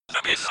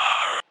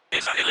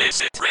is an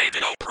illicit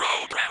radio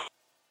program.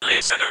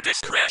 Listener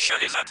discretion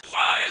is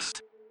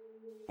advised.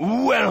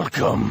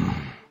 Welcome.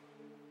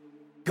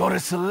 Got a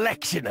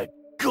selection of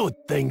good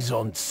things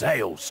on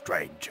sale,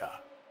 stranger.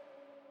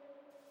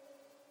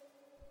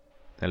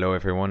 Hello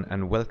everyone,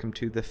 and welcome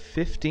to the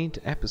 15th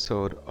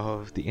episode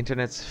of the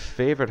internet's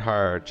favourite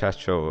horror chat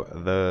show,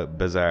 The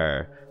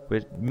Bazaar,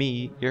 with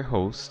me, your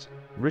host,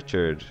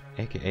 Richard,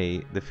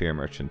 aka The Fear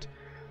Merchant.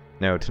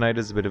 Now, tonight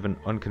is a bit of an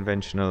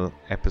unconventional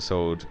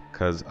episode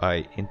because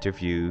I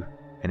interview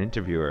an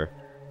interviewer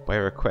by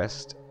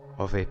request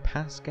of a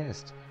past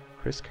guest,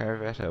 Chris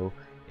Carvetto,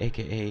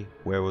 aka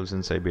Werewolves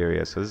in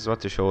Siberia. So this is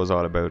what the show is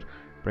all about,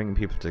 bringing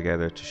people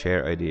together to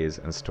share ideas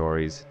and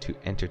stories to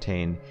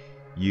entertain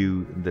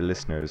you, the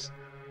listeners.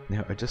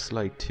 Now, I'd just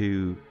like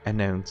to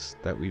announce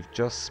that we've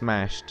just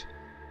smashed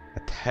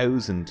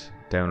 1,000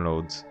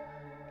 downloads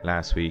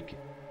last week.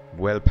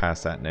 Well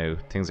past that now.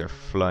 Things are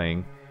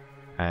flying.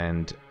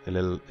 And a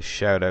little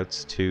shout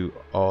outs to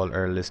all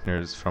our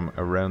listeners from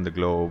around the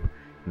globe.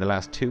 In the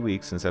last 2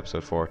 weeks since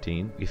episode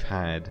 14, we've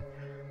had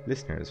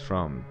listeners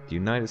from the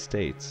United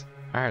States,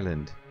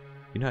 Ireland,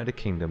 United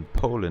Kingdom,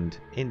 Poland,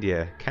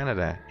 India,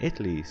 Canada,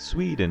 Italy,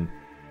 Sweden,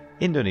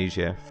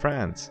 Indonesia,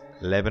 France,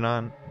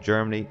 Lebanon,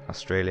 Germany,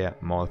 Australia,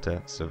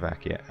 Malta,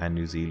 Slovakia and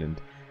New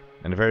Zealand.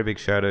 And a very big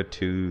shout out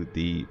to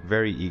the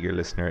very eager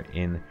listener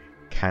in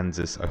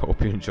Kansas. I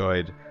hope you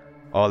enjoyed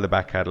all the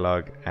back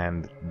catalogue,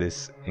 and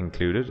this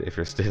included, if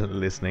you're still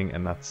listening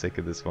and not sick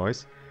of this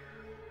voice.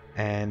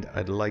 And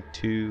I'd like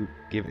to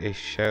give a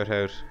shout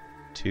out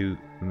to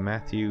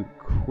Matthew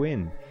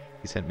Quinn.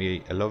 He sent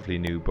me a lovely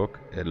new book,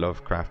 a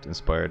Lovecraft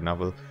inspired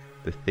novel,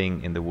 The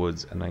Thing in the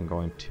Woods, and I'm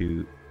going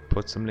to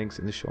put some links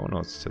in the show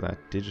notes to that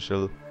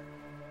digital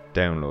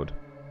download.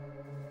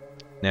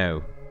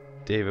 Now,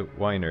 David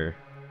Weiner,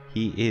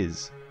 he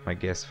is my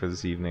guest for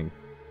this evening.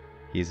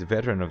 He is a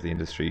veteran of the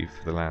industry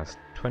for the last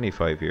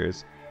 25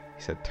 years.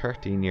 He's had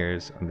 13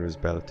 years under his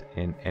belt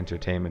in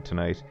Entertainment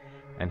Tonight,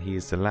 and he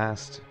is the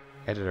last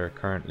editor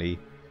currently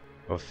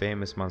of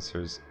Famous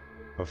Monsters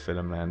of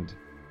Filmland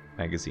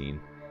magazine.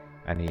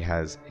 And he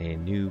has a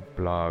new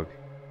blog,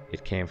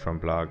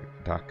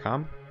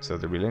 itcamefromblog.com, so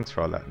there'll be links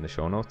for all that in the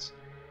show notes.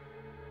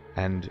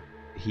 And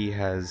he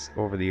has,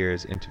 over the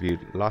years,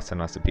 interviewed lots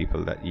and lots of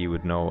people that you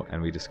would know,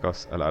 and we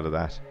discuss a lot of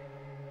that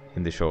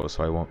in the show,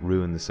 so I won't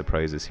ruin the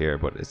surprises here,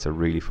 but it's a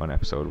really fun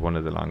episode, one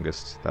of the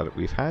longest that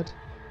we've had.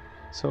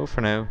 So for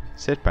now,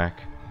 sit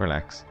back,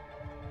 relax,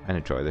 and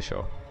enjoy the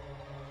show.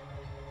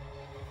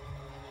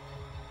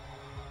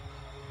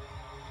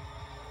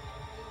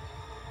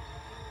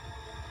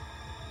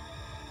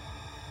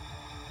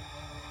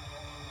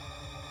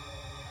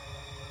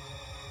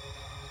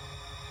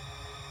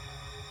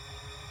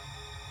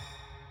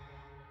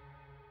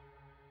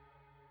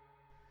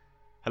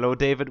 Hello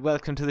David,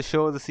 welcome to the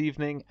show this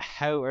evening.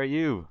 How are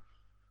you?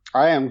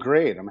 I am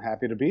great. I'm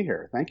happy to be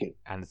here. Thank you.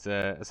 And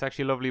it's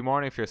actually a lovely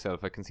morning for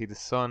yourself. I can see the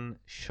sun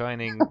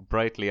shining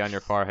brightly on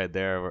your forehead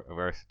there.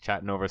 We're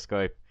chatting over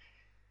Skype.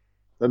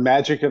 The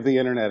magic of the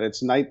internet.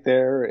 It's night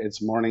there,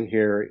 it's morning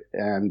here,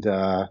 and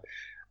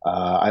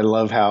I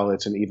love how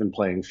it's an even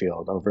playing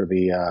field over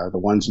the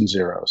ones and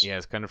zeros. Yeah,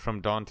 it's kind of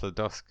from dawn till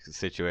dusk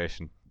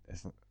situation.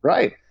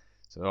 Right.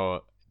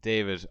 So,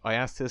 David, I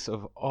asked this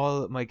of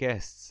all my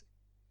guests.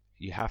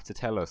 You have to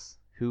tell us,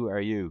 who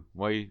are you?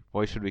 Why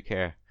should we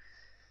care?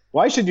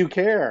 Why should you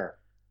care?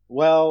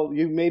 Well,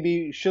 you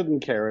maybe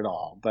shouldn't care at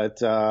all.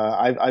 But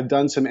I've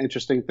done some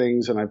interesting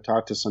things, and I've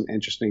talked to some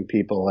interesting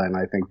people, and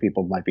I think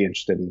people might be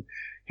interested in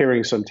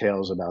hearing some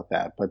tales about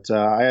that. But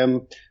I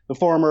am the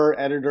former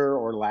editor,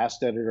 or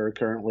last editor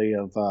currently,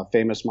 of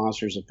Famous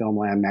Monsters of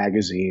Filmland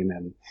magazine,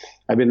 and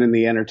I've been in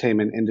the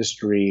entertainment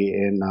industry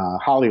in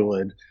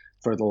Hollywood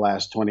for the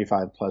last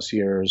 25 plus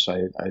years.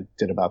 I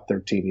did about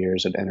 13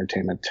 years at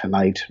Entertainment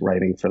Tonight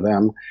writing for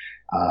them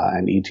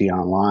and ET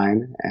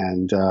Online.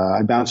 And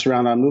I bounced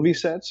around on movie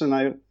sets, and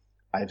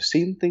I've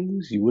seen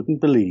things you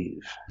wouldn't believe.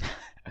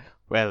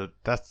 Well,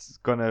 that's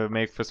going to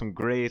make for some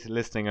great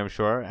listening, I'm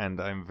sure. And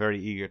I'm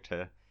very eager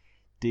to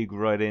dig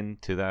right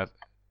into that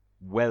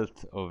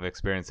wealth of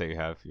experience that you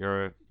have.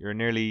 You're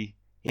nearly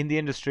in the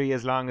industry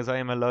as long as I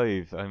am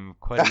alive. I'm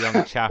quite a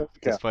young chap,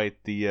 Yeah.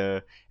 despite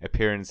the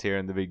appearance here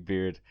and the big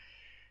beard.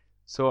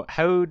 So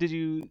how did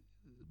you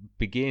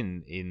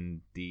begin in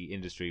the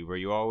industry? Were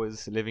you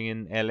always living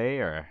in LA,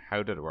 or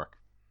how did it work?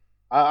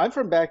 I'm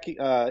from back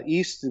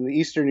east in the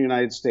eastern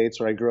United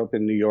States, where I grew up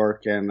in New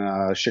York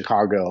and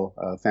Chicago.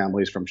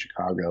 Families from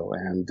Chicago,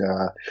 and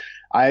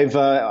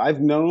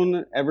I've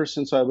known ever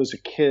since I was a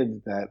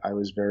kid that I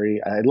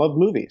love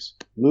movies,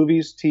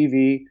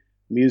 TV,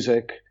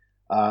 music,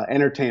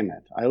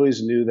 entertainment. I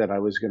always knew that I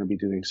was going to be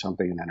doing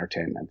something in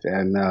entertainment,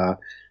 and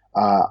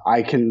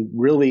I can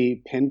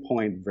really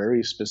pinpoint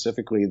very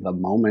specifically the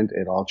moment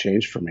it all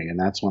changed for me, and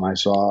that's when I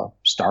saw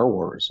Star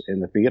Wars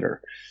in the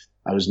theater.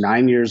 I was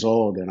 9 years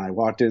old, and I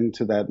walked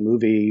into that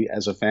movie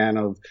as a fan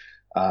of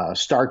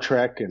Star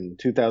Trek and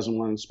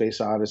 2001: Space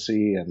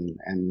Odyssey and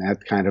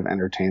that kind of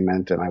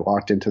entertainment. And I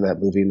walked into that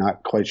movie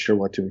not quite sure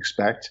what to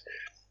expect.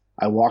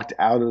 I walked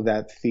out of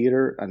that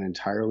theater an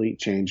entirely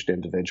changed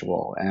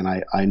individual. And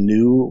I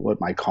knew what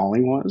my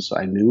calling was.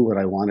 I knew what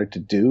I wanted to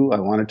do. I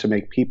wanted to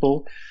make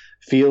people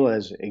feel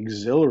as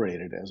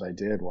exhilarated as I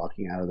did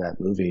walking out of that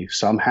movie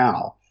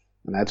somehow.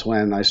 And that's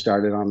when I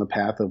started on the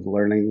path of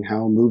learning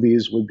how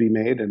movies would be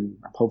made and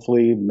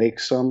hopefully make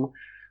some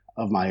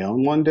of my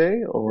own one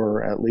day,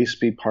 or at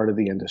least be part of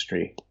the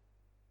industry.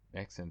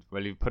 Excellent.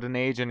 Well, you've put an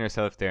age on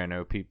yourself there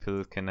now.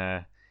 People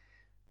can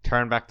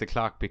turn back the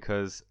clock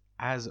because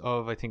as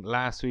of, I think,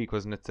 last week,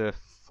 wasn't it the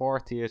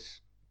 40th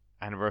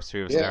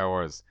anniversary of Star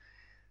Wars?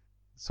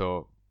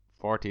 So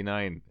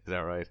 49, is that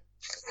right?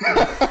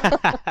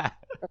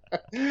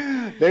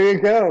 There you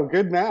go.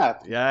 Good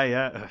math.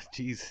 Yeah.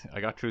 Jeez,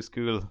 I got through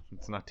school.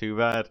 It's not too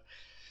bad.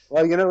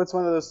 Well, it's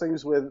one of those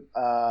things with,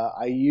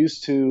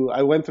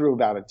 I went through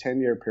about a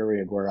 10-year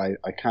period where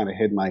I kind of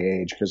hid my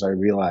age because I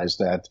realized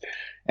that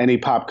any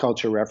pop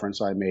culture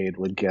reference I made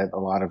would get a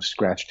lot of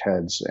scratched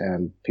heads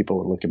and people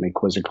would look at me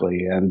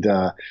quizzically. And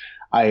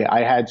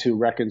I had to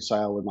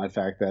reconcile with my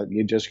fact that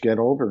you just get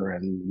older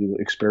and you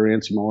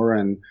experience more.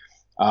 And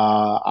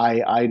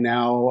I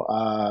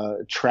now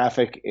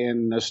traffic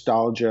in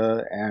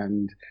nostalgia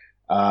and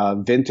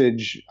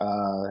vintage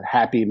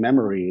happy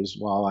memories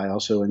while I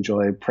also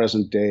enjoy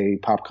present day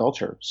pop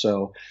culture.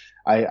 So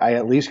I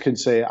at least could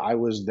say I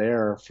was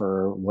there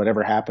for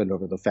whatever happened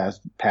over the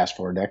past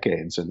 4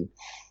 decades. And,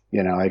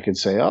 I could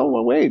say, oh,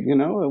 well, wait, it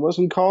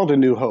wasn't called A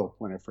New Hope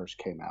when it first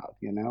came out.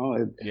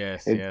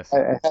 Yes. It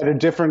had a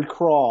different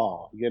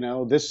crawl.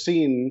 This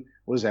scene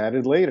was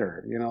added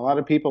later. A lot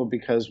of people,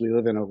 because we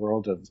live in a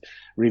world of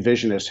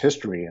revisionist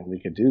history and we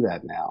could do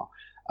that now,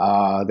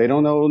 they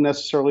don't know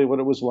necessarily what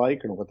it was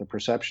like or what the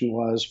perception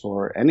was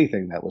for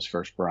anything that was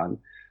first run,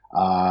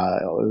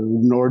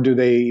 nor do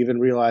they even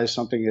realize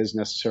something is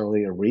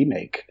necessarily a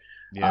remake.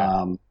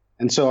 Yeah.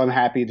 And so I'm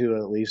happy to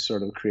at least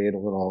sort of create a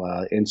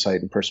little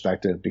insight and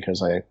perspective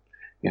because I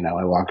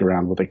walk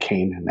around with a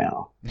cane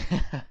now.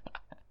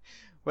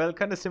 Well,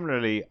 kind of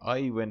similarly,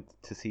 I went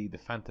to see The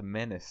Phantom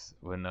Menace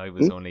when I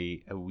was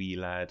only a wee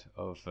lad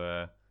of,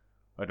 I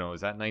don't know,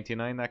 was that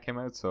 99 that came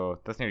out? So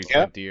that's nearly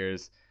 20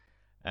 years.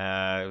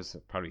 It was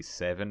probably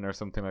 7 or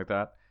something like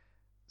that.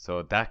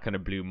 So that kind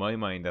of blew my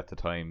mind at the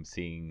time,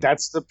 seeing...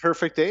 That's the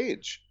perfect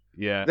age.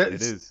 Yeah,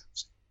 it is.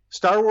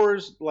 Star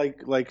Wars,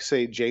 like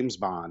say James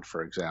Bond,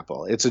 for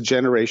example, it's a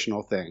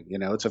generational thing.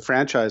 It's a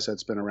franchise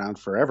that's been around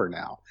forever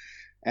now.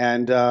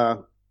 And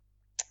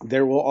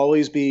there will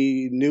always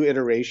be new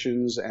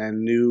iterations and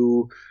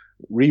new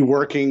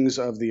reworkings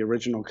of the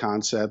original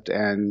concept.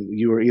 And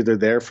you were either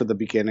there for the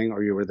beginning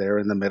or you were there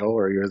in the middle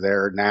or you're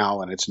there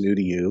now and it's new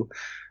to you.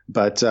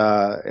 But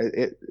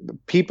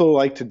people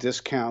like to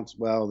discount,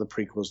 well, the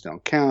prequels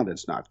don't count.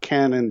 It's not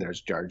canon. There's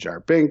Jar Jar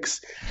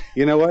Binks.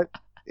 You know what?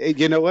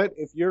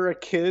 If you're a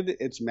kid,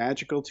 it's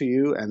magical to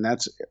you, and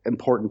that's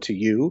important to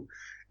you.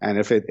 And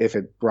if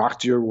it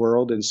rocked your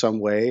world in some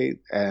way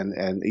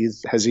and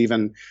has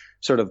even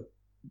sort of,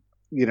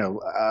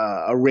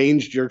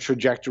 arranged your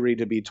trajectory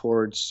to be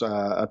towards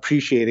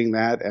appreciating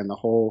that and the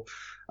whole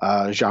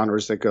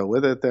genres that go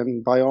with it,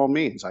 then by all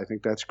means, I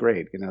think that's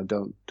great.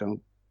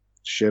 Don't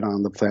shit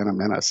on the Phantom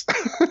Menace.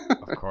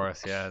 Of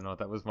course, yeah. No,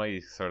 that was my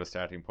sort of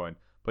starting point.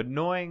 But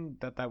knowing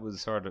that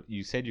was sort of,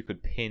 you said you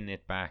could pin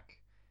it back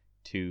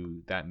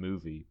to that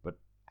movie, but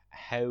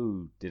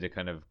how did it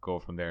kind of go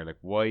from there? Like,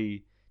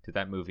 why did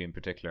that movie in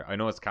particular, I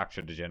know it's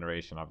captured a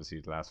generation,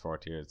 obviously the last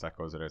 40 years, that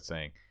goes without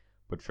saying,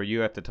 but for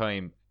you at the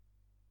time,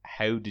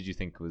 how did you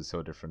think it was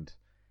so different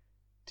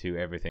to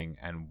everything,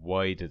 and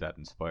why did that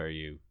inspire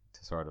you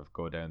to sort of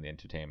go down the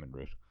entertainment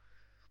route?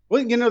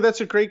 Well,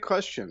 that's a great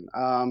question,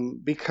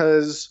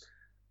 because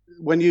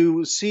when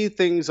you see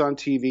things on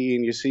TV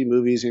and you see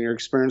movies and you're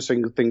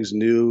experiencing things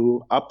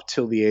new up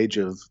till the age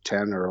of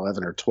 10 or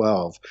 11 or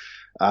 12,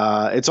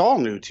 it's all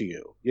new to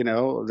you.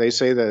 They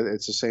say that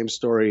it's the same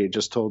story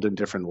just told in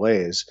different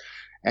ways.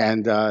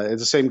 And the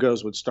same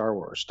goes with Star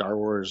Wars. Star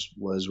Wars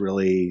was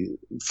really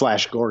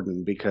Flash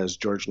Gordon because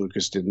George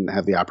Lucas didn't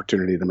have the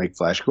opportunity to make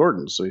Flash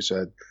Gordon. So he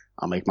said,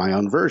 I'll make my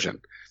own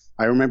version.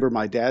 I remember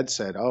my dad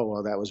said, oh,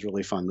 well, that was a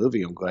really fun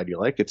movie. I'm glad you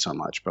like it so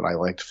much. But I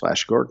liked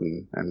Flash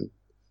Gordon. And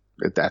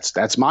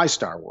that's my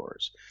Star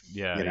Wars.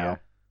 Yeah.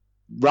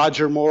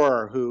 Roger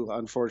Moore, who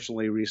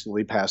unfortunately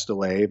recently passed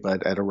away,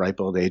 but at a ripe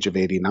old age of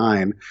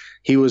 89,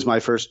 he was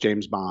my first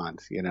James Bond,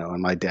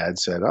 and my dad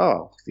said,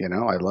 oh,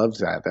 I loved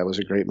that. That was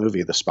a great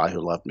movie, The Spy Who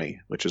Loved Me,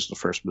 which is the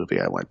first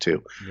movie I went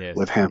to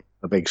with him,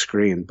 the big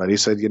screen. But he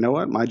said, you know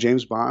what? My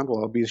James Bond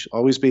will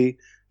always be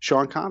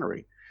Sean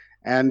Connery.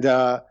 And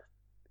to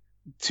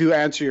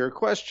answer your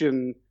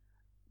question,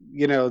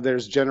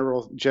 there's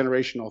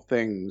generational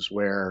things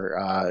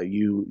where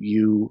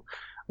you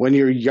when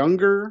you're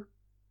younger,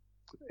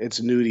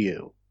 it's new to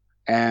you.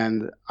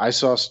 And I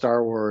saw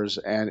Star Wars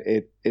and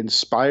it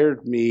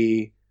inspired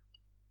me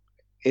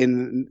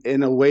in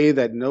a way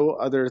that no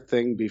other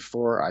thing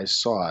before I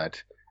saw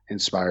it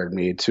inspired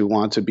me to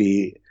want to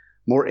be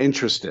more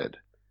interested.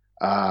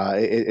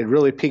 It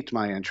really piqued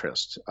my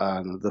interest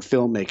on the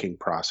filmmaking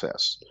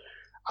process.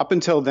 up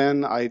until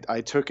then,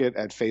 I took it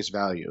at face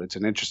value. It's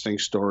an interesting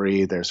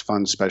story. There's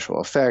fun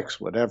special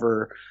effects,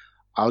 whatever.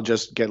 I'll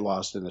just get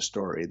lost in the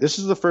story. This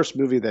is the first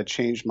movie that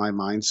changed my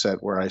mindset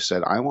where I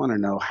said, I want to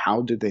know,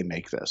 how did they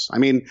make this? I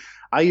mean,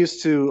 I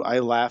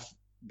laugh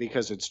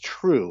because it's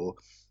true.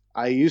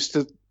 I used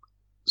to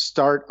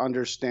start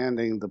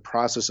understanding the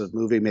process of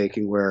movie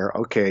making where,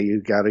 okay,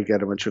 you got to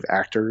get a bunch of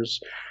actors,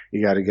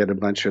 you got to get a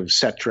bunch of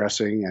set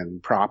dressing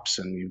and props,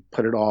 and you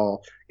put it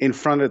all in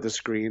front of the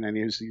screen, and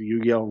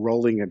you yell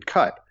rolling and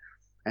cut.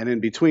 And in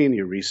between,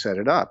 you reset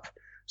it up.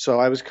 So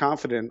I was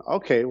confident,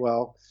 okay,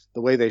 well,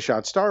 the way they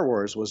shot Star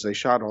Wars was they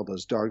shot all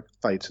those dark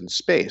fights in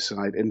space. And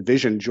I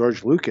envisioned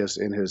George Lucas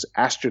in his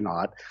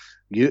astronaut,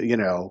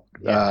 in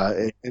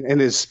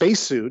his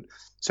spacesuit,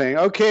 saying,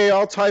 okay,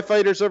 all TIE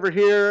fighters over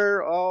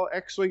here, all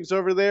X-Wings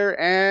over there,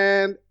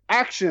 and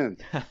action.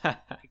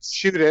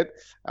 Shoot it.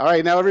 All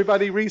right, now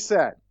everybody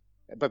reset.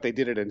 But they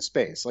did it in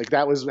space. Like,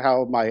 that was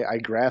how I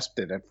grasped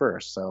it at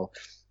first. So,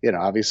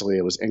 obviously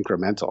it was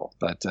incremental,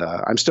 but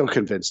I'm still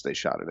convinced they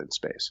shot it in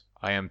space.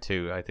 I am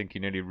too. I think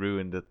you nearly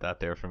ruined that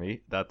there for me,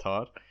 that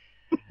thought.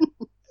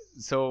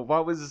 So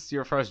what was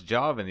your first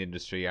job in the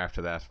industry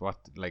after that?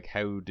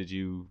 How did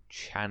you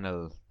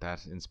channel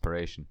that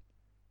inspiration?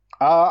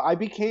 I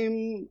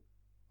became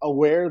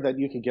aware that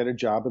you could get a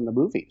job in the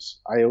movies.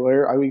 I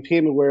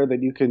became aware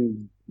that you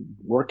can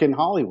work in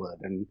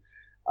Hollywood and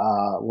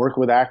work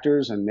with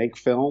actors and make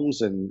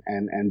films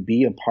and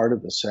be a part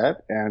of the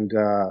set. And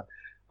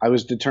I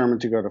was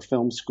determined to go to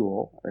film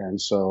school. And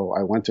so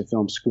I went to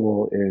film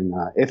school in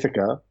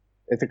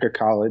Ithaca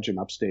College in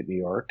upstate New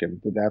York,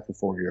 and did that for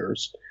 4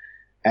 years.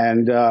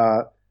 And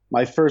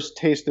my first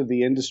taste of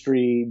the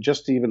industry,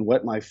 just to even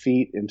wet my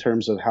feet in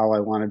terms of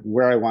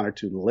where I wanted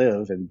to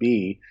live and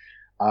be,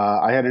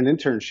 I had an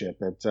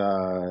internship at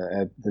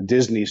the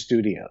Disney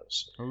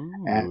Studios.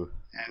 And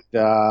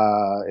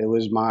it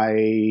was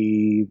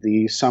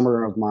the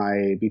summer of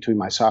between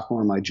my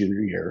sophomore and my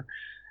junior year.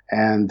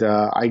 And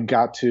I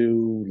got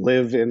to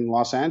live in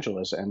Los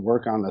Angeles and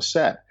work on the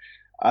set,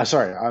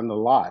 on the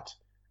lot.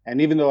 And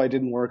even though I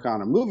didn't work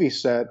on a movie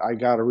set, I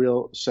got a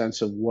real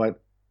sense of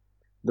what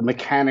the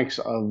mechanics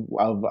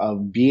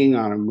of being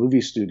on a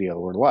movie studio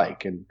were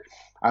like. And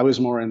I was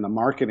more in the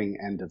marketing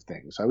end of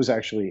things. I was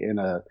actually in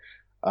a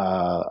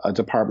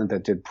department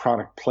that did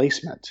product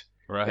placement.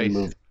 Right.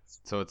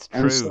 So it's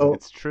true.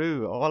 It's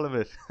true. All of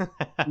it.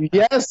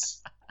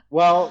 Yes.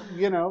 Well,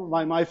 one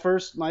of my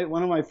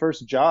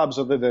first jobs,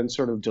 other than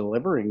sort of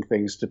delivering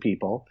things to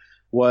people,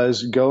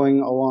 was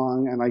going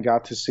along, and I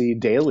got to see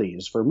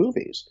dailies for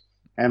movies.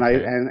 And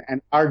Okay.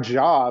 and our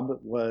job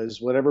was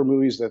whatever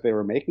movies that they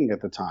were making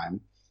at the time.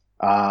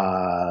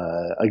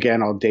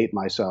 Again, I'll date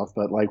myself,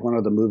 but like one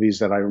of the movies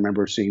that I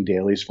remember seeing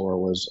dailies for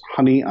was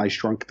Honey, I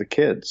Shrunk the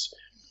Kids.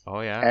 Oh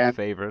yeah, And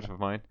favorite of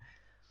mine.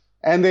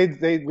 And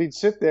we'd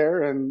sit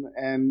there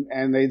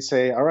and they'd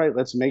say, all right,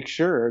 let's make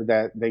sure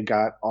that they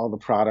got all the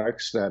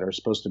products that are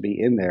supposed to be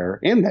in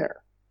there,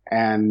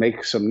 and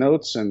make some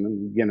notes,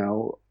 and,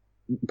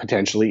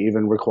 potentially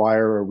even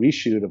require a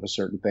reshoot of a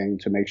certain thing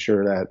to make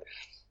sure that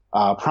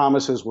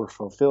promises were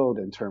fulfilled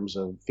in terms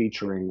of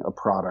featuring a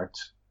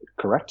product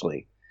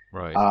correctly.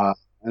 Right.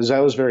 And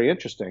that was very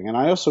interesting. And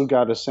I also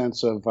got a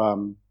sense of,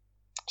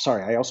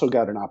 I also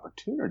got an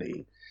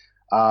opportunity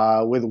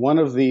with one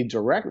of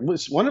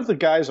the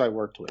guys I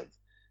worked with.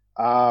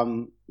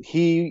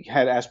 He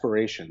had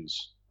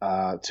aspirations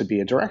to be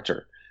a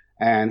director,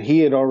 and he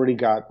had already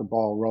got the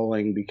ball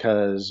rolling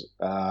because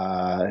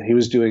he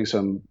was doing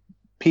some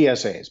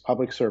PSAs,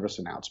 public service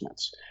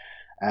announcements.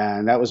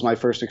 And that was my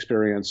first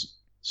experience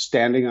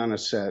standing on a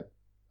set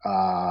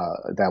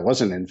that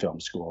wasn't in film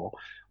school,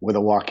 with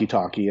a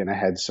walkie-talkie and a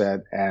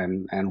headset,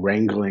 and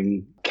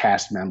wrangling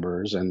cast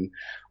members and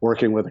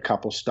working with a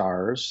couple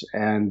stars.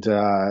 And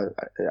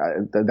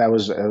it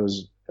was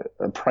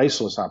a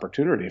priceless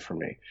opportunity for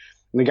me.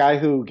 And the guy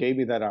who gave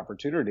me that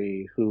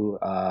opportunity, who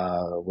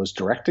was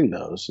directing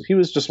those, he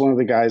was just one of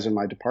the guys in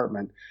my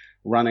department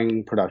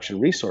running production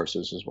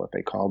resources, is what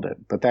they called it.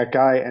 But that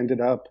guy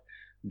ended up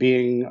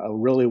being a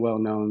really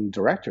well-known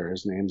director.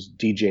 His name's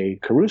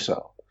DJ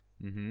Caruso.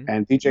 Mm-hmm.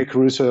 And DJ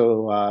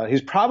Caruso,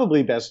 he's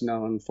probably best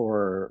known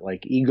for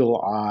like Eagle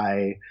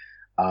Eye,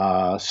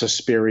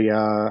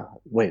 Suspiria.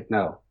 Wait,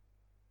 no.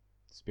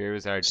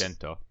 Spiri's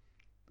Argento.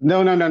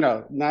 No,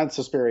 not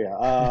Suspiria.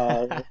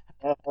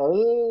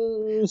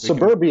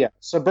 Suburbia.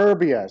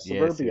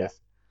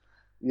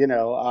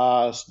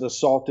 Yes. The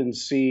Salton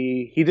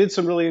Sea. He did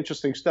some really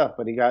interesting stuff,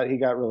 but he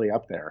got really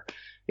up there.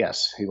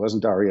 Yes, he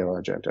wasn't Dario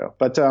Argento,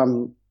 but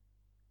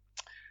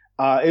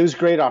it was a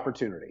great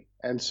opportunity.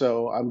 And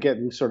so I'm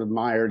getting sort of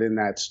mired in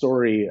that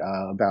story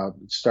about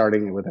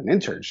starting with an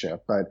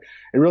internship. But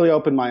it really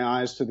opened my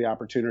eyes to the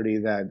opportunity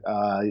that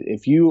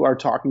if you are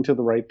talking to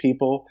the right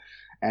people,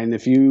 and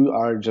if you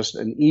are just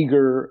an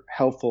eager,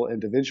 helpful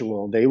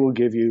individual, they will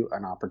give you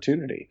an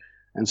opportunity.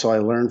 And so I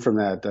learned from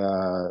that,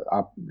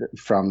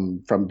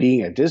 from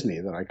being at Disney,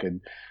 that I could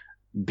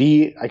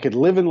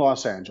live in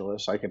Los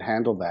Angeles, I could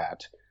handle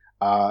that,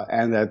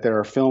 and that there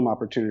are film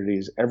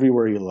opportunities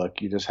everywhere you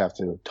look. You just have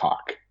to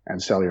talk.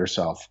 and sell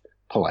yourself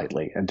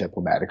politely and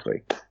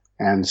diplomatically.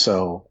 And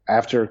so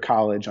after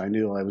college, I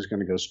knew I was going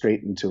to go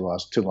straight into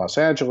Los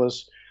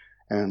Angeles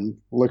and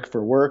look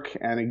for work.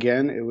 And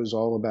again, it was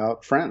all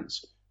about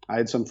friends. I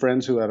had some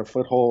friends who had a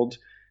foothold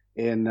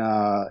in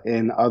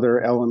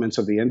other elements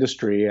of the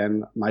industry,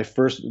 and my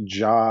first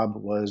job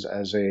was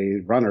as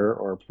a runner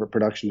or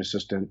production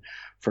assistant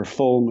for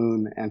Full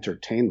Moon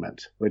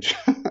Entertainment, which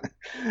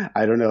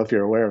I don't know if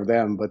you're aware of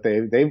them, but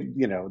they've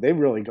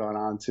really gone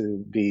on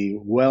to be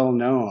well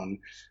known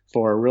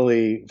for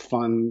really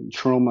fun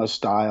Troma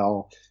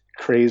style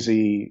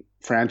crazy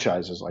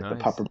franchises like the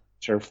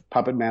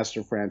Puppet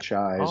Master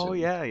franchise. Oh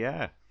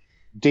yeah.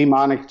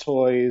 Demonic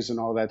Toys and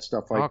all that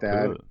stuff like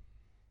that. Cool.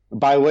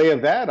 By way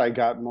of that, I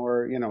got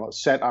more,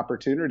 set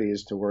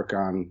opportunities to work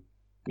on,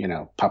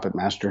 Puppet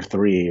Master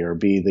 3 or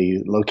be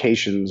the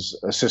locations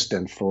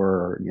assistant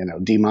for,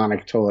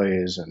 Demonic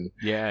Toys and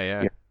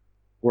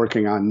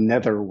working on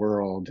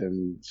Netherworld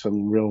and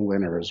some real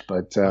winners.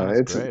 But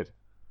it's great.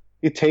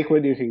 You take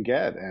what you can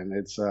get, and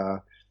it's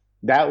all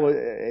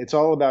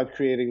about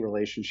creating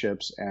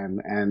relationships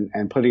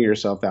and putting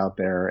yourself out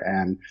there,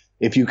 and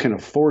if you can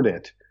afford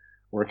it,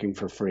 working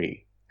for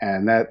free.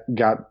 And that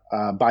got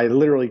by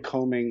literally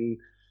combing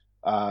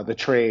the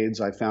trades,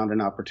 I found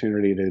an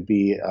opportunity to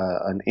be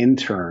an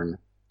intern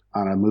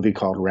on a movie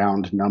called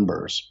Round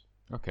Numbers.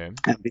 Okay.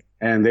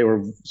 And they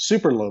were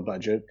super low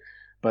budget,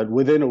 but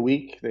within a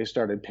week they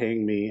started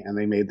paying me, and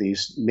they made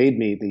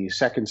me the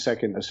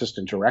second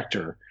assistant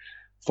director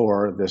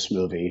for this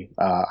movie.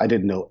 I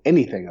didn't know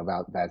anything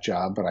about that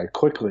job, but I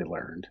quickly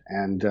learned.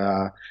 And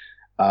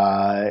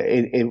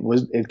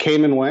it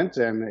came and went,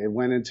 and it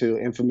went into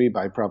infamy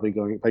by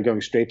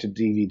going straight to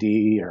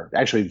DVD, or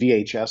actually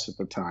VHS at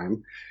the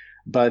time.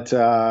 But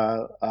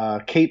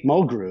Kate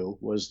Mulgrew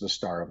was the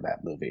star of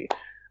that movie,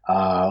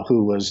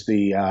 who was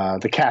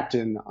the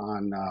captain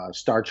on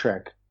Star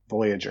Trek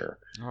Voyager.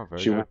 Oh,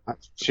 very good.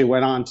 She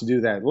went on to do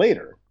that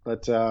later,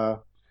 but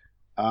that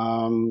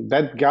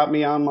got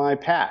me on my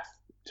path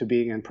to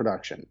being in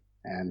production.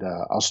 And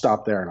I'll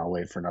stop there and I'll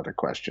wait for another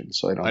question.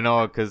 So I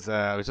know, because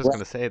I was just going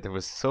to say there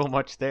was so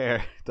much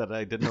there that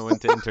I didn't know when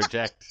to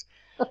interject.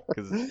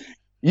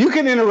 You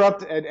can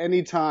interrupt at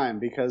any time,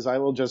 because I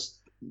will just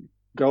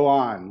go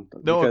on.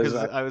 No, because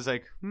I was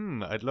like,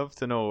 I'd love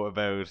to know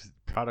about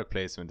product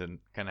placement and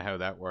kind of how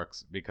that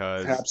works,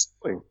 because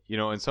absolutely,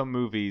 in some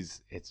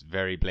movies it's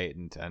very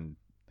blatant and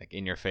like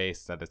in your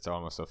face that it's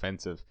almost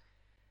offensive.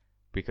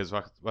 Because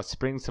what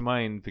springs to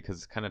mind, because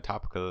it's kind of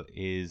topical,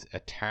 is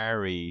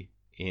Atari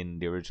in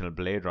the original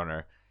Blade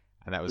Runner,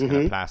 and that was kind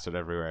of plastered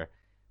everywhere.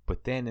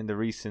 But then in the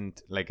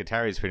recent, like,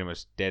 Atari is pretty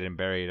much dead and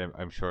buried.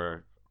 I'm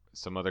sure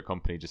some other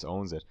company just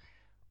owns it.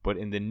 But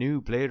in the new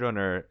Blade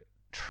Runner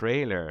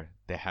trailer,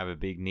 they have a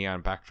big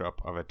neon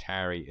backdrop of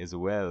Atari as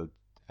well,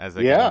 as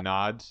like a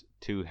nod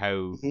to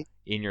how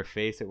in your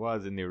face it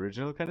was in the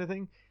original kind of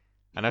thing.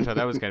 And I thought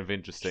that was kind of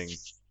interesting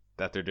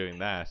that they're doing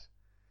that.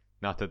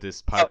 Not that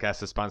this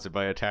podcast is sponsored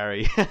by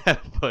Atari,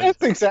 but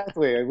that's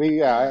exactly.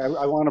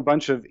 I want a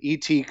bunch of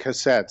ET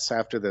cassettes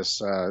after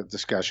this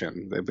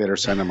discussion. They better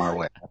send them our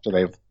way after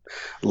they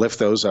lift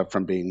those up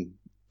from being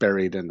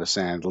buried in the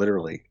sand,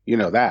 literally. You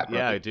know that,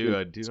 yeah, right? I do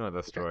know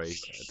that story.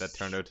 That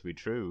turned out to be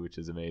true, which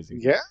is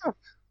amazing. Yeah.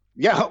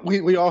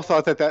 We all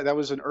thought that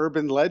was an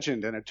urban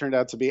legend, and it turned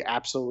out to be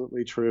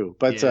absolutely true.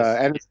 But yes.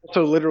 And it's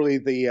also literally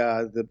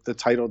the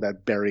title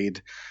that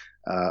buried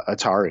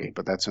Atari,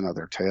 but that's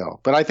another tale.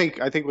 But I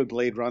think with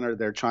Blade Runner,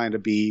 they're trying to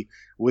be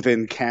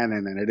within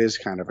canon, and it is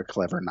kind of a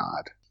clever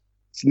nod.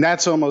 And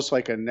that's almost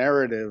like a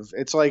narrative.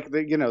 It's like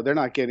they're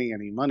not getting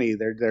any money.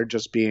 They're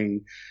just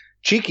being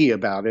cheeky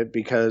about it,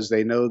 because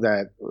they know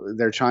that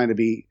they're trying to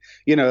be,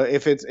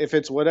 if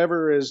it's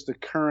whatever is the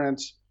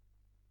current,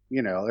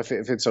 if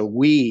it's a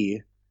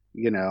Wii,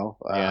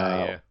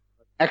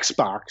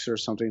 Xbox or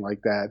something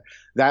like that,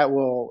 that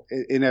will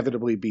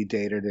inevitably be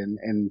dated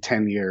in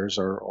 10 years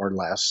or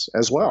less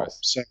as well.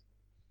 So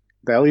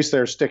at least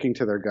they're sticking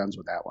to their guns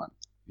with that one.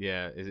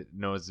 Yeah,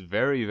 it's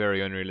very,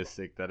 very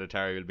unrealistic that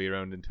Atari will be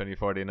around in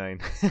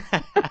 2049.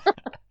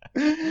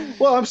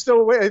 Well, I'm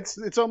still waiting.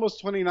 It's almost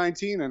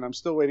 2019, and I'm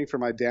still waiting for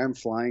my damn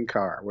flying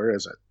car. Where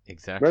is it?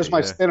 Exactly. Where's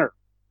my spinner?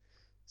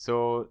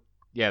 So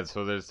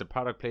there's the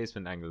product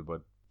placement angle,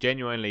 but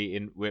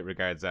genuinely, with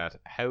regards to that,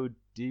 how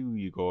do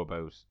you go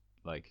about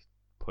like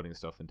putting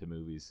stuff into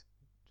movies?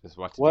 Just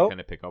what did you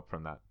kind of pick up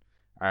from that?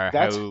 Or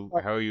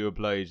how are you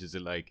obliged? Is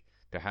it like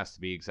there has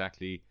to be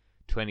exactly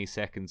 20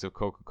 seconds of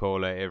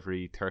Coca-Cola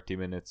every 30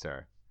 minutes,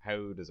 or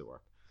how does it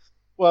work?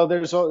 Well,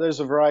 there's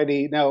a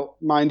variety. Now,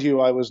 mind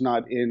you, I was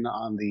not in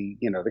on the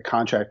the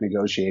contract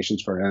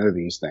negotiations for any of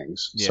these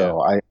things,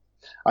 so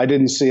I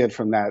didn't see it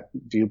from that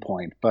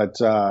viewpoint. But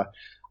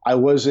I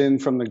was in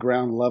from the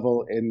ground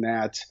level in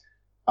that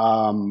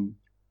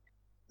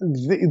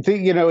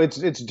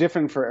it's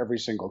different for every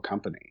single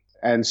company,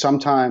 and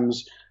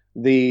sometimes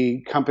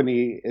the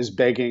company is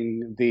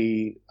begging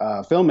the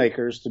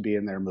filmmakers to be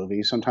in their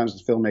movies.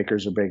 Sometimes the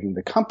filmmakers are begging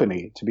the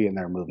company to be in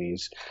their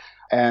movies.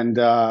 And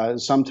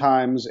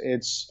sometimes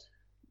it's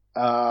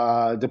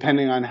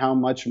depending on how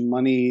much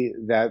money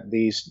that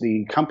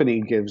the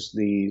company gives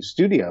the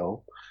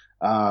studio,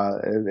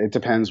 it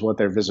depends what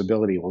their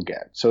visibility will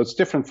get. So it's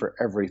different for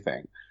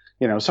everything.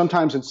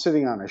 Sometimes it's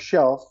sitting on a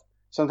shelf.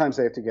 Sometimes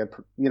they have to get,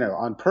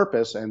 on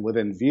purpose and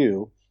within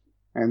view,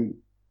 and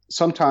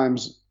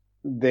sometimes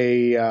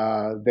they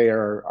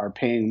are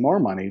paying more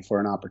money for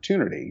an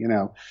opportunity.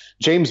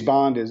 James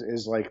Bond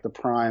is like the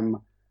prime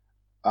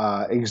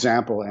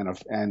example and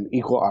an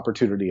equal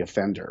opportunity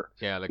offender.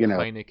 Yeah, like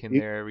Heineken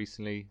there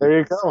recently. There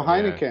you go, Yeah.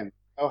 Heineken.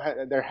 Oh,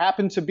 there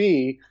happened to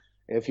be,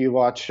 if you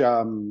watch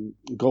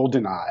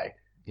GoldenEye,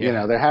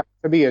 Yeah. there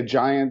happened to be a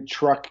giant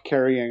truck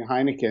carrying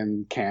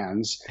Heineken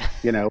cans.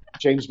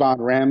 James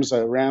Bond rams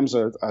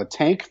a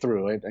tank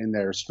through it in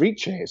their street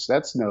chase.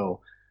 That's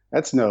no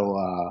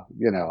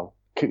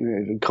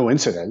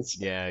coincidence.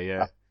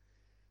 Yeah.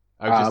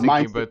 I was just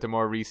thinking about the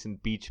more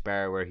recent beach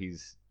bar where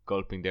he's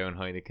gulping down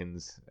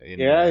Heinekens.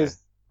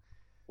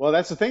 Well,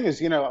 that's the thing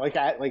is, like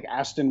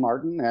Aston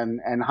Martin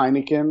and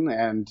Heineken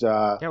and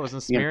it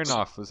wasn't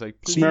Smirnoff. It was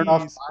like, please.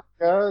 Smirnoff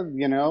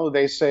vodka.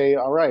 They say,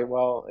 all right,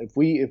 well, if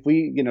we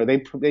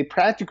they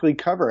practically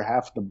cover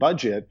half the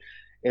budget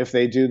if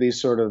they do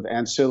these sort of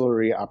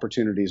ancillary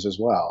opportunities as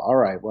well. All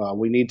right, well,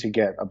 we need to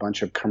get a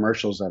bunch of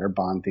commercials that are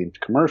Bond themed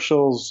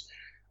commercials.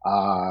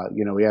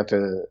 We have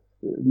to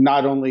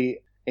not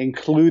only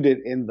include it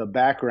in the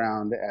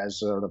background as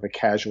sort of a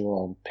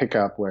casual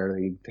pickup where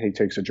he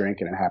takes a drink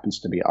and it happens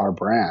to be our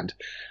brand,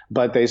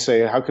 but they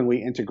say, how can we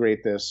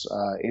integrate this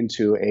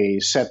into a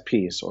set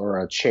piece or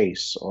a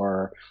chase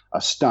or a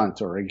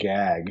stunt or a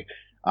gag?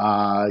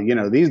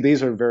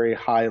 These are very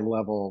high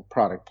level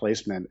product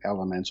placement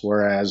elements,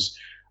 whereas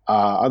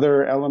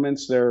other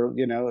elements, they're,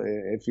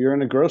 if you're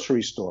in a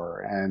grocery store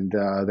and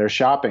they're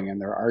shopping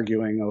and they're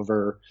arguing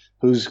over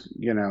who's,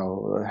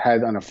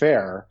 had an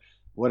affair,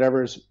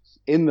 whatever's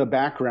in the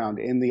background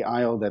in the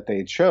aisle that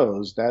they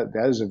chose, that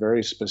is a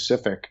very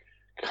specific,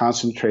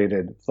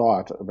 concentrated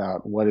thought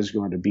about what is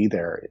going to be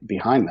there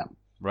behind them.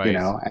 Right,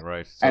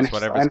 right. So it's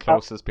whatever's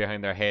closest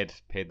behind their head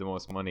paid the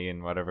most money,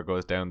 and whatever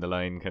goes down the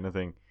line, kind of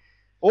thing.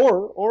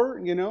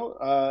 Or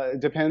it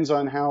depends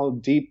on how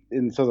deep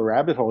into the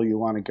rabbit hole you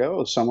want to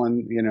go.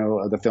 Someone,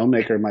 the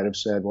filmmaker might have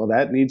said, well,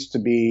 that needs to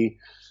be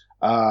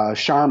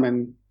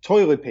Charmin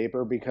toilet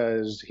paper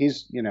because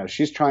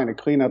she's trying to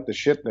clean up the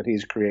shit that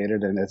he's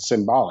created, and it's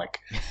symbolic.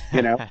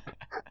 I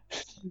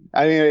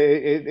mean,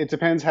 it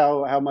depends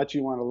how much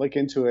you want to look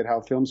into it,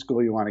 how film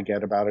school you want to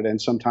get about it, and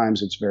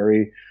sometimes it's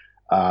very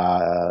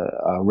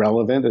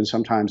relevant, and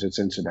sometimes it's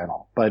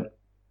incidental. But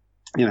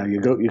you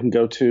can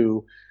go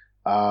to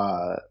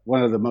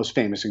one of the most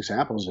famous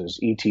examples is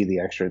E.T.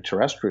 the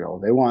Extraterrestrial.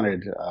 They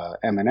wanted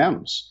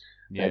M&Ms.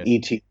 Yes. That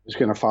E.T. was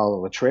going to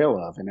follow a trail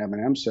of, and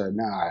M&M said,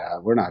 "Nah,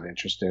 we're not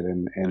interested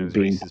in it was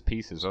being Reese's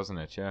Pieces, wasn't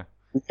it? Yeah.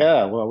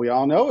 Yeah. Well, we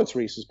all know it's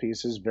Reese's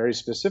Pieces very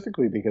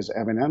specifically because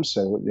M&M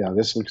said,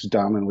 this looks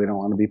dumb, and we don't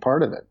want to be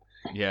part of it."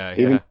 Yeah.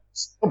 Even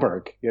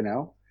Spielberg,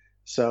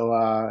 So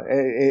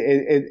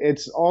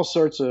it's all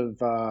sorts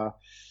of.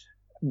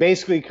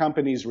 Basically,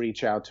 companies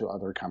reach out to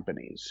other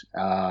companies.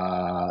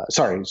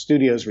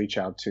 Studios reach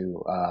out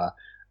to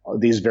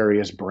these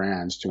various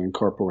brands to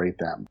incorporate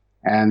them.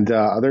 And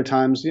other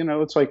times,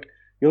 it's like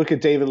you look at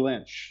David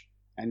Lynch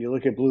and you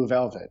look at Blue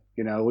Velvet.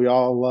 We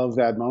all love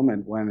that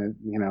moment when,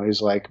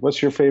 he's like,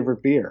 "What's your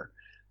favorite beer?"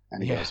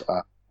 And he goes,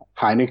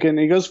 "Heineken." And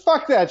he goes,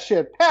 "Fuck that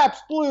shit,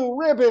 Pabst Blue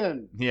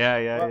Ribbon."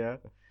 Yeah.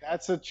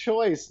 That's a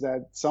choice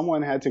that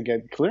someone had to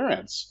get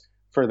clearance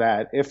for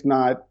that. If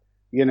not,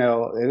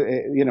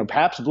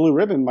 Pabst Blue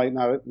Ribbon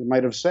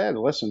might have said,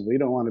 "Listen, we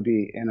don't want to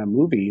be in a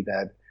movie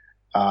that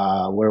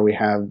where we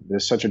have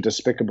such a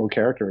despicable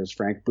character as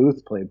Frank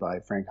Booth, played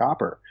by Frank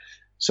Hopper.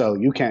 So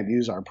you can't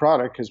use our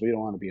product because we don't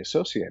want to be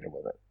associated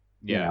with it."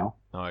 Yeah,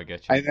 no, I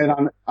get you. And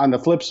then on the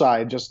flip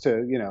side, just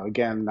to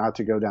again, not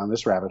to go down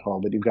this rabbit hole,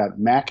 but you've got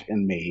Mac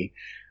and Me,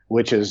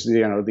 which is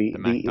the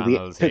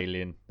McDonald's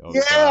alien. Oh,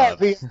 yeah,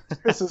 this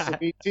is the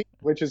BT,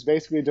 which is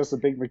basically just a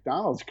big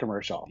McDonald's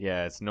commercial.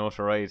 Yeah, it's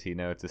notoriety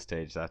now at this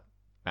stage, that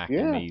Mac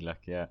and Me,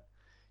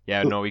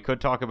 No, we could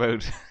talk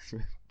about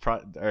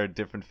our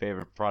different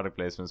favorite product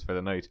placements for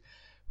the night,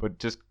 but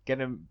just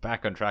getting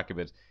back on track a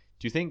bit.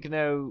 Do you think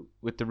now,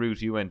 with the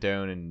route you went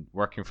down and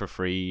working for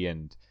free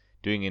and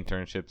doing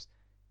internships,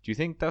 do you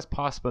think that's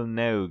possible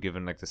now,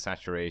 given the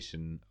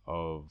saturation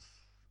of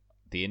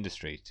the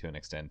industry to an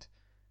extent?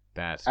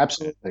 That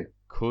absolutely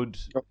could,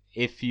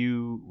 if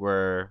you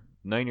were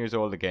 9 years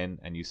old again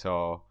and you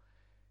saw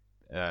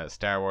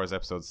Star Wars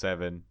Episode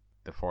 7,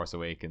 The Force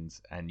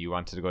Awakens, and you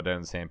wanted to go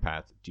down the same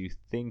path, do you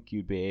think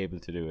you'd be able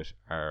to do it?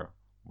 Or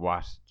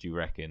what do you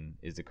reckon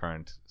is the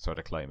current sort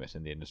of climate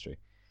in the industry?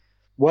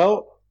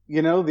 Well,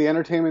 the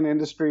entertainment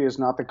industry is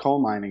not the coal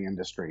mining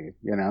industry.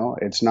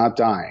 It's not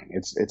dying.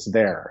 It's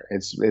there.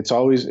 It's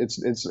always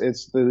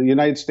the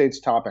United States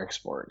top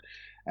export.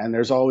 And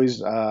there's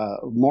always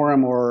more and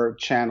more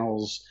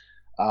channels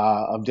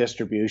of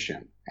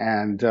distribution.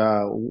 And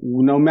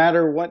no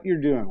matter what you're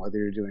doing, whether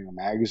you're doing a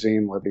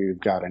magazine, whether you've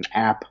got an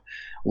app,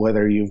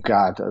 whether you've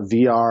got a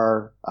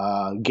VR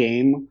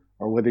game,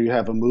 or whether you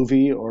have a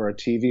movie or a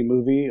TV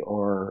movie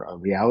or a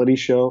reality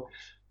show,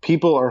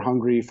 people are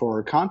hungry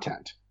for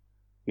content.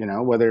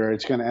 Whether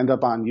it's going to end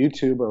up on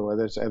YouTube or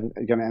whether it's going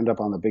to end up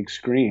on the big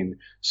screen,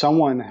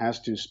 someone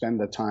has to spend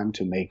the time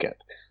to make it.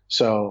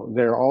 So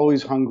they're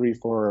always hungry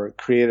for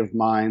creative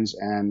minds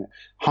and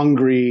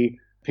hungry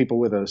people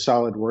with a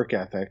solid work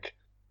ethic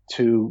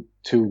to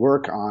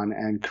work on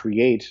and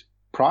create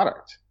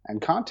product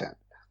and content.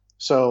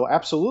 So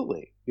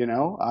absolutely,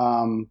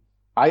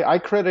 I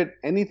credit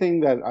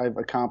anything that I've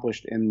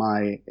accomplished in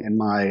my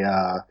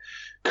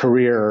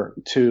career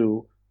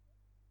to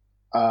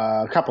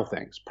a couple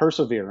things: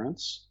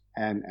 perseverance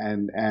and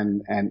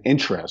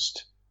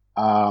interest,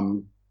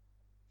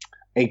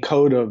 a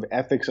code of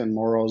ethics and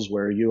morals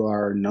where you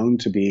are known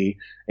to be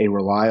a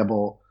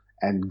reliable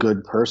and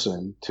good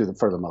person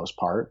for the most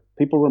part.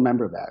 People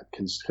remember that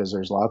because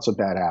there's lots of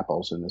bad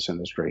apples in this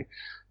industry,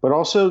 but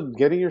also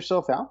getting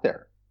yourself out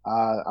there.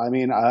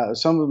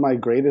 Some of my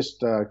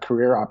greatest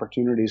career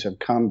opportunities have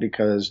come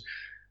because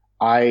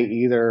I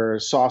either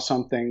saw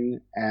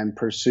something and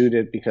pursued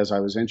it because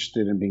I was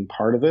interested in being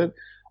part of it,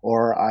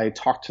 or I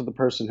talked to the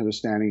person who was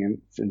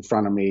standing in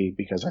front of me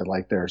because I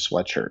liked their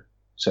sweatshirt.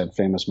 Said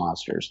Famous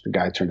Monsters. The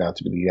guy turned out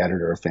to be the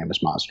editor of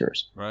Famous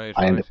Monsters. Right.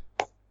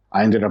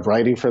 I ended up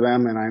writing for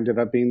them, and I ended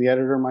up being the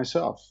editor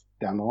myself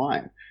down the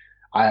line.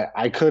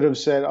 I could have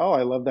said, "Oh,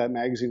 I love that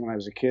magazine when I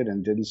was a kid,"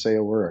 and didn't say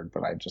a word,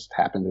 but I just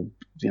happened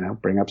to,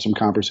 bring up some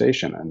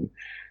conversation, and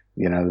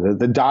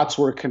the dots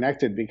were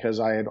connected because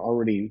I had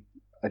already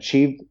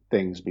achieved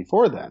things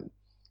before then.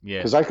 Yeah.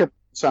 Because I could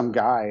some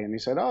guy and he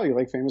said, "Oh, you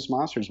like Famous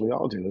Monsters? We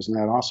all do. Isn't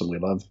that awesome? We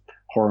love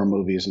horror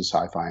movies and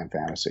sci-fi and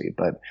fantasy."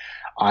 But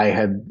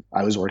I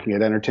was working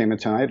at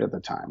Entertainment Tonight at the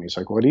time. He's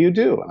like, "What do you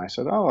do?" And I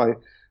said, "Oh,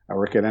 I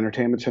work at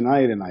Entertainment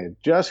Tonight, and I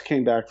just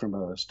came back from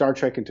a Star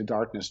Trek Into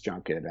Darkness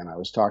junket, and I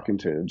was talking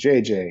to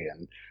JJ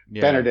and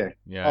Benedict,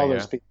 all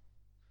those people."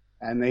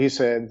 And he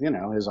said,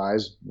 his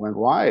eyes went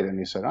wide, and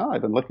he said, "Oh,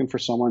 I've been looking for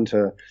someone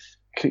to,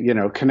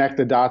 connect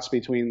the dots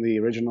between the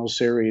original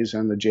series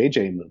and the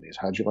JJ movies.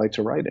 How'd you like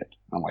to write it?"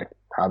 I'm like,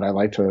 "How'd I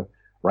like to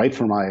write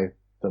for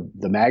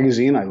the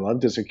magazine I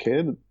loved as a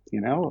kid?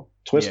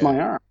 Twist my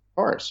arm, of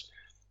course."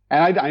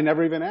 And I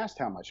never even asked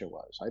how much it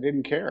was. I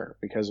didn't care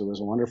because it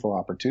was a wonderful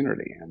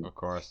opportunity. And of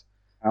course,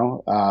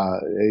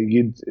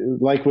 you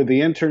like with the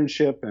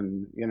internship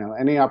and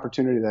any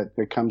opportunity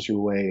that comes your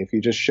way, if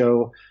you just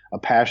show a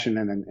passion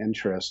and an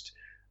interest,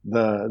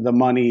 the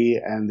money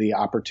and the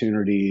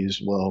opportunities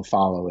will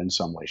follow in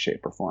some way,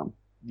 shape, or form.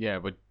 Yeah,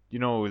 but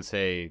we'll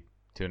say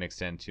to an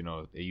extent,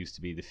 it used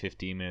to be the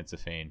 15 minutes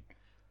of fame,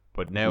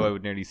 but now I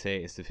would nearly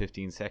say it's the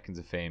 15 seconds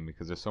of fame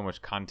because there's so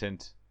much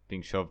content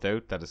being shoved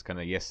out that is kind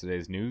of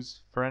yesterday's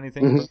news for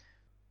anything.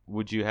 Mm-hmm.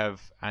 Would you have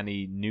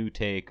any new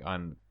take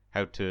on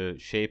how to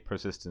shape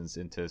persistence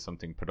into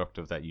something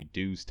productive that you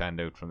do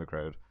stand out from the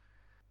crowd?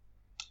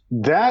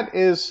 That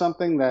is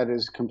something that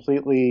is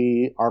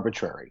completely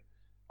arbitrary.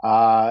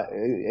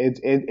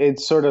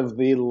 It's sort of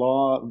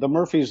the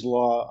Murphy's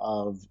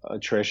law of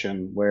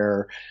attrition,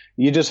 where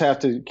you just have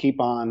to keep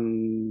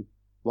on,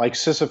 like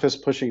Sisyphus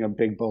pushing a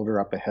big boulder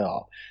up a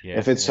hill.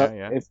 Yes,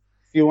 if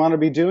you want to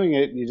be doing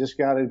it, you just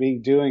got to be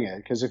doing it.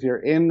 Because if you're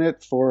in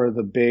it for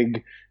the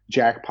big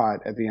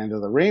jackpot at the end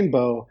of the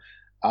rainbow,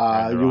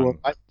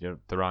 you're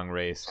the wrong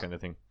race kind of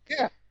thing.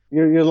 Yeah,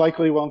 you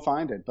likely won't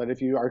find it. But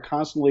if you are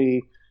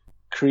constantly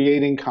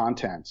creating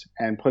content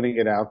and putting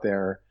it out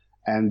there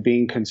and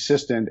being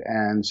consistent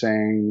and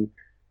saying,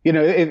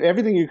 if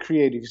everything you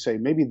create, you say,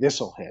 maybe this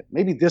will hit,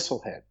 maybe this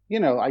will hit.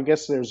 I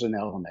guess there's an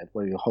element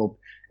where you hope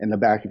in the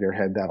back of your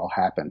head that'll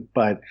happen.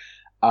 But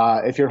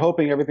if you're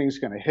hoping everything's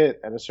going to hit,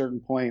 at a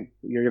certain point,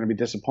 you're going to be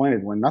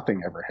disappointed when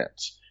nothing ever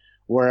hits.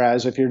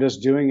 Whereas if you're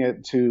just doing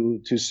it to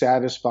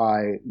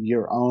satisfy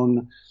your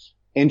own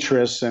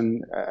interests,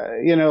 and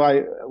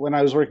when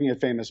I was working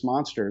at Famous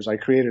Monsters, I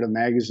created a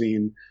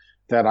magazine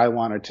that I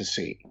wanted to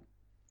see.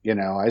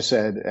 I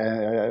said,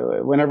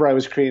 whenever I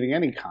was creating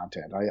any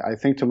content, I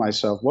think to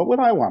myself, what would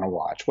I want to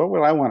watch? What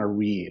would I want to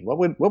read? What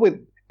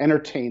would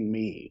entertain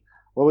me?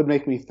 What would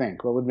make me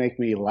think? What would make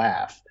me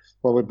laugh?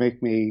 What would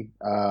make me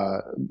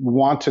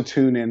want to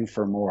tune in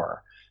for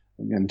more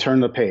and turn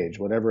the page,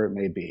 whatever it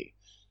may be?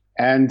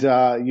 And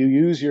you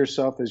use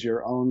yourself as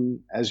your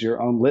own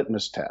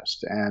litmus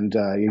test, and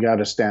you got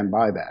to stand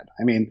by that.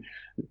 I mean,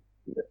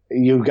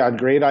 you've got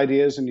great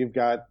ideas and you've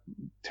got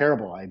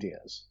terrible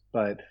ideas,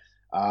 but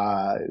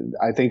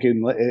I think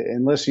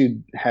unless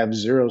you have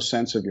zero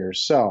sense of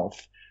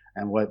yourself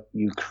and what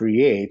you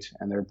create,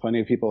 and there are plenty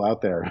of people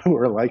out there who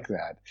are like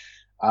that,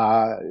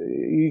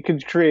 you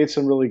could create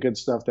some really good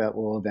stuff that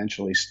will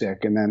eventually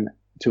stick. And then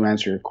to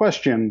answer your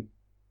question,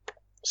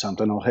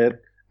 something will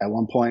hit at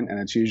one point, and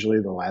it's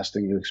usually the last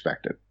thing you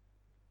expected.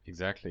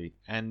 Exactly.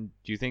 And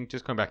do you think,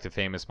 just going back to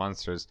Famous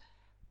Monsters,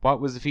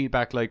 what was the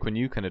feedback like when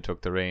you kind of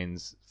took the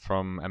reins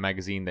from a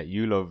magazine that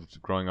you loved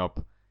growing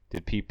up?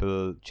 Did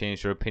people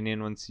change their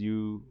opinion once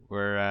you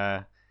were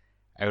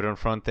out on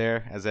front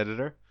there as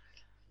editor?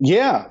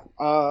 Yeah,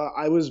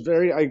 I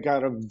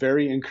got a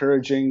very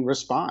encouraging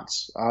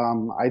response.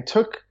 I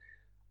took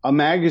a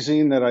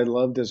magazine that I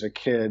loved as a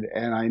kid,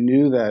 and I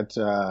knew that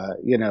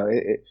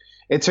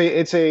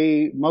it's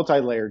a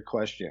multi-layered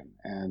question,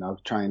 and I'll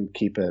try and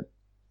keep it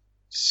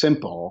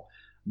simple.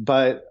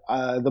 But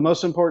the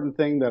most important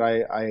thing that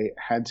I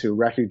had to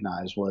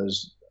recognize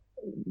was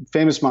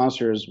Famous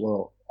Monsters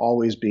will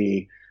always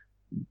be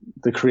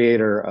the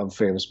creator of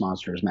Famous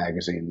Monsters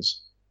magazine.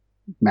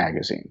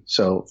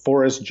 So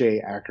Forrest J.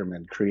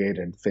 Ackerman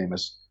created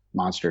Famous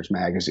Monsters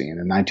magazine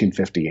in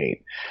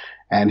 1958,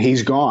 and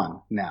he's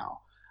gone now.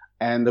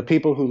 And the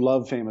people who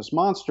love Famous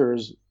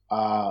Monsters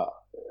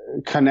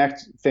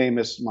connect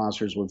Famous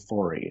Monsters with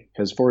Forey,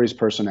 because Forey's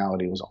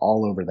personality was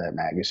all over that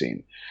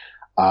magazine.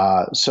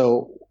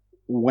 So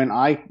when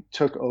I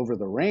took over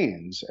the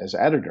reins as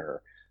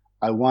editor,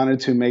 I wanted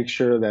to make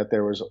sure that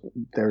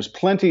there's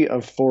plenty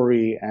of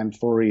Forey and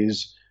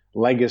Forey's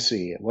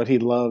legacy, what he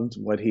loved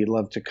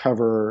to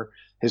cover,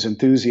 his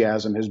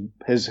enthusiasm,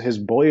 his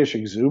boyish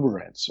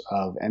exuberance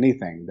of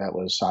anything that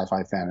was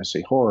sci-fi,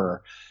 fantasy,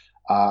 horror.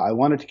 I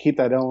wanted to keep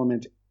that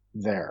element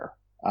there.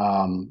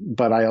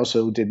 But I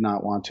also did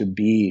not want to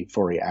be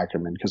Forey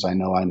Ackerman, because I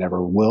know I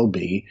never will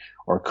be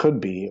or could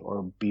be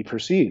or be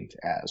perceived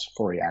as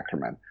Forey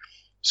Ackerman.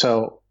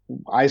 So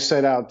I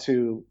set out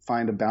to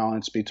find a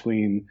balance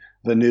between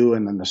the new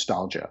and the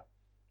nostalgia,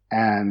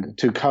 and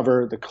to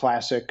cover the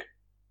classic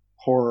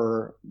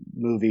horror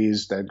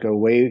movies that go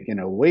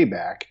way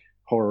back,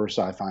 horror,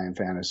 sci-fi, and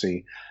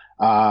fantasy,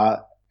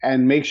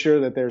 and make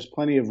sure that there's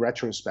plenty of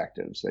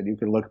retrospectives that you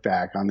can look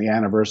back on the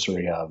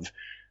anniversary of,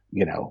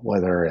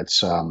 whether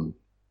it's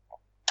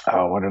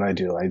what did I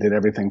do? I did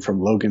everything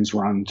from Logan's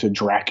Run to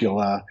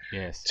Dracula,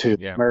 to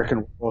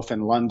American Wolf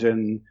in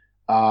London,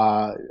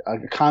 a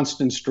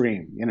constant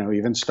stream,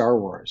 even Star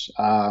Wars.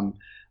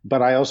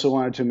 But I also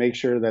wanted to make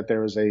sure that there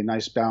was a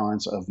nice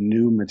balance of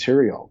new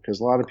material, because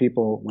a lot of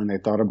people, when they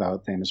thought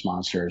about Famous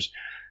Monsters,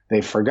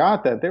 they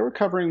forgot that they were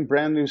covering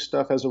brand new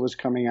stuff as it was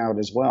coming out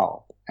as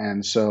well.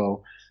 And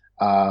so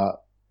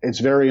it's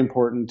very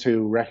important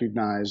to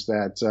recognize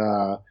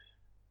that,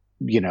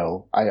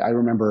 I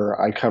remember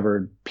I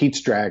covered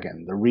Pete's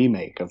Dragon, the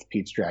remake of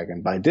Pete's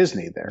Dragon by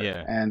Disney there.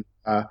 Yeah. And,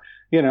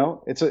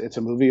 it's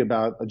a movie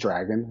about a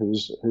dragon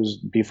who's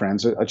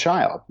befriends a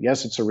child.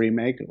 Yes, it's a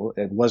remake.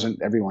 It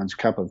wasn't everyone's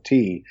cup of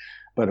tea,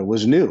 but it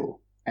was new.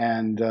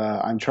 And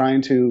I'm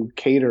trying to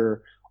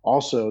cater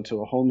also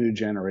to a whole new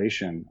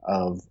generation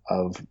of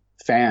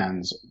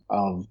fans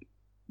of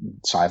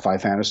sci-fi,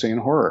 fantasy, and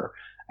horror.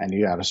 And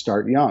you got to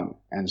start young.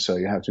 And so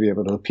you have to be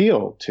able to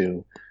appeal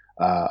to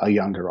a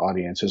younger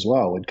audience as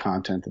well with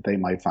content that they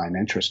might find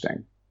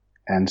interesting.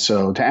 And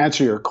so to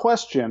answer your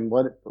question,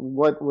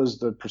 what was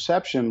the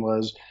perception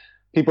was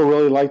people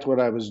really liked what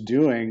I was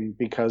doing,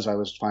 because I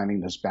was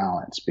finding this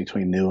balance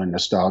between new and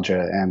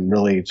nostalgia, and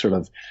really sort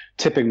of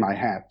tipping my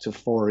hat to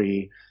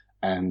Forey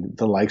and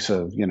the likes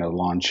of,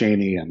 Lon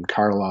Chaney and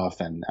Karloff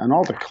and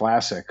all the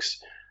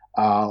classics,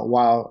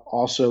 while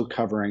also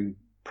covering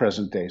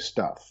present day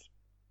stuff.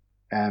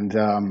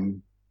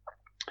 And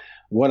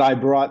what I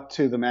brought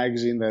to the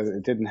magazine that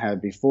it didn't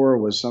have before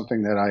was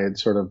something that I had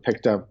sort of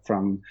picked up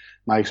from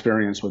my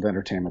experience with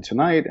Entertainment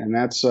Tonight, and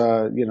that's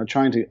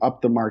trying to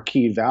up the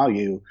marquee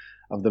value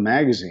of the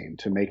magazine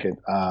to make it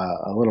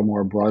a little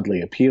more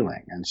broadly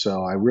appealing. And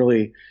so I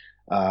really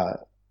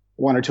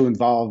wanted to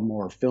involve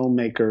more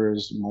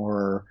filmmakers,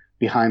 more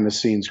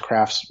behind-the-scenes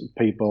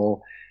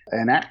craftspeople,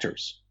 and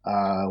actors,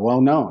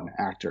 well-known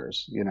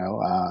actors,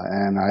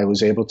 and I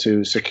was able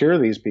to secure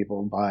these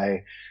people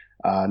by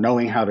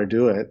knowing how to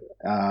do it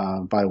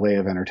by way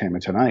of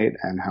Entertainment Tonight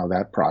and how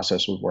that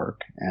process would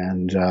work.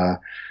 And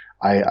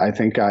I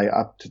think I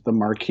upped the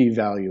marquee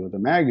value of the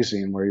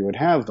magazine, where you would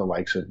have the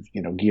likes of,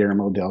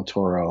 Guillermo del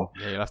Toro.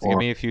 Yeah, you'll have to give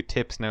me a few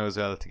tips now as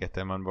well to get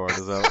them on board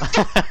as well.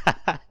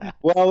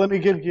 Well, let me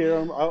give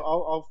Guillermo.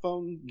 I'll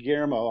phone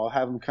Guillermo. I'll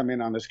have him come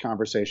in on this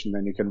conversation.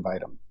 Then you can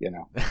invite him.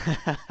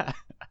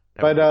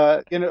 But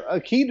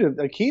a key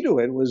to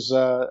it was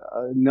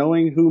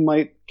knowing who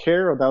might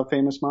care about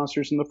Famous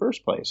Monsters in the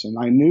first place. And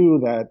I knew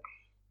that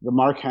the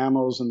Mark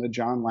Hamills and the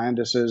John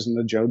Landises and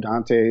the Joe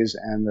Dantes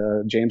and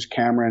the James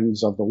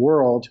Camerons of the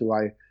world, who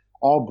I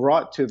all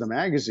brought to the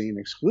magazine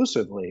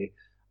exclusively,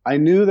 I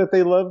knew that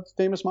they loved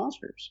Famous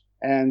Monsters.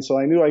 And so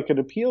I knew I could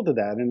appeal to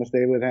that. And if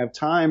they would have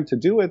time to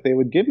do it, they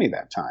would give me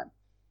that time.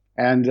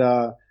 And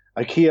a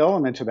key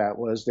element to that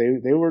was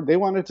they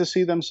wanted to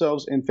see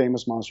themselves in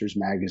Famous Monsters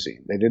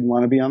magazine. They didn't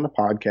want to be on the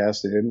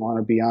podcast. They didn't want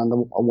to be on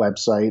a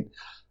website.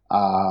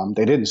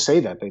 They didn't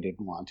say that they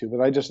didn't want to, but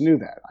I just knew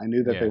that. I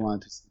knew that they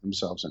wanted to see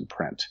themselves in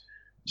print.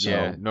 So,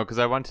 yeah, no, because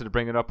I wanted to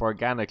bring it up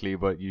organically,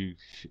 but you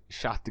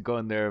shot the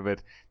gun there a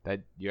bit,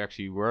 that you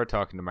actually were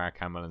talking to Mark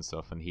Hamill and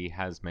stuff, and he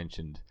has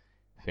mentioned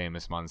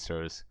Famous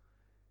Monsters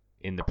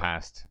in the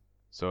past.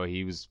 So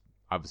he was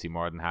obviously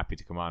more than happy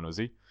to come on, was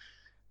he?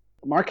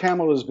 Mark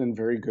Hamill has been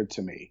very good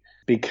to me,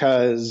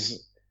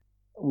 because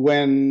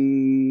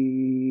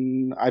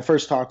when I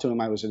first talked to him,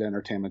 I was at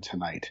Entertainment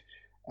Tonight,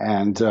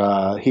 and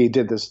he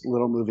did this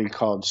little movie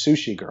called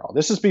Sushi Girl.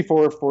 This is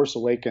before Force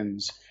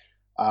Awakens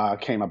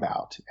came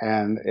about,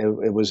 and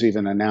it was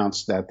even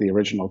announced that the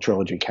original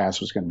trilogy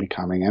cast was going to be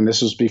coming. And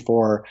this was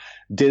before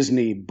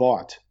Disney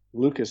bought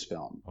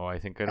Lucasfilm. Oh, I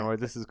think I know where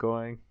this is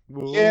going.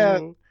 Yeah,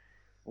 Whoa.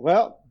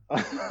 well,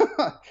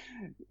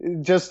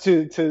 just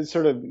to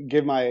sort of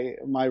give my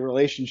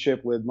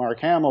relationship with Mark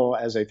Hamill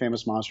as a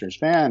Famous Monsters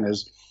fan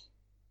is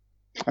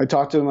I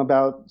talked to him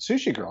about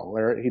Sushi Girl,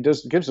 where he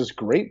just gives this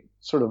great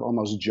sort of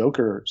almost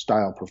Joker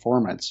style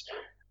performance.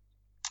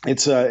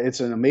 It's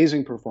an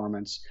amazing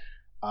performance.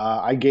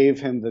 I gave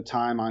him the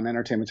time on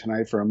Entertainment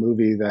Tonight for a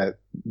movie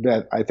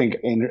that I think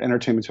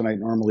Entertainment Tonight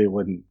normally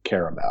wouldn't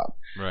care about.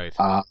 Right.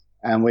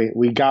 And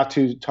we got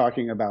to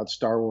talking about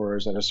Star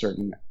Wars at a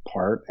certain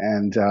part,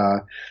 and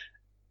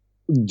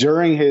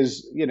during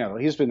his,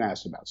 he's been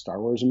asked about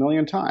Star Wars a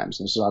million times.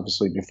 This is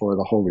obviously before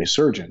the whole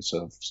resurgence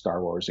of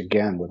Star Wars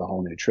again with a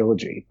whole new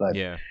trilogy. But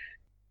yeah,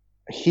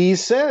 I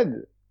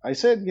said,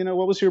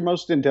 what was your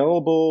most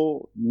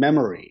indelible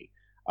memory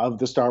of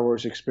the Star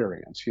Wars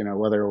experience?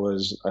 Whether it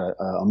was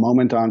a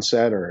moment on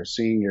set or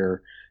seeing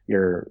your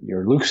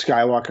Luke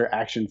Skywalker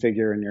action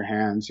figure in your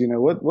hands,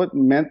 what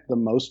meant the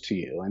most to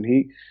you? And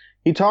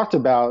he talked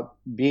about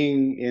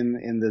being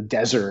in the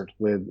desert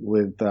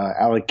with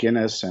Alec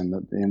Guinness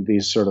and in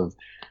these sort of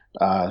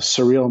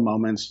surreal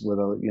moments with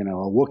a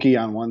Wookiee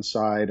on one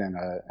side and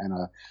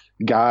a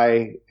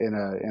guy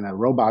in a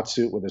robot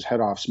suit with his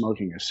head off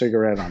smoking a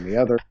cigarette on the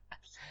other.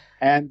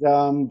 And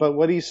but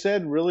what he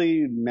said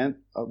really meant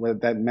a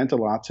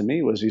lot to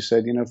me was he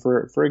said,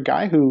 for a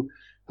guy who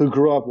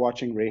grew up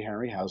watching Ray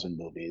Harryhausen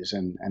movies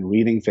and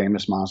reading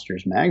Famous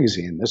Monsters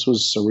magazine, this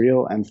was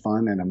surreal and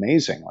fun and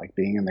amazing, like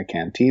being in the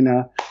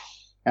cantina.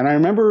 And I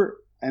remember,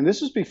 and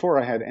this was before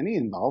I had any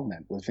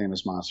involvement with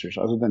Famous Monsters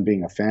other than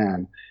being a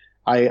fan,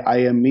 I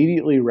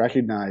immediately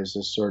recognized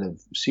this sort of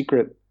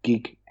secret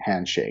geek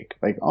handshake,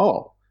 like,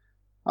 oh,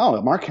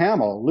 Mark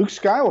Hamill, Luke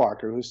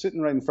Skywalker, who's sitting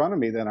right in front of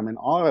me that I'm in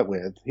awe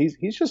with.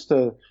 He's just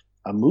a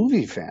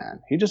movie fan.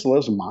 He just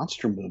loves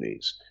monster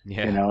movies,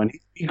 and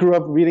he grew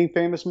up reading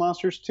Famous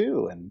Monsters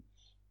too. And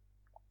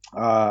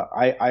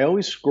I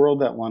always squirreled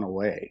that one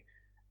away.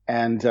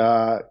 And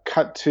I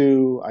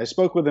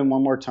spoke with him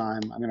one more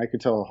time. I mean, I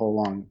could tell a whole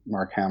long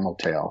Mark Hamill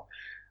tale.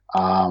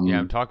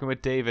 I'm talking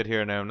with David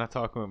here now. I'm not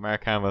talking with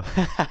Mark Hamill.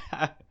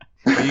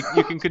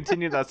 you can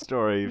continue that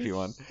story if you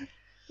want.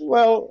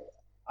 Well,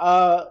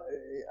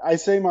 I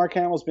say Mark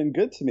Hamill's been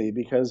good to me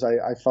because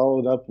I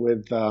followed up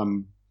with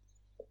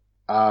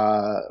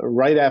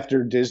right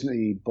after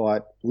Disney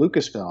bought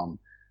Lucasfilm.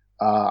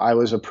 I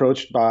was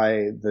approached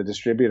by the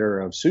distributor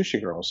of Sushi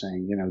Girl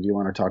saying, do you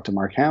want to talk to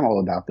Mark Hamill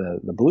about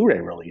the Blu-ray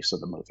release of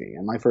the movie?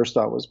 And my first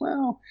thought was,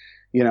 well,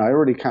 I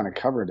already kind of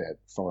covered it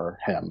for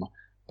him,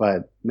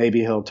 but maybe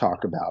he'll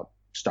talk about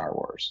Star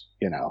Wars,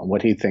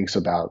 what he thinks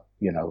about,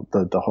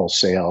 the whole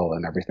sale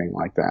and everything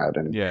like that.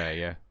 And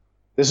yeah.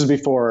 This is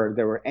before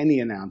there were any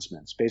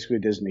announcements. Basically,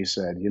 Disney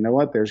said, you know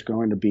what, there's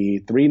going to be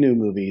 3 new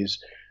movies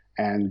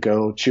and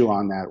go chew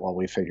on that while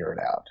we figure it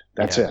out.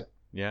 That's it.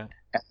 Yeah.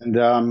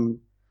 And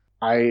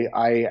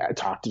I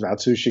talked about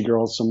Sushi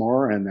Girl some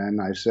more, and then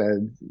I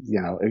said,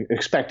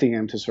 expecting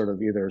him to sort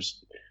of either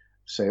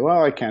say,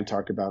 well, I can't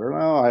talk about it.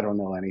 Well, I don't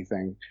know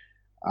anything.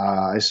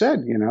 I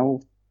said,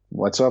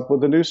 what's up with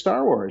the new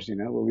Star Wars?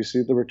 Will we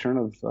see the return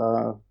of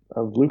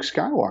Luke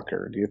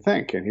Skywalker, do you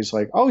think? And he's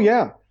like, oh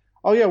yeah,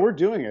 we're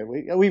doing it.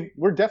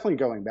 We're definitely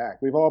going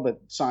back. We've all but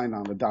signed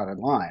on the dotted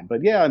line.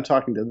 But yeah, I'm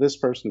talking to this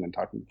person and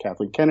talking to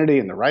Kathleen Kennedy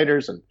and the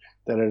writers and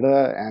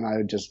da-da-da.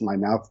 And my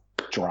mouth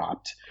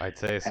dropped. I'd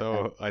say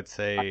so. I'd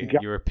say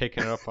you were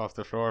picking it up off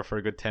the floor for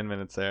a good 10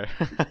 minutes there.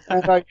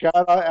 And I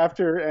got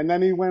after, and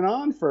then he went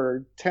on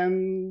for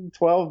 10,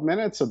 12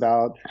 minutes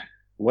about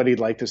what he'd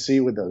like to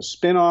see with those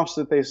spin-offs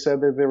that they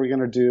said that they were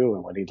going to do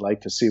and what he'd like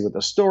to see with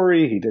the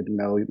story. He didn't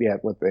know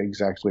yet what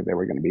exactly they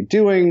were going to be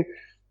doing.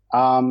 But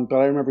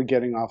I remember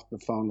getting off the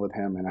phone with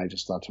him, and I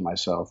just thought to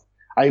myself,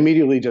 I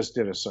immediately just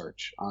did a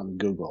search on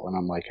Google, and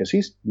I'm like, has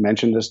he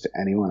mentioned this to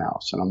anyone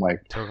else? And I'm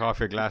like, took off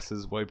your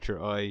glasses, wiped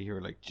your eye. You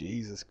were like,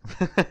 Jesus.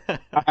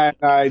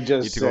 I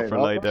just said, go for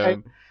lie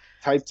down.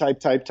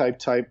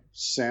 Type,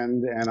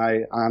 send.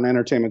 And on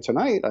Entertainment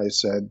Tonight, I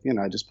said,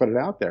 I just put it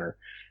out there,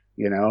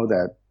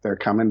 that they're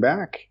coming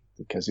back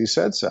because he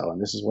said so,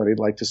 and this is what he'd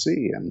like to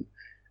see. And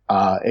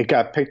it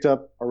got picked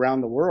up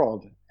around the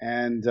world.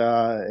 And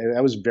that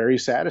was very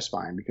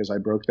satisfying because I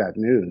broke that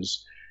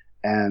news.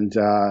 And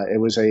it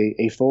was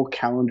a full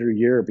calendar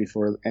year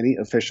before any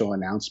official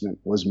announcement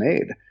was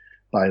made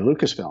by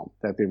Lucasfilm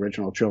that the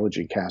original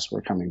trilogy cast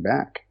were coming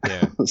back.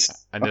 Yeah.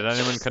 And did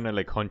anyone kind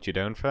of hunt you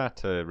down for that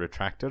to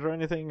retract it or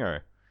anything?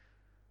 Or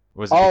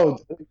was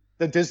it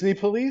the Disney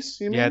police,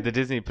 you mean? Yeah, the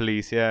Disney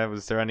police, yeah.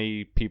 Was there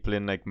any people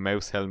in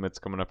mouse helmets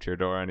coming up to your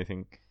door or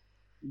anything?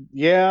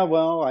 Yeah,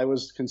 well, I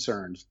was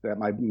concerned that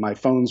my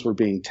phones were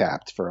being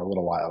tapped for a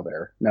little while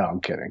there. No, I'm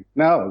kidding.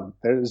 No,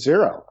 there's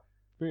zero.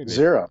 Really?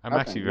 Zero. I'm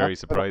actually very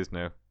surprised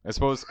now. I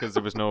suppose because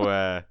there was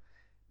no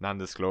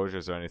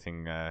non-disclosures or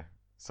anything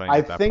signed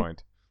at that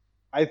point.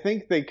 I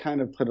think they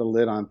kind of put a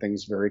lid on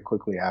things very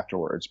quickly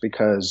afterwards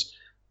because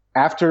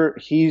After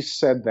he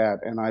said that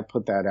and I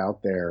put that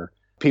out there,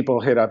 people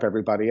hit up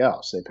everybody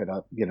else. They hit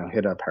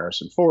up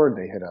Harrison Ford.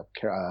 They hit up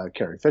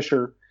Carrie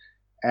Fisher.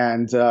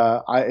 And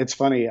it's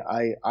funny.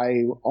 I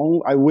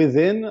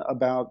within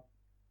about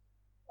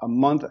a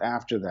month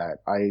after that,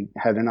 I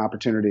had an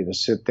opportunity to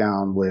sit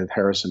down with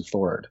Harrison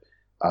Ford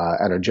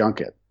at a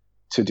junket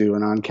to do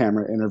an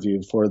on-camera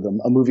interview for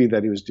a movie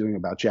that he was doing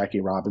about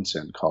Jackie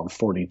Robinson called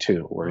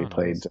 42, where he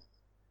played. Nice.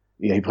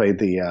 Yeah, he played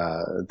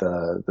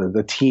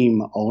the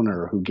team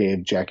owner who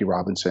gave Jackie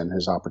Robinson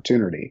his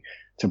opportunity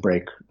to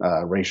break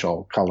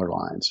racial color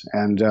lines.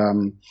 And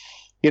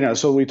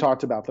so we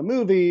talked about the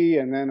movie,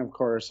 and then of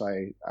course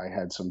I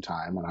had some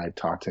time and I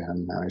talked to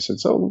him and I said,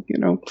 so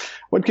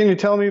what can you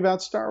tell me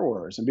about Star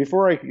Wars? And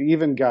before I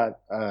even got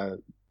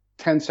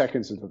 10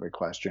 seconds into the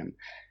question,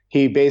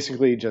 he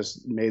basically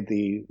just made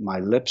my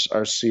lips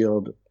are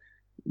sealed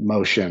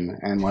motion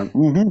and went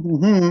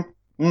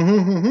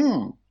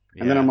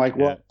and then I'm like,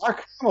 well,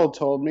 Mark Hamill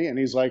told me, and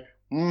he's like,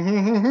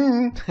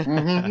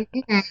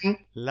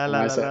 la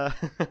la la.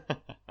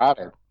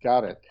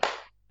 Got it.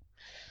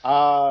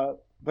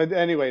 But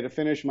anyway, to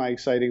finish my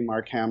exciting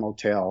Mark Hamill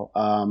tale,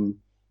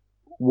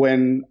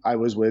 when I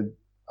was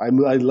I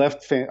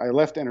left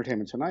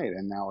Entertainment Tonight,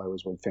 and now I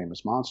was with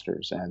Famous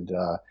Monsters, and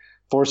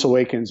Force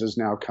Awakens is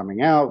now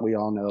coming out. We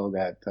all know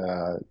that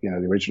the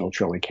original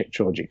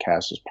trilogy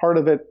cast is part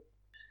of it.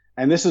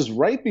 And this is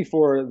right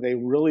before they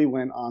really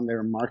went on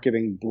their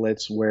marketing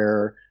blitz,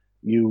 where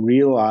you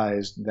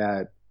realized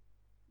that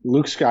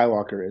Luke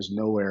Skywalker is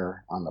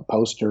nowhere on the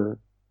poster.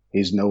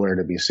 He's nowhere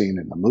to be seen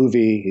in the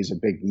movie. He's a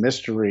big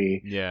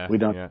mystery. Yeah, we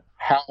don't know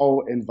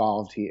how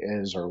involved he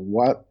is or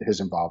what his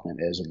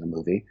involvement is in the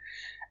movie.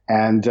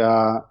 And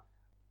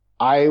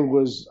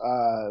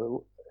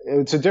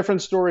it's a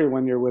different story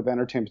when you're with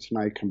Entertainment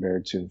Tonight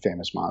compared to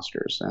Famous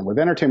Monsters. And with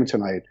Entertainment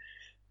Tonight,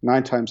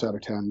 9 times out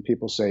of 10,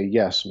 people say,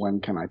 yes,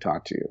 when can I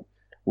talk to you?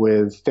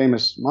 With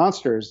Famous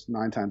Monsters,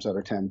 9 times out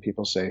of 10,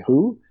 people say,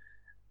 who?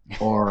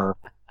 Or...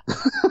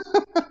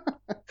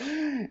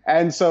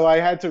 And so I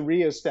had to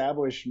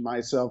reestablish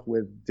myself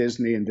with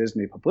Disney and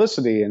Disney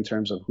publicity in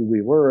terms of who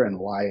we were and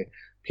why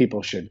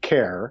people should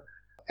care.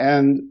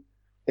 And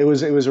it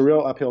was a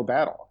real uphill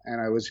battle.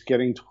 And I was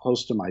getting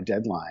close to my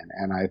deadline.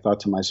 And I thought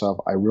to myself,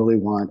 I really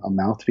want a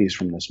mouthpiece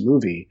from this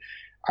movie.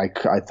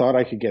 I thought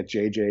I could get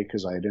JJ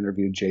because I had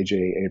interviewed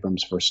JJ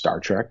Abrams for Star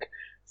Trek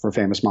for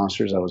Famous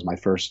Monsters. That was my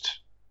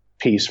first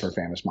piece for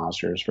Famous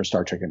Monsters for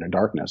Star Trek Into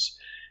Darkness.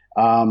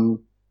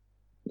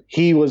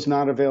 He was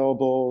not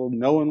available.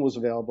 No one was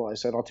available. I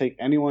said, I'll take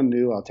anyone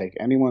new. I'll take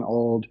anyone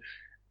old.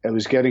 It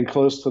was getting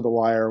close to the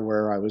wire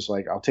where I was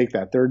like, I'll take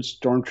that third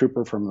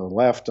stormtrooper from the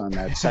left on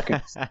that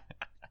second.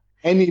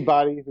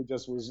 Anybody who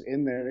just was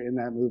in there in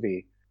that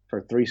movie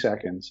for 3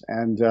 seconds.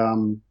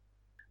 And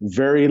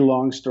very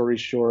long story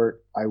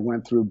short, I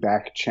went through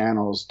back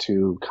channels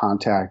to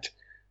contact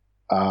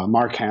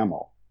Mark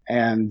Hamill.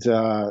 And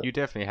you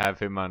definitely have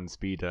him on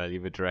speed dial. You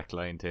have a direct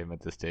line to him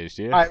at this stage,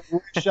 do you? I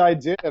wish I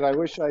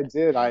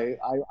did.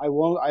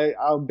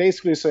 I'll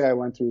basically say I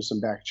went through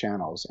some back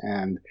channels,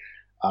 and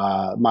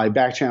my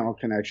back channel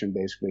connection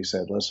basically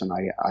said, "Listen,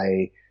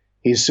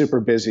 he's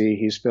super busy.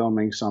 He's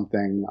filming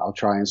something. I'll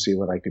try and see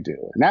what I could do."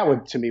 And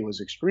that to me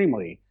was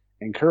extremely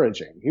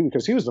encouraging,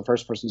 because he was the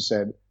first person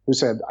who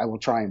said, "I will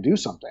try and do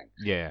something."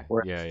 Yeah.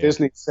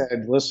 Disney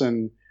said,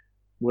 "Listen,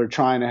 we're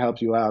trying to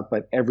help you out,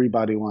 but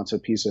everybody wants a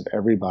piece of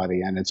everybody,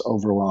 and it's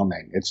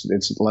overwhelming. It's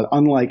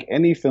unlike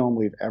any film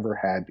we've ever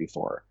had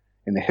before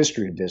in the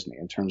history of Disney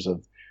in terms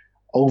of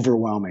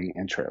overwhelming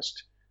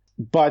interest."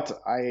 But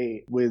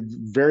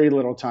with very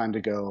little time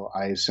to go,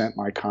 I sent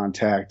my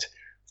contact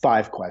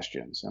 5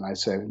 questions, and I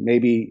said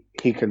maybe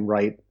he can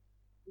write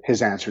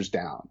his answers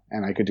down,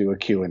 and I could do a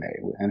Q&A.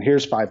 And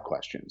here's 5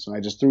 questions, and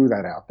I just threw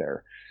that out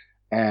there.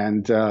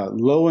 And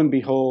lo and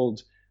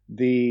behold,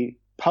 the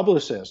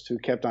publicist who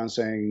kept on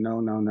saying,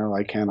 no,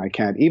 I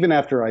can't. Even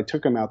after I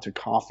took him out to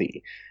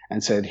coffee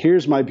and said,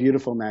 here's my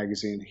beautiful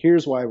magazine.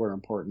 Here's why we're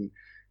important.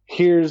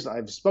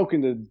 I've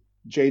spoken to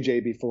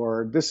JJ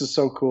before. This is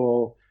so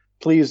cool.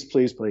 Please,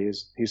 please,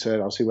 please. He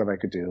said, I'll see what I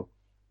could do.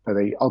 But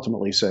they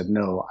ultimately said,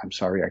 no, I'm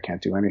sorry, I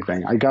can't do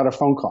anything. I got a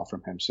phone call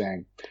from him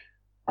saying,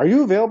 are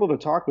you available to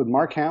talk with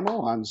Mark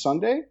Hamill on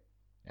Sunday?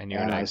 And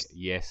you're like,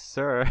 yes,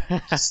 sir.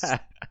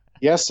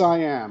 Yes, I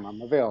am.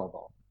 I'm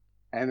available.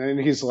 And then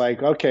he's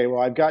like, okay,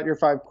 well, I've got your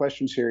 5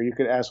 questions here. You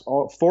could ask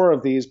all 4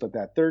 of these, but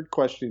that 3rd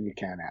question you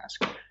can't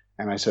ask.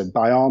 And I said,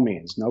 by all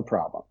means, no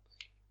problem.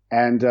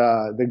 And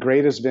the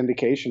greatest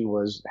vindication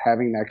was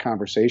having that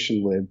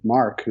conversation with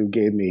Mark, who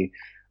gave me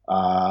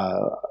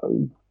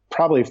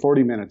probably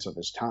 40 minutes of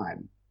his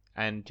time.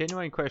 And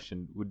genuine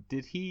question,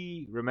 did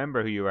he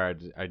remember who you are,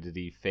 or did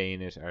he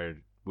feign it, or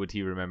would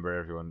he remember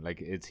everyone?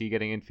 Like, is he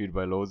getting interviewed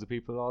by loads of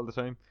people all the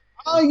time?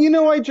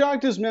 I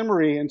jogged his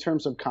memory in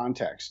terms of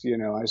context.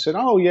 I said,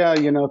 oh, yeah,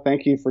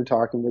 thank you for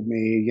talking with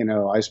me.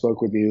 I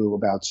spoke with you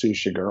about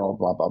Sushi Girl,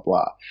 blah, blah,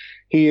 blah.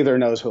 He either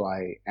knows who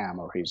I am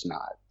or he's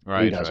not.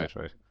 Right.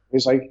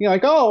 He's like,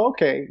 oh,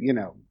 okay,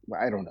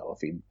 I don't know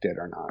if he did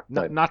or not.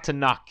 But Not to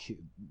knock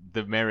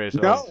the merit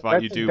no, of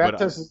what you do, that but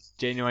doesn't.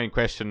 genuine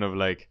question of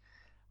like,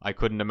 I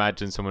couldn't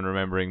imagine someone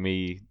remembering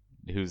me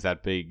who's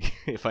that big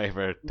if I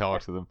ever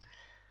talked to them.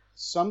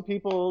 Some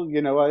people,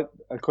 you know what?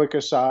 A quick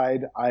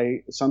aside: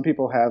 some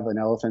people have an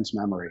elephant's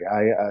memory.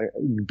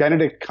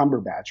 Benedict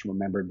Cumberbatch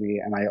remembered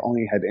me, and I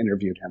only had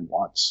interviewed him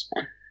once.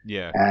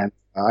 Yeah. And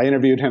I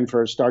interviewed him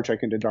for Star Trek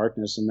Into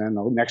Darkness, and then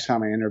the next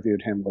time I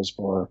interviewed him was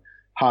for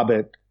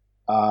Hobbit,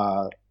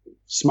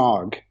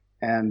 Smog,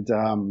 and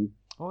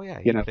Oh yeah,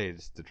 you he know, played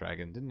the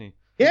dragon, didn't he?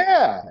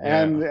 yeah.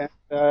 Yeah.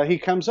 And he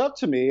comes up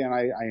to me, and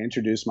I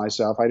introduced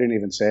myself. I didn't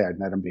even say I'd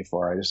met him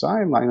before. I just,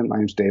 hi, my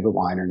name's David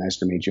Weiner. Nice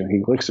to meet you. And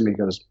he looks at me, and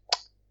goes,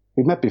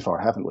 "We've met before,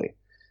 haven't we?"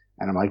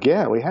 And I'm like,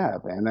 "Yeah, we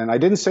have." And then I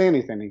didn't say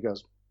anything. He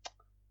goes,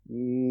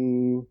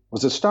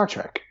 "Was it Star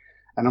Trek?"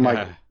 And I'm like,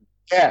 Yeah.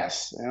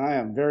 "Yes." And I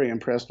am very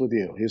impressed with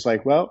you. He's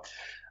like, "Well,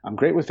 I'm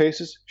great with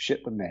faces,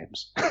 shit with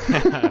names."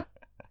 Kind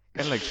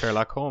of like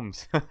Sherlock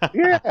Holmes.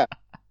 Yeah.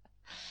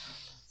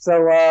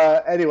 So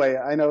anyway,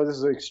 I know this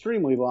is an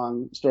extremely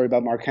long story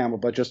about Mark Hamill,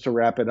 but just to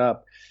wrap it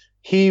up,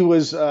 he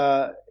was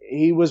a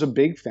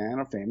big fan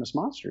of Famous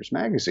Monsters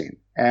magazine,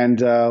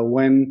 and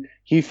when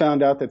he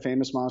found out that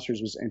Famous Monsters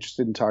was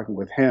interested in talking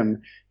with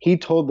him, he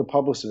told the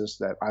publicist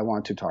that I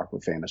want to talk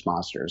with Famous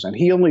Monsters, and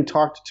he only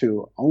talked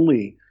to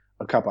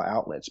a couple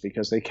outlets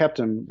because they kept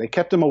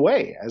him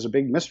away as a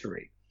big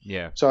mystery.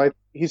 Yeah. So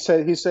he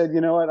said,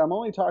 you know what, I'm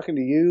only talking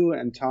to you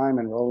and Time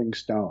and Rolling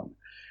Stone.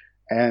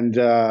 And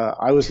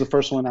I was the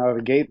first one out of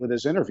the gate with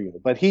his interview.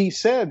 But he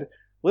said,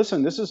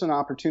 listen, this is an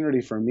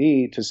opportunity for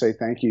me to say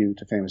thank you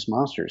to Famous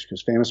Monsters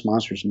because Famous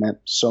Monsters meant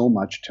so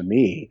much to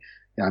me.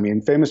 I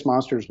mean, Famous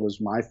Monsters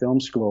was my film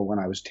school when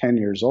I was 10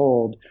 years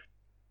old.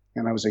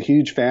 And I was a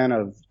huge fan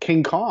of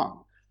King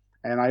Kong.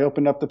 And I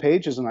opened up the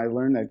pages and I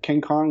learned that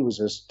King Kong was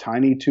this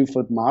tiny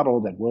 2-foot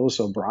model that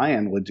Willis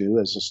O'Brien would do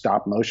as a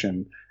stop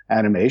motion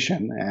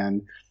animation.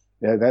 And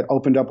that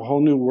opened up a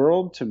whole new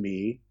world to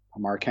me,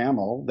 Mark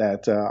Hamill,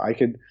 that I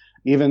could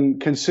even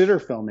consider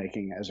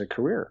filmmaking as a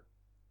career.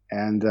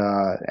 And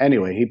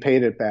anyway, he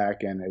paid it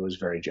back, and it was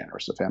very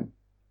generous of him.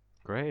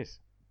 Great.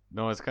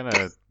 No, it's kind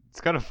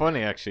of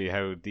funny actually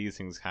how these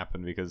things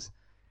happen because,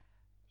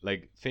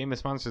 like,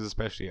 Famous Monsters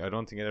especially, I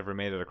don't think it ever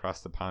made it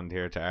across the pond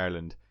here to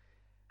Ireland.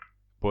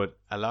 But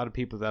a lot of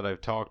people that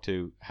I've talked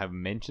to have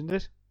mentioned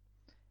it.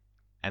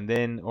 And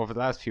then over the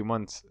last few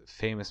months,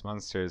 Famous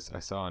Monsters I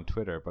saw on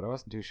Twitter, but I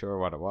wasn't too sure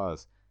what it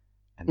was.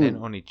 And then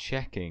only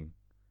checking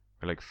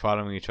or like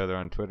following each other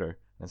on Twitter.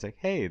 And it's like,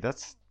 hey,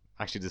 that's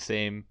actually the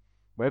same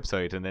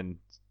website. And then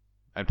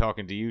I'm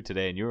talking to you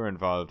today and you're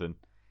involved. And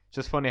it's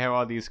just funny how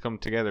all these come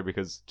together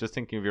because just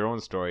thinking of your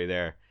own story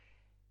there,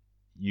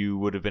 you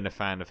would have been a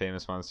fan of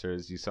Famous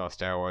Monsters. You saw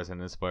Star Wars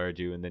and inspired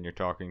you. And then you're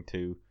talking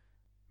to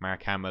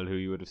Mark Hamill, who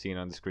you would have seen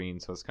on the screen.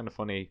 So it's kind of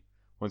funny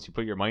once you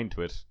put your mind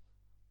to it,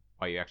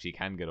 what you actually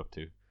can get up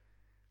to.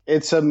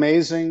 It's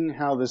amazing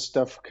how this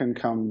stuff can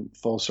come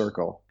full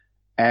circle.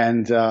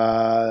 And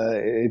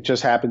it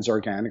just happens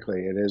organically.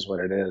 It is what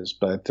it is.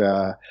 But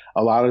a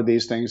lot of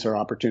these things are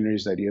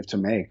opportunities that you have to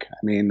make. I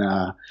mean,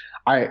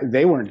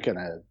 they weren't going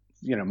to,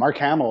 Mark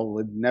Hamill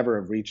would never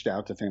have reached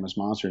out to Famous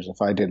Monsters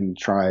if I didn't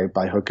try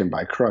by hook and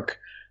by crook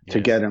to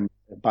get him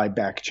by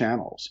back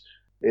channels.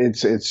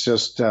 It's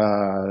just,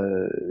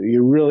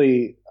 you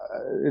really,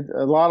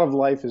 a lot of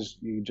life is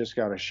you just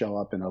got to show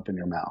up and open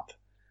your mouth.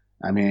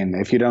 I mean,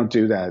 if you don't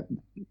do that,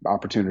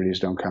 opportunities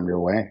don't come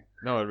your way.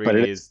 No, it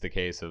really is the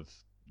case of,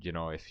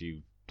 if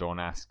you don't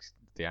ask,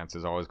 the answer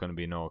is always going to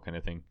be no, kind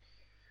of thing.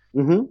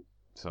 Mm-hmm.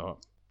 So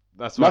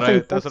that's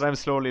what I'm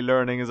slowly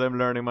learning as I'm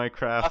learning my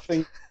craft.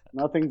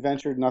 Nothing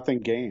ventured,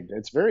 nothing gained.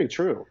 It's very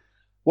true.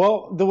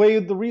 Well,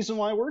 the reason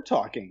why we're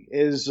talking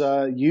is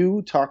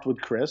you talked with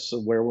Chris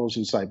of Werewolves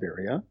in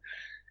Siberia,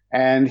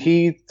 and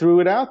he threw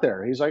it out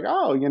there. He's like,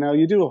 oh,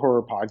 you do a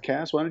horror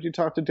podcast. Why don't you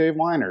talk to Dave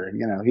Weiner?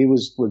 He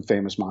was with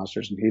Famous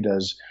Monsters, and he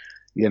does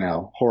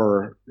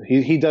horror.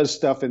 He does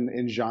stuff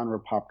in genre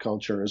pop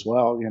culture as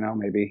well.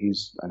 Maybe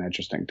he's an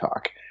interesting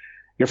talk.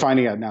 You're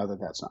finding out now that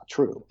that's not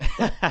true.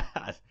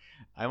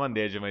 I'm on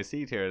the edge of my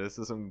seat here. This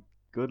is some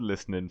good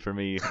listening for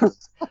me.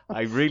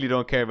 I really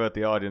don't care about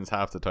the audience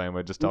half the time.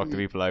 I just talk to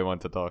people I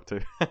want to talk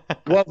to.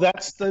 Well,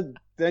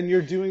 then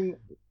you're doing,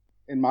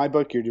 in my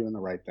book, you're doing the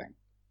right thing.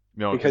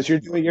 No, because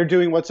you're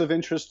doing what's of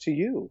interest to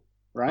you.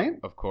 Right?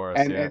 Of course,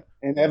 and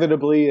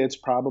inevitably, it's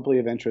probably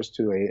of interest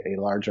to a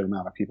larger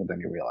amount of people than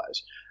you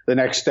realize. The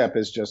next step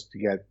is just to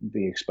get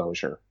the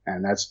exposure,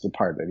 and that's the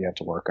part that you have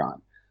to work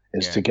on,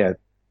 is to get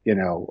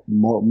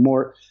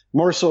more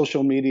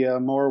social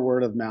media, more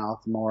word of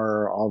mouth,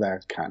 more all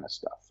that kind of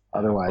stuff.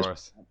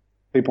 Otherwise,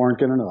 people aren't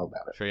going to know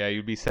about it. Sure, yeah,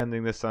 you'd be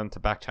sending this on to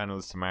back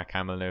channels to Mark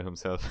Hamill now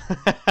himself.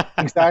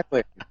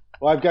 Exactly.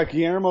 Well, I've got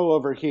Guillermo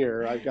over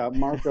here. I've got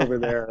Mark over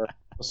there.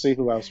 We'll see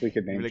who else we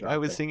could name. I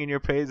was singing your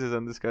praises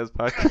on this guy's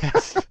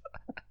podcast.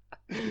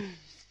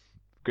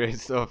 Great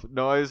stuff.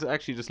 No, I was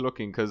actually just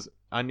looking because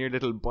on your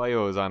little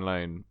bios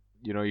online,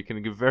 you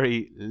can give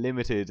very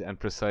limited and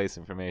precise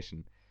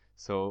information.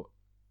 So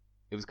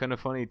it was kind of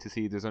funny to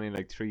see there's only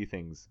like 3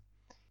 things.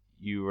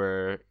 you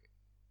were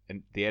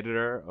the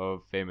editor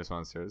of Famous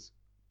Monsters.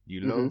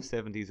 You love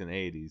 70s and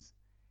 80s.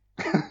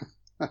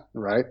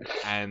 Right.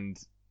 And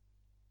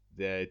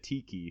the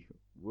Tiki.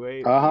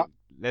 Wait, Uh-huh.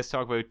 let's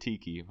talk about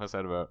Tiki. What's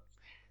that about?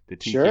 The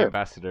Tiki Sure.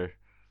 ambassador.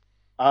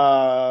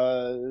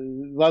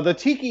 Well, the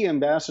Tiki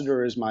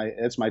Ambassador is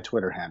my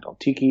Twitter handle,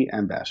 Tiki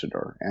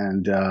Ambassador,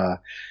 and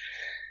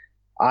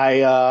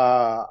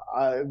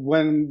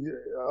when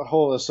a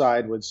whole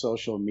aside with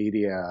social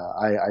media,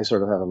 I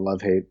sort of have a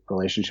love-hate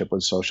relationship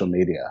with social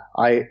media.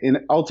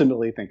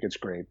 Ultimately think it's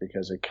great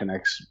because it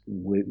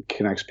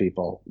connects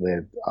people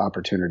with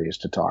opportunities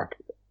to talk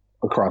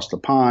across the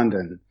pond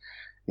and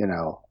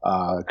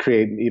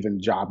create even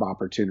job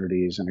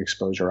opportunities and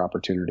exposure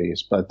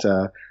opportunities. But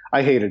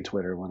I hated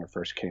Twitter when it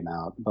first came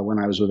out. But when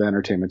I was with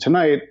Entertainment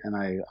Tonight, and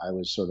I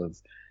was sort of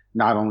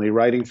not only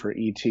writing for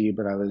ET,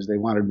 but they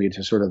wanted me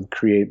to sort of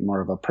create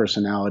more of a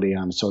personality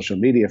on social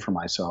media for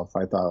myself.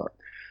 I thought,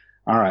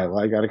 all right, well,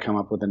 I got to come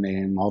up with a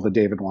name. All the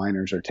David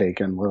Weiners are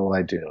taken. What do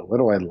I do? What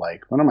do I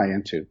like? What am I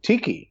into?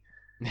 Tiki.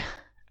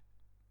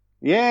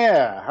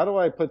 Yeah, how do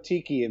I put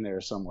Tiki in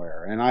there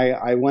somewhere? And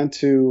I went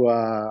to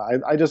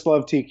I just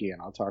love Tiki,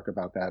 and I'll talk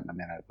about that in a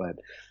minute. But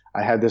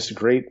I had this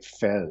great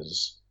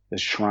fez, this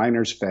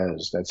Shriner's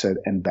fez that said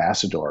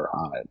Ambassador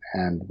on it,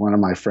 and one of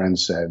my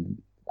friends said,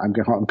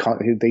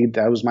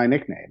 that was my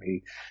nickname.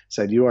 He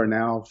said, "You are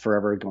now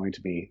forever going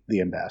to be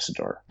the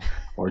ambassador,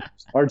 or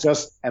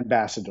just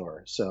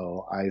ambassador."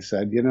 So I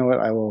said, "You know what?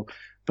 I will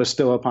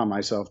bestow upon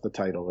myself the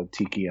title of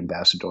Tiki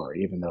Ambassador,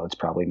 even though it's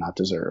probably not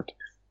deserved."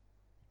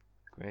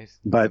 Great. That's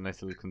But a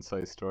nice little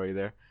concise story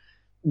there.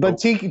 But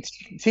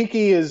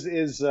Tiki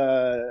is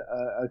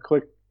a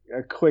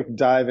quick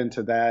dive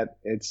into that.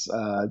 It's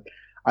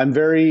I'm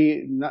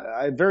very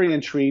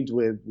intrigued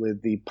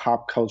with the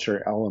pop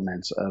culture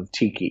elements of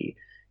Tiki.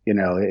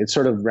 It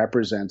sort of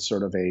represents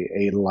sort of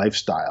a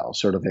lifestyle,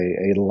 sort of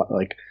a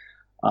like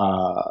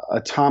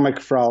atomic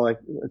frolic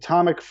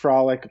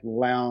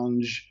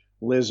lounge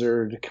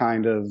lizard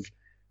kind of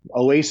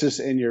oasis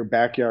in your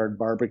backyard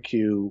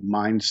barbecue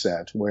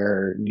mindset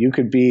where you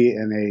could be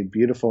in a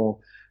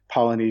beautiful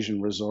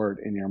Polynesian resort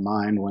in your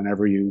mind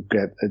whenever you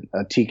get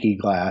a tiki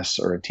glass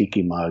or a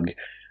tiki mug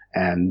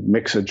and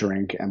mix a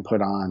drink and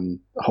put on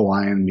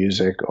Hawaiian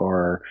music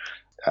or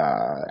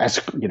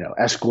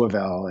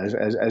Esquivel,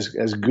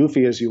 as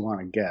goofy as you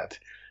want to get,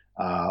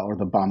 or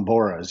the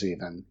Bomboras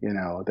even.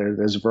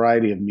 There's a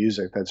variety of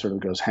music that sort of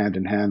goes hand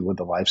in hand with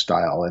the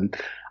lifestyle, and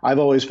I've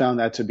always found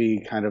that to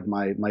be kind of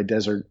my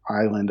desert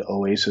island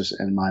oasis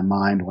in my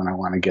mind when I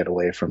want to get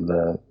away from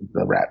the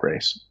rat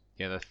race.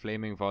 Yeah, that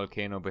flaming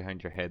volcano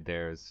behind your head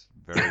there is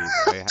very.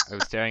 I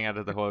was staring at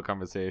it the whole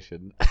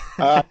conversation.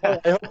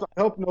 I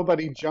hope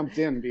nobody jumped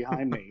in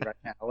behind me right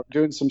now. We're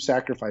doing some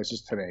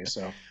sacrifices today,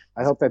 so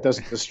I hope that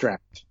doesn't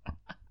distract.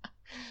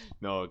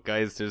 No,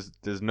 guys,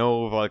 there's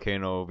no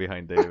volcano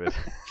behind David.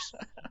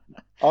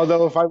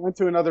 Although if I went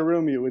to another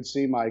room, you would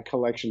see my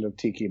collection of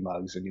tiki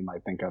mugs, and you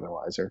might think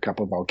otherwise. There are a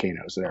couple of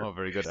volcanoes there. Oh,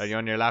 very good. Are you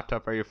on your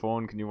laptop or your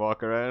phone? Can you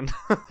walk around?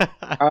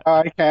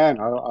 I can.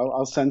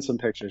 I'll send some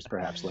pictures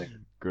perhaps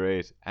later.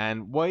 Great.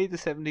 And why the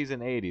 70s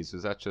and 80s?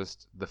 Was that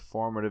just the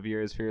formative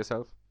years for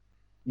yourself?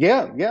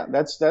 Yeah.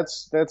 That's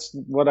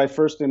what I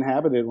first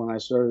inhabited when I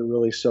started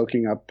really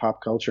soaking up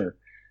pop culture.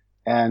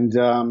 And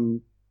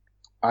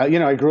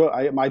I grew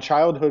up. My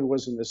childhood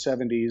was in the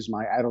 70s.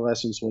 My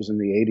adolescence was in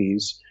the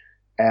 80s.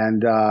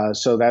 And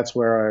so that's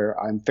where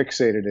I'm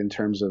fixated in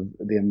terms of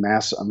the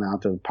mass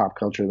amount of pop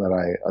culture that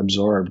I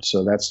absorbed.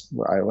 So that's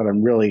what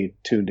I'm really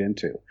tuned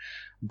into.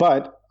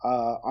 But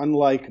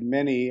unlike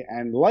many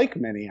and like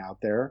many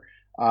out there,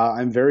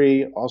 I'm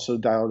very also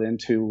dialed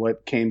into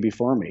what came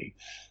before me.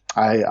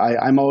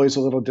 I'm always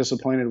a little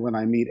disappointed when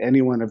I meet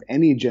anyone of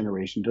any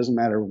generation, doesn't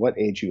matter what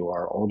age you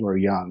are, old or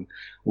young,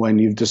 when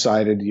you've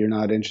decided you're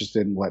not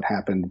interested in what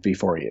happened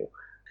before you.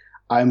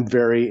 I'm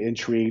very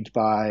intrigued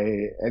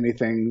by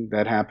anything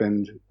that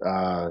happened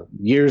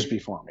years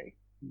before me,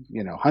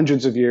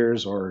 hundreds of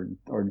years or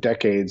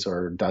decades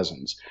or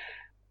dozens.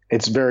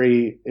 It's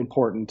very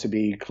important to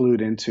be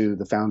clued into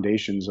the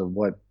foundations of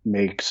what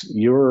makes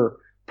your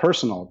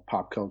personal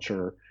pop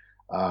culture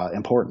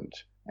important,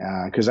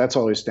 because that's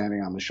always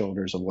standing on the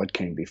shoulders of what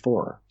came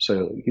before.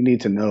 So you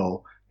need to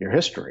know your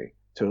history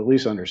to at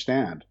least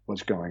understand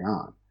what's going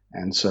on.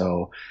 And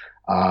so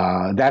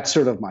that's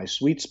sort of my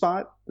sweet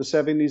spot, the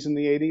 70s and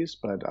the 80s,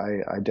 but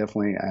I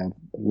definitely have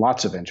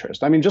lots of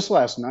interest. I mean, just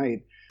last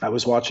night, I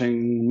was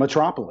watching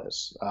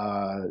Metropolis.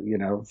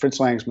 Fritz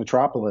Lang's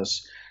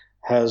Metropolis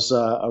has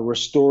a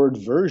restored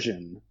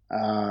version.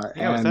 Was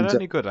that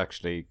any good,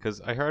 actually?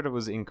 Because I heard it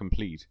was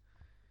incomplete,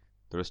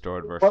 the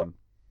restored version.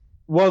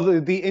 Well,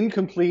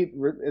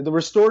 the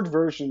restored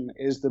version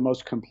is the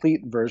most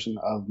complete version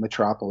of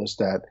Metropolis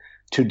that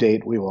to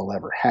date we will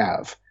ever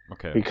have.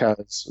 Okay.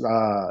 Because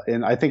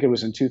I think it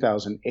was in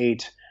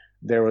 2008,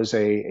 there was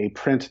a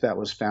print that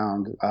was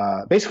found.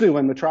 Basically,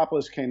 when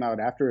Metropolis came out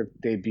after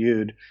it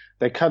debuted,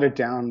 they cut it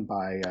down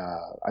by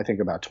I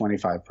think about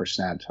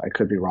 25%. I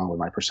could be wrong with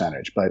my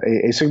percentage, but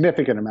a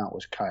significant amount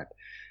was cut.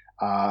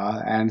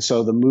 And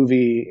so the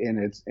movie in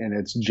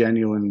its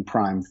genuine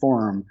prime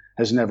form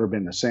has never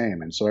been the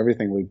same. And so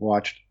everything we've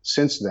watched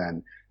since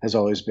then has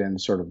always been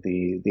sort of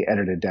the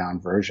edited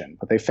down version.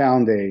 But they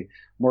found a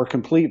more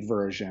complete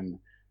version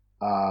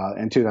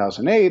in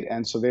 2008,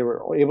 and so they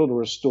were able to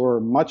restore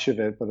much of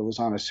it, but it was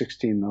on a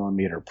 16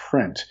 millimeter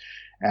print,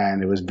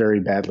 and it was very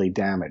badly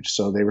damaged.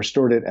 So they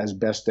restored it as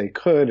best they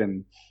could,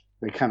 and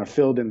they kind of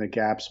filled in the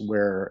gaps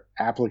where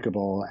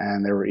applicable,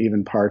 and there were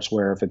even parts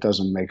where if it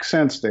doesn't make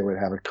sense, they would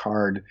have a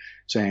card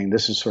saying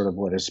this is sort of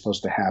what is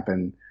supposed to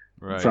happen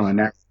from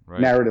a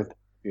narrative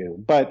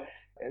view. But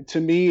to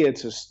me,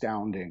 it's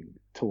astounding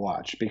to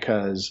watch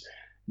because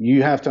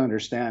you have to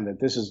understand that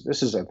this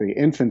is at the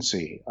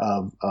infancy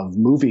of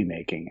movie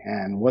making,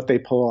 and what they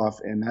pull off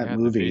in that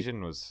movie. The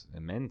vision was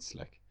immense.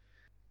 Like,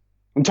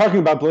 I'm talking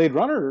about Blade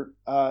Runner.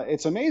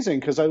 It's amazing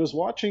because I was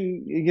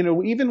watching,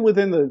 even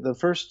within the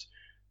first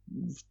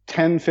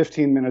 10,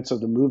 15 minutes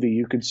of the movie,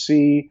 you could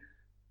see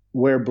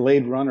where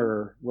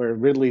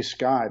Ridley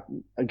Scott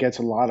gets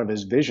a lot of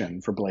his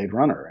vision for Blade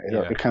Runner.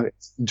 It kind of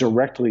it's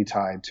directly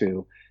tied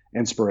to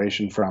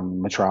inspiration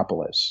from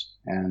Metropolis.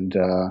 And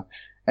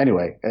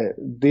anyway,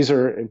 these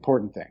are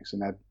important things,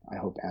 and that I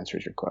hope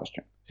answers your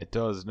question. It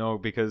does, no,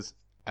 because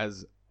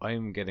as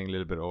I'm getting a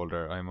little bit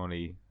older, I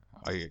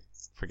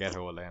forget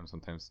how old I am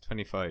sometimes,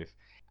 25,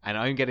 and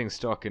I'm getting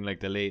stuck in like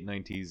the late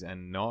 90s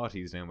and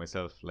noughties now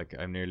myself. Like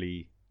I'm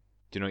nearly,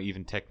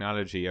 even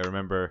technology. I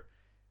remember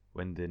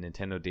when the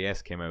Nintendo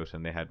DS came out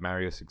and they had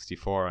Mario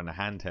 64 on a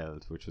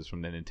handheld, which was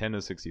from the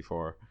Nintendo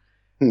 64.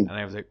 And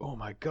I was like, oh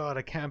my God,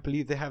 I can't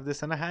believe they have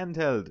this on a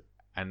handheld.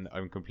 And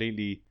I'm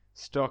completely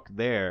stuck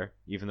there,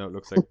 even though it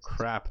looks like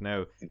crap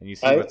now. And you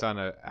see what's on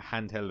a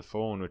handheld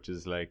phone, which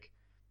is like,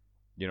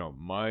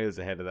 miles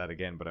ahead of that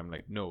again. But I'm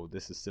like, no,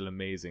 this is still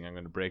amazing. I'm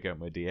going to break out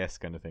my DS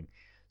kind of thing.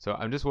 So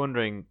I'm just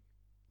wondering,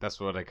 that's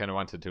what I kind of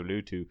wanted to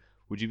allude to.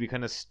 Would you be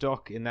kind of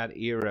stuck in that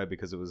era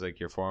because it was like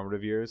your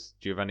formative years?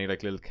 Do you have any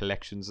like little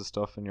collections of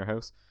stuff in your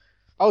house?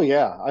 Oh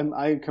yeah,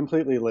 I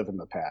completely live in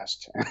the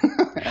past,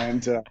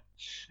 and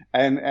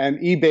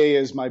eBay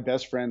is my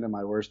best friend and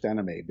my worst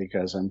enemy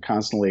because I'm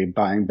constantly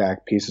buying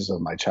back pieces of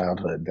my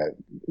childhood that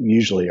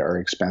usually are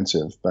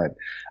expensive, but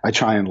I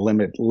try and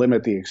limit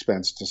the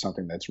expense to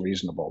something that's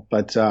reasonable.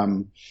 But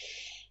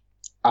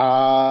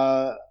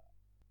I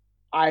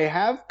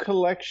have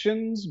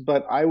collections,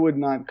 but I would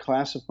not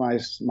classify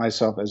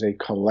myself as a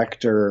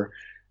collector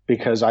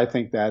because I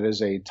think that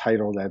is a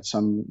title that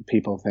some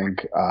people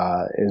think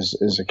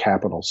is a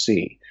capital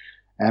C.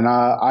 And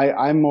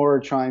I'm more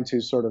trying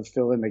to sort of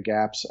fill in the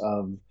gaps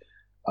of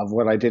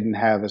what I didn't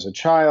have as a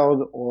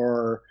child,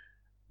 or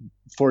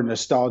for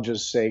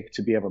nostalgia's sake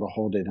to be able to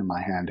hold it in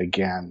my hand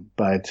again.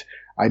 But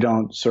I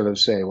don't sort of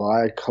say, well,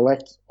 I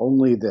collect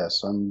only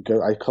this.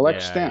 I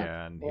collect stamps.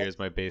 Yeah, and here's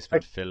my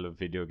basement full of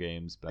video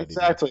games.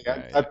 Exactly.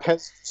 I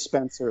pet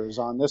dispensers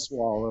on this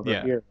wall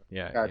over here.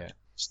 Yeah.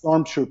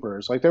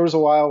 Stormtroopers. Like there was a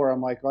while where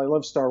I'm like, well, I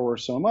love Star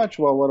Wars so much.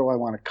 Well, what do I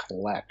want to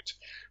collect?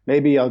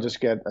 Maybe I'll just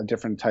get a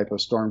different type of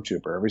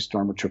Stormtrooper, every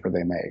Stormtrooper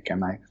they make.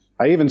 And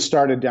I even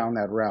started down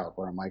that route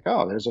where I'm like,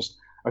 oh, there's just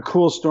a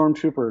cool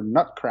Stormtrooper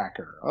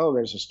Nutcracker. Oh,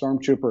 there's a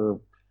Stormtrooper,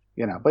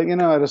 But,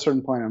 at a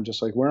certain point, I'm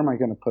just like, where am I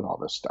going to put all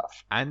this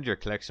stuff? And your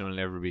collection will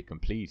never be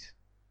complete.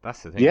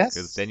 That's the thing. Yes.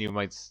 Because then you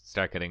might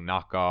start getting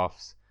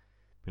knockoffs.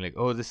 Be like,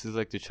 oh, this is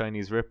like the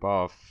Chinese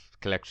rip-off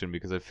collection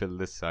because I filled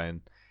this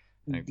sign.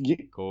 And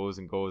it goes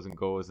and goes and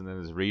goes, and then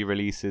there's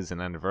re-releases and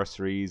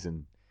anniversaries,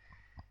 and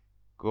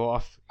go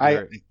off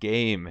your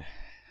game.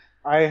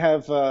 I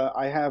have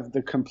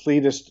the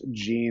completest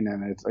gene,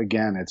 and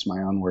it's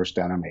my own worst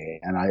enemy.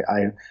 And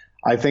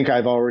I think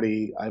I've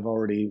already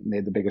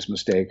made the biggest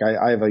mistake.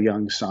 I have a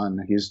young son.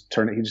 He's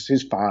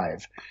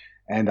 5,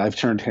 and I've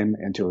turned him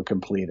into a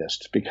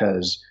completist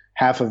because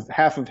half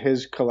of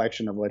his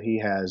collection of what he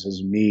has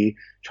is me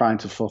trying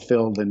to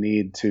fulfill the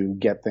need to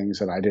get things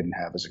that I didn't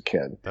have as a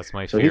kid. That's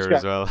my fear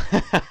as well.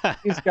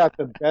 He's got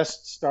the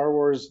best Star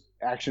Wars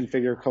action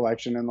figure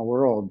collection in the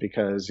world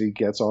because he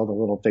gets all the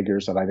little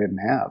figures that I didn't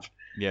have.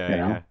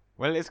 Yeah.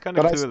 Well, it's kind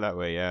of cool that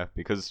way, yeah,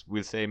 because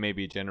we'll say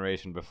maybe a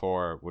generation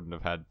before wouldn't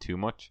have had too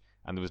much,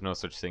 and there was no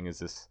such thing as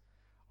this.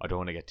 I don't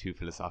want to get too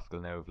philosophical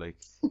now of like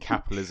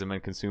capitalism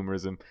and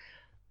consumerism,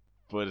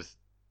 but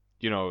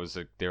it was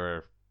like they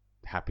were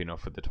happy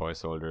enough with the toy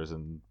soldiers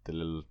and the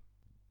little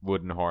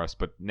wooden horse.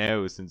 But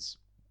now, since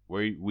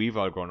we've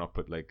all grown up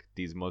with like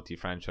these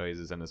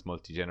multi-franchises and it's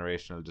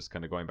multi-generational, just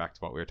kind of going back to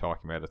what we were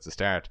talking about at the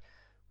start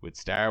with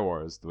Star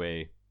Wars, the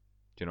way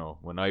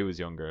when I was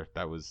younger,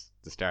 that was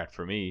the start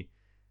for me.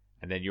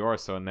 And then your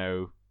son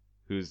now,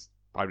 who's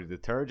probably the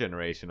third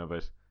generation of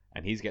it,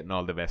 and he's getting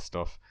all the best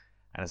stuff.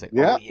 And I was like,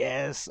 oh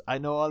yes, I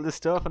know all this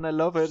stuff and I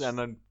love it, and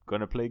I'm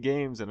going to play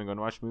games and I'm going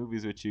to watch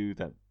movies with you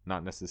that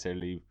not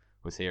necessarily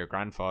would say your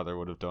grandfather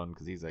would have done,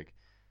 because he's like,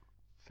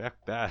 fuck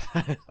that.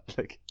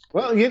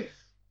 Well,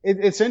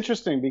 it's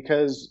interesting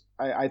because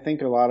I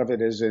think a lot of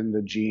it is in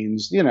the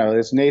genes.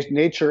 It's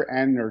nature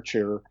and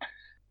nurture,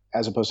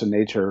 as opposed to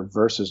nature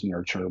versus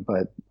nurture.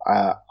 But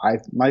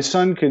my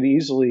son could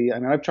easily. I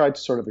mean, I've tried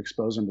to sort of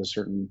expose him to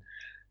certain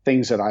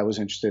things that I was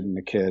interested in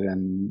the kid.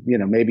 And,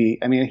 maybe,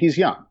 I mean, he's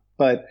young,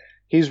 but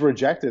he's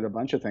rejected a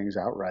bunch of things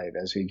outright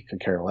as he could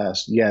care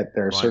less. Yet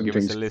there are Go on, certain give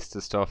us things a list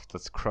of stuff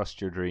that's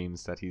crushed your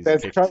dreams that he's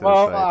that's, kicked to the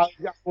well,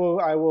 side.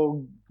 I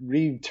will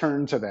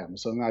return to them.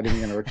 So I'm not even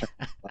going to return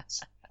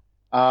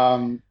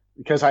to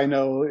because I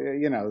know,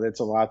 it's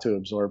a lot to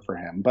absorb for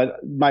him.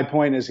 But my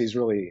point is he's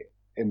really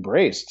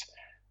embraced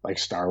like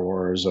Star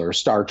Wars or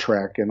Star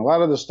Trek and a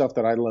lot of the stuff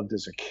that I loved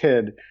as a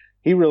kid.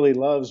 He really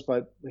loves,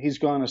 but he's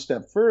gone a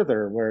step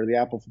further where the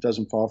apple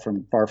doesn't fall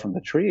from far from the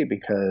tree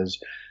because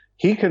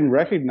he can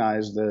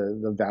recognize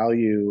the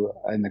value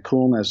and the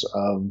coolness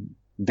of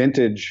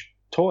vintage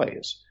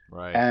toys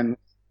Right. and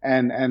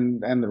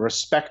the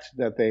respect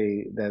that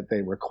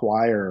they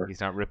require. He's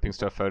not ripping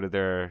stuff out of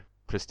their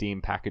pristine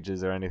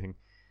packages or anything.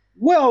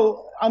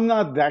 Well, I'm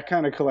not that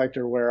kind of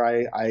collector where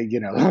I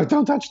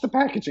don't touch the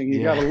packaging.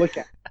 You got to look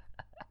at it.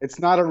 It's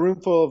not a room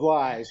full of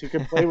lies. You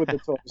can play with the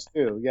toys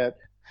too.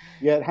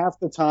 Yet half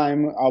the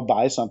time I'll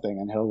buy something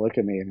and he'll look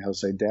at me and he'll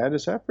say, "Dad,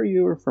 is that for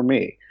you or for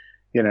me?"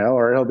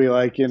 Or he'll be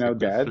like,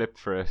 "Dad, Flip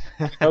for it.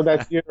 no,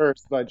 that's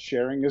yours, but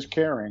sharing is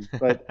caring."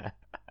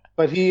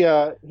 But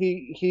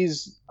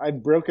he's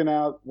I've broken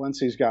out once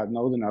he's gotten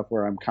old enough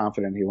where I'm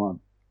confident he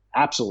won't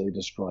absolutely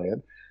destroy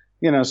it.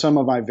 Some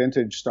of my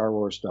vintage Star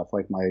Wars stuff,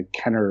 like my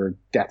Kenner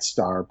Death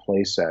Star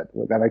playset,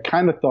 that I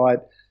kind of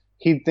thought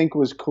he'd think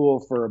was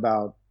cool for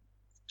about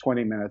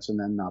 20 minutes and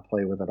then not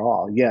play with it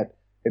all. Yet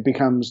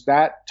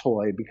that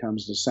toy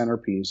becomes the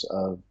centerpiece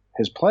of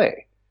his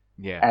play.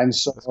 Yeah. And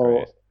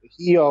so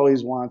he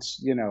always wants,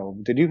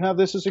 did you have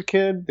this as a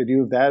kid? Did you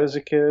have that as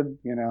a kid?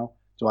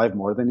 Do I have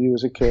more than you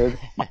as a kid?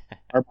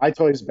 Are my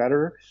toys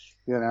better?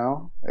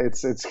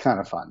 It's kind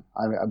of fun.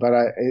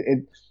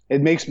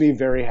 It makes me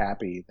very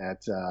happy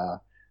that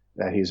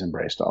he's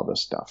embraced all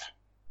this stuff.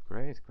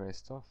 Great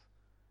stuff.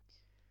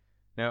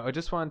 Now, I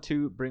just want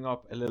to bring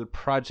up a little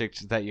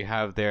project that you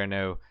have there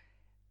now.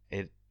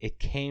 It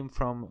came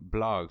from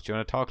blogs. Do you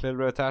want to talk a little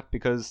bit about that?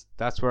 Because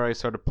that's where I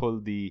sort of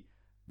pulled the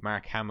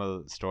Mark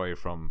Hamill story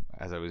from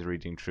as I was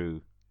reading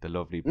through the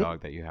lovely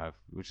blog that you have.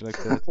 Would you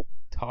like to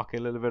talk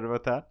a little bit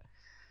about that?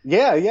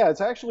 Yeah.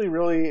 It's actually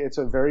it's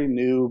a very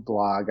new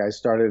blog. I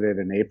started it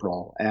in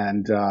April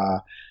and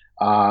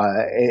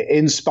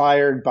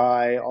inspired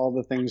by all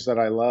the things that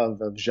I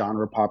love of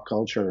genre pop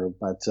culture,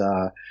 but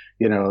a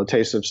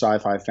taste of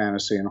sci-fi,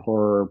 fantasy, and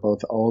horror,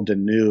 both old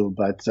and new.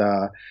 But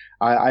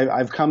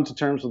I've come to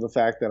terms with the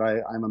fact that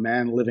I'm a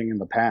man living in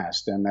the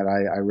past, and that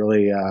I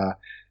really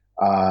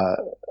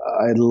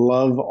I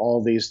love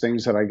all these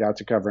things that I got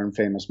to cover in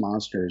Famous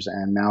Monsters.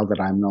 And now that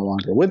I'm no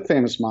longer with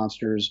Famous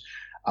Monsters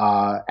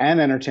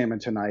and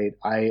Entertainment Tonight,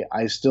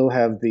 I still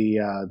have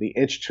the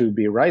itch to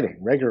be writing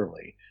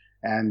regularly.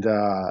 And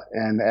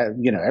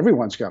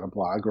everyone's got a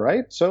blog,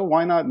 right? So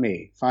why not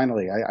me?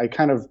 Finally, I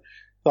kind of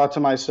thought to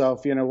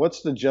myself,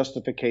 what's the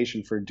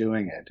justification for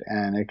doing it?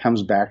 And it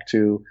comes back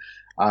to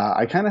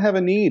I kind of have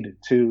a need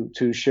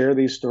to share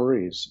these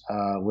stories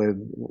with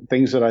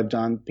things that I've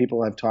done,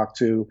 people I've talked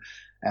to,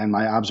 and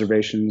my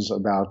observations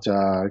about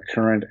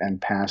current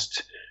and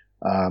past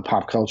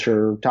pop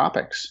culture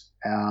topics.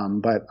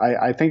 But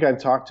I think I've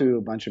talked to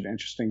a bunch of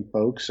interesting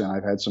folks, and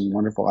I've had some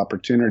wonderful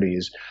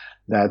opportunities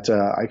that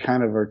I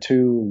kind of are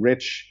too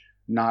rich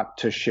not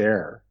to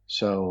share.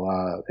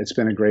 So it's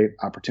been a great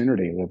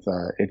opportunity with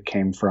It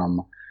Came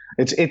From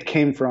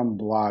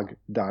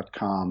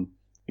blog.com.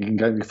 You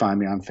can find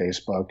me on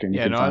Facebook, and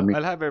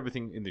I'll have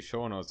everything in the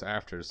show notes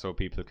after so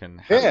people can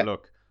have a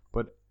look.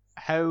 But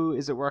how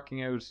is it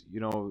working out,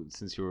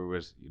 since you were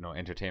with,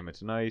 Entertainment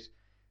Tonight,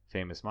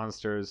 Famous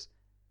Monsters,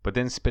 but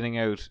then spinning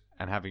out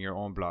and having your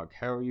own blog?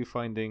 How are you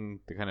finding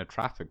the kind of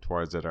traffic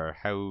towards it, or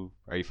how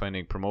are you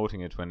finding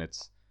promoting it when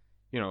it's,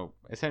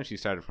 essentially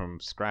started from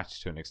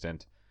scratch to an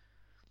extent?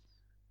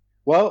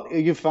 Well,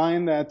 you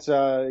find that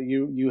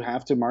you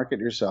have to market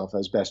yourself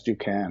as best you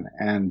can,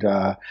 and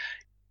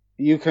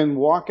you can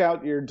walk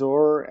out your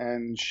door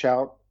and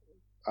shout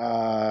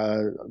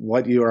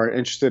what you are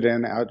interested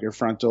in out your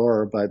front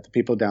door, but the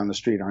people down the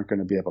street aren't going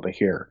to be able to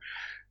hear.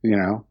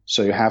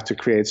 So you have to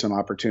create some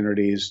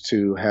opportunities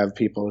to have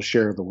people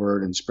share the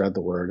word and spread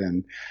the word.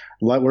 And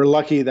we're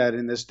lucky that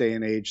in this day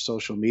and age,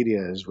 social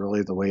media is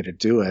really the way to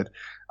do it.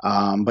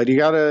 But you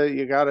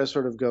gotta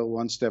sort of go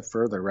one step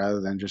further rather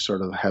than just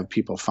sort of have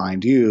people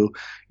find you.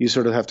 You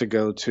sort of have to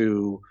go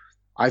to.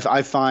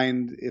 I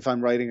find if I'm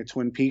writing a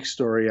Twin Peaks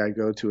story, I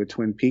go to a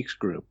Twin Peaks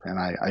group and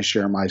I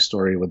share my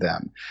story with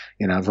them.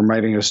 If I'm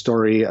writing a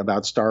story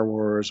about Star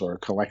Wars or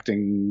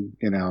collecting,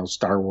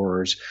 Star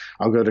Wars,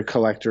 I'll go to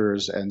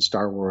collectors and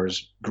Star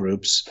Wars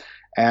groups.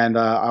 And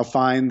I'll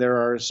find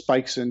there are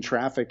spikes in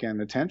traffic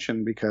and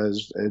attention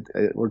because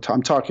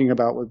I'm talking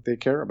about what they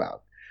care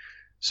about.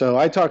 So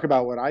I talk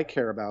about what I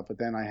care about, but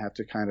then I have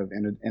to kind of,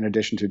 in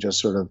addition to just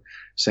sort of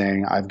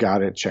saying, I've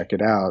got it, check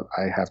it out,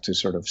 I have to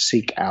sort of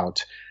seek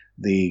out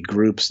the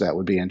groups that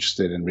would be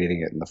interested in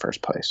reading it in the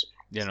first place.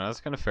 Yeah, no,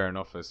 that's kind of fair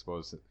enough, I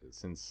suppose,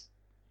 since,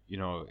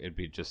 it'd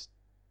be just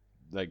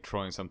like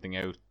throwing something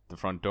out the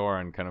front door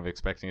and kind of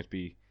expecting it to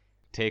be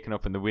taken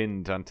up in the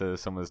wind onto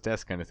someone's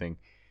desk kind of thing.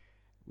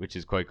 which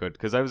is quite good.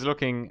 Because I was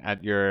looking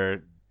at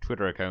your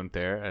Twitter account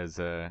there, as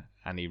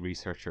any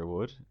researcher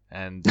would,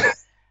 and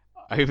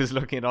I was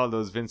looking at all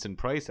those Vincent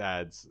Price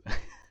ads,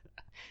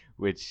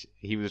 which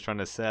he was trying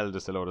to sell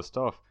just a load of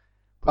stuff.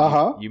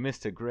 But you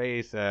missed a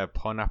great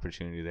pun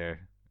opportunity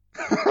there.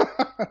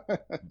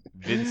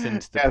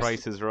 Vincent, the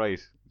Price is Right.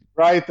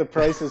 Right, the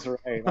Price is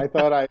Right.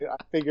 I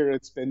figured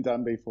it's been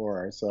done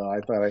before, so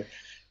I thought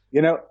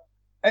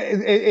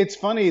it's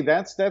funny.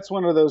 That's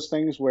one of those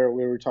things where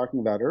we were talking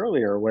about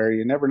earlier, where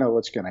you never know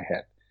what's going to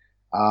hit.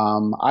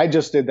 I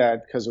just did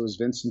that because it was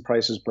Vincent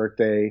Price's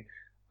birthday.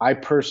 I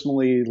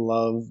personally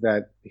love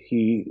that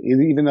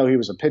even though he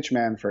was a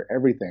pitchman for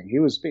everything, he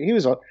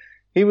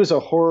was a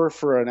horror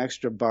for an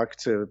extra buck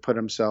to put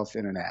himself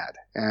in an ad.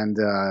 And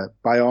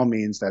by all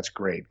means, that's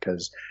great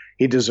because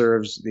he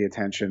deserves the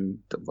attention.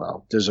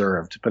 Well,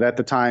 deserved, but at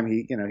the time,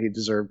 he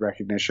deserved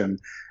recognition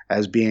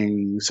as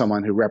being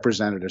someone who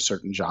represented a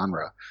certain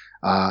genre.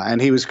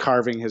 And he was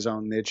carving his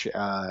own niche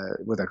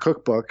with a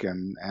cookbook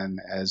and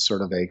as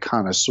sort of a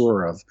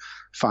connoisseur of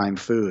fine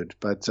food.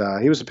 But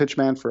he was a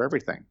pitchman for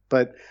everything.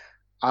 But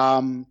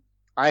I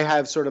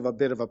have sort of a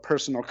bit of a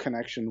personal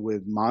connection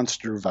with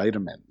Monster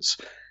vitamins.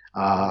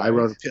 I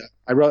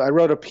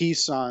wrote a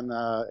piece on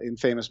in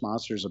Famous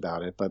Monsters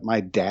about it, but my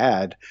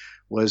dad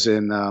was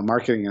in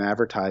marketing and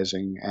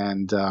advertising,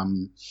 and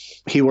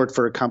he worked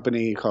for a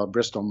company called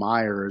Bristol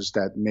Myers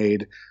that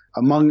made,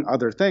 among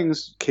other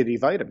things, kitty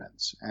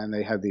vitamins. And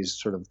they had these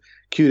sort of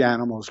cute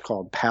animals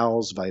called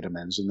Pals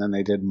vitamins, and then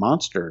they did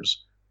Monster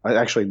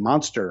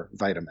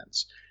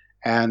vitamins.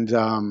 And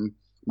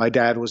my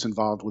dad was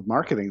involved with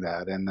marketing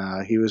that, and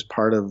he was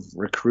part of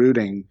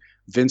recruiting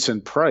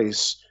Vincent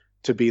Price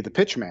to be the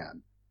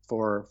pitchman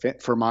for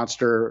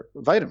Monster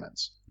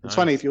vitamins. It's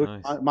funny, if you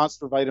look at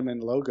Monster vitamin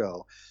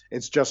logo,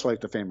 it's just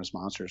like the Famous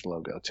Monsters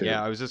logo too.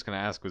 Yeah, I was just going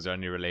to ask, was there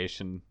any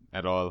relation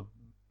at all?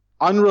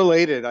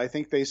 Unrelated. I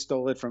think they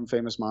stole it from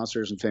Famous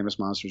Monsters, and Famous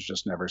Monsters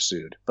just never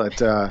sued. But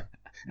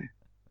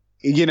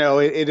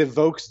it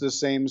evokes the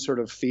same sort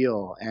of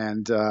feel,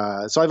 and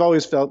so I've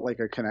always felt like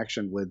a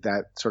connection with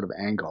that sort of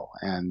angle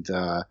and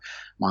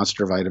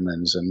Monster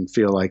vitamins, and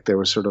feel like there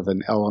was sort of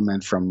an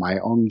element from my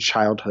own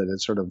childhood that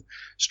sort of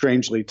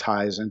strangely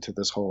ties into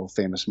this whole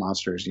Famous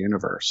Monsters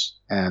universe.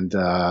 And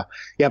but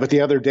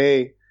the other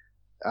day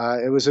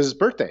it was his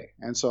birthday,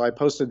 and so I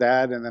posted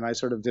that, and then I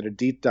sort of did a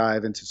deep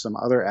dive into some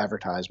other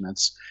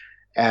advertisements,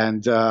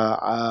 and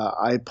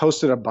I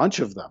posted a bunch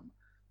of them.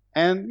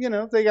 And,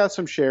 they got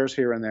some shares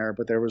here and there,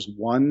 but there was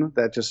one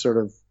that just sort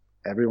of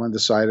everyone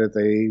decided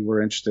they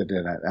were interested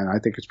in it. And I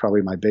think it's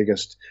probably my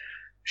biggest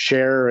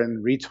share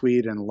and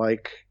retweet and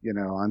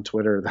on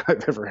Twitter that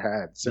I've ever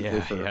had,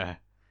 simply for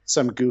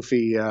some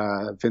goofy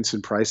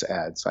Vincent Price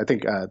ads. I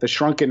think the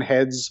Shrunken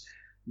Heads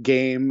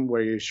game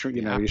where you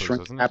shrink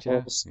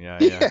apples.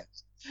 Yeah.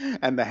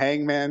 And the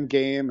Hangman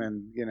game.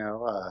 And,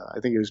 I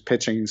think he was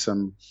pitching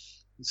some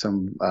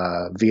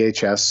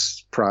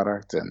VHS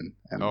product and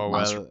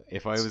well,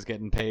 if I was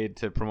getting paid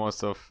to promote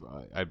stuff,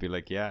 I'd be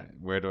like, yeah,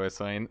 where do I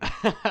sign?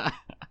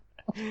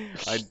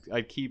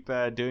 I'd keep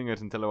doing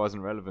it until I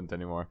wasn't relevant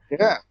anymore.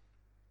 Yeah.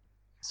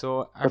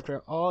 So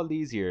after all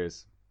these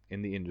years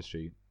in the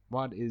industry,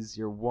 what is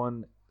your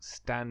one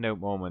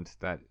standout moment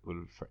that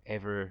will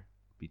forever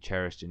be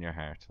cherished in your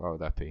heart? What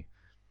would that be?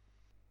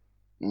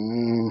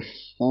 If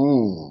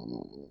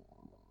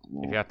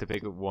you had to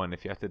pick one,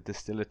 if you had to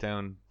distill it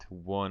down to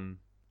one,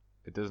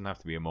 it doesn't have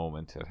to be a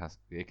moment.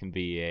 It can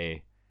be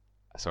a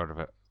sort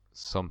of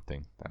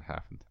something that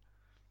happened.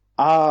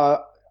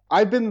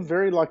 I've been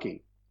very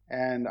lucky,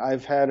 and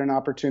I've had an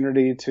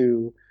opportunity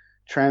to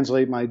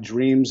translate my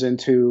dreams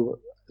into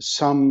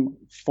some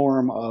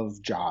form of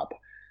job.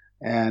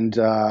 And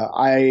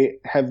I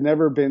have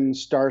never been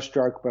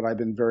starstruck, but I've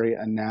been very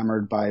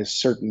enamored by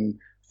certain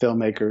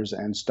filmmakers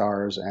and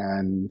stars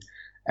and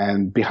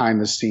behind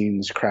the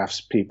scenes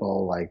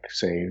craftspeople like,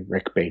 say,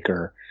 Rick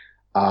Baker.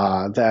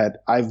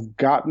 That I've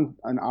gotten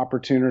an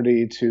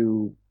opportunity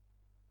to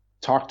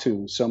talk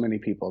to so many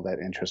people that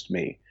interest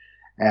me,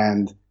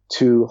 and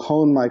to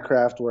hone my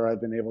craft where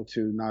I've been able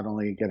to not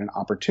only get an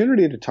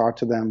opportunity to talk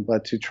to them,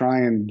 but to try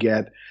and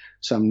get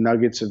some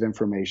nuggets of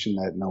information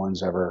that no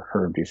one's ever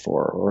heard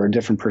before, or a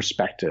different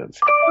perspective.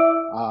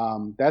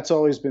 That's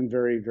always been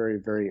very, very,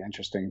 very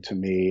interesting to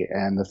me.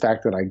 And the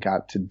fact that I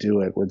got to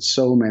do it with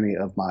so many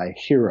of my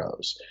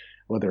heroes,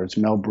 whether it's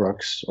Mel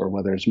Brooks or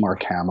whether it's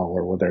Mark Hamill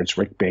or whether it's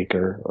Rick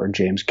Baker or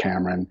James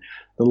Cameron,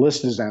 the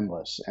list is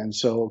endless. And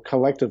so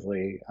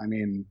collectively, I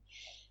mean,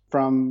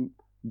 from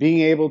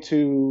being able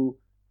to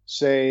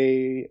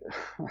say,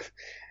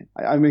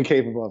 I'm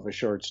incapable of a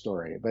short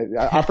story, but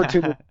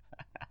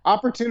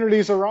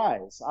opportunities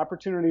arise.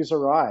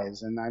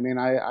 And I mean,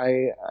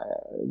 I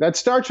that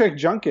Star Trek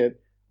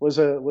junket was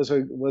a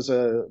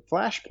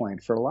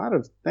flashpoint for a lot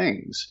of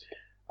things.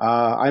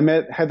 I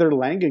met Heather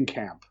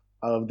Langenkamp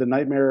of the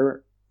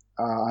Nightmare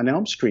on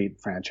Elm Street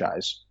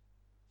franchise,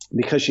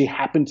 because she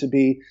happened to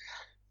be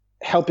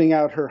helping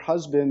out her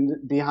husband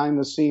behind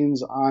the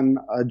scenes on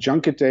a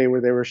junket day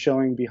where they were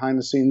showing behind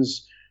the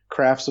scenes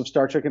crafts of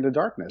Star Trek Into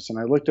Darkness. And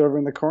I looked over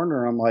in the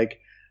corner. I'm like,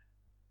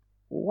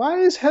 why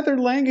is Heather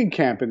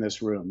Langenkamp in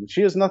this room?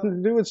 She has nothing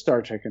to do with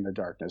Star Trek Into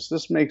Darkness.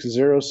 This makes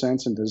zero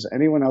sense. And does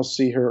anyone else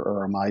see her,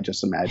 or am I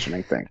just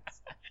imagining things?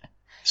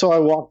 So I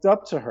walked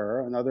up to her,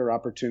 another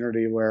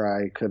opportunity where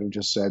I could have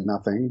just said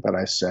nothing, but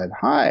I said,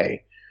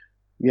 hi.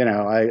 I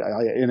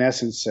in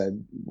essence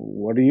said,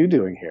 what are you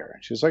doing here?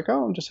 And she's like,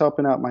 oh, I'm just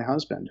helping out my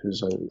husband,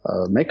 who's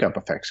a makeup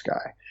effects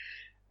guy.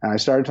 And I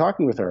started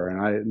talking with her.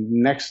 And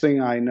next thing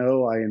I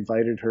know, I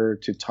invited her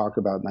to talk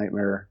about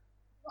Nightmare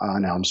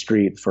on Elm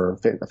Street for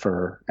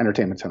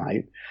Entertainment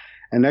Tonight.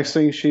 And next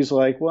thing she's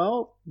like,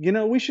 well,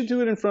 we should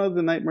do it in front of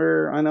the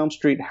Nightmare on Elm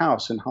Street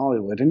house in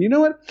Hollywood. And you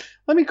know what?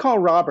 Let me call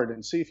Robert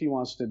and see if he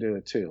wants to do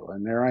it too.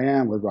 And there I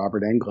am with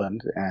Robert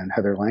Englund and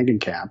Heather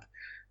Langenkamp,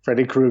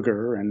 Freddy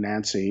Krueger and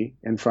Nancy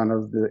in front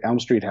of the Elm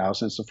Street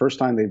house. And it's the first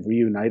time they've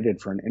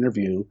reunited for an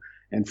interview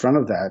in front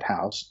of that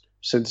house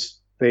since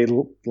they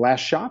last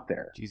shot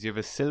there. Jeez, you have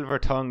a silver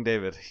tongue,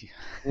 David.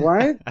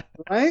 Right?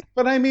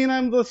 But I mean,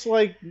 I'm just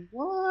like,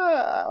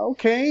 what?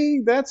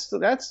 Okay, that's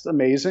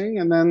amazing.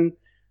 And then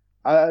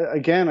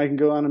again, I can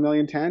go on a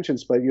million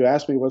tangents, but you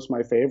asked me what's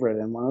my favorite,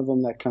 and one of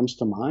them that comes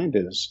to mind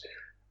is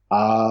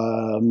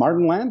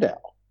Martin Landau.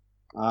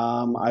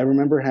 I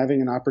remember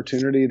having an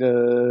opportunity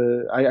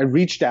I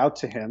reached out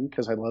to him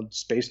because I loved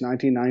Space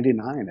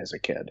 1999 as a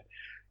kid.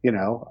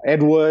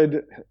 Ed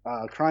Wood,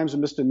 Crimes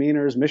and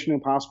Misdemeanors, Mission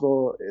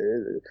Impossible,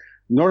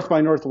 North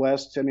by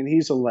Northwest. I mean,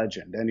 he's a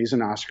legend, and he's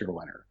an Oscar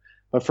winner.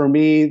 But for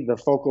me, the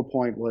focal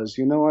point was,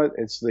 you know what?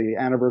 It's the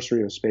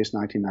anniversary of Space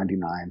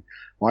 1999.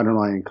 Why don't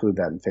I include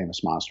that in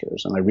Famous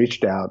Monsters? And I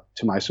reached out.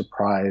 To my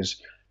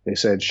surprise, they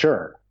said,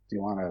 sure. Do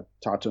you want to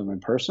talk to him in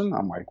person?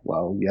 I'm like,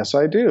 well, yes,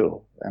 I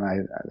do.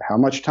 And how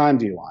much time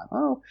do you want?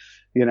 Oh,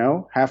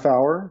 half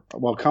hour.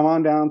 Well, come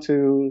on down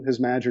to his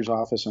manager's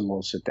office and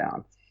we'll sit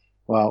down.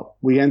 Well,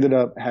 we ended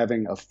up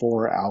having a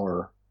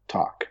 4-hour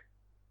talk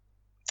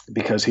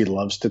because he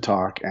loves to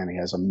talk and he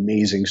has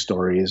amazing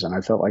stories. And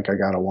I felt like I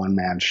got a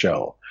one-man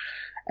show.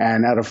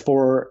 And out of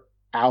 4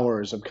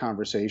 hours of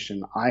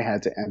conversation, I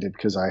had to end it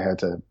because I had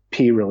to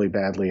pee really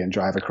badly and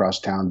drive across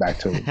town back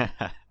to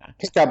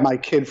pick up my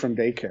kid from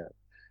daycare.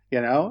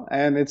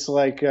 And it's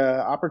like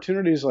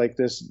opportunities like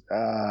this,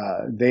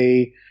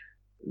 they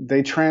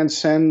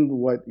transcend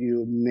what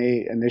you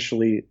may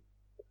initially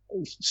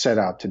set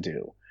out to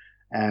do.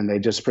 And they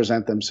just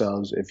present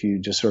themselves if you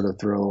just sort of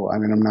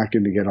I'm not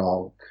going to get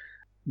all,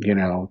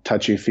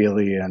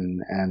 touchy-feely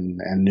and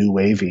new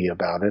wavy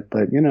about it.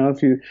 But,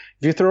 if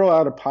you throw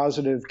out a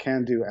positive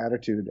can-do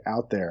attitude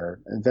out there,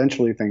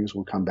 eventually things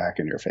will come back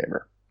in your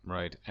favor.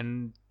 Right.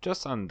 And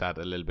just on that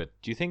a little bit,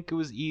 do you think it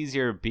was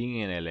easier being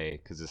in LA?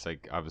 Because it's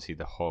like obviously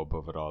the hub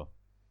of it all.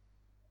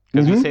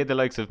 Because we say the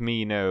likes of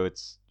me now,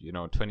 it's,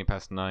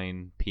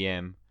 9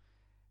 p.m.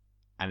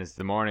 and it's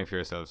the morning for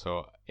yourself.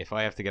 So if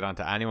I have to get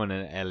onto anyone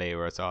in LA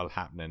where it's all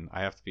happening,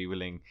 I have to be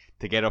willing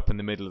to get up in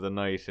the middle of the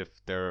night if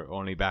they're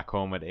only back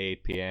home at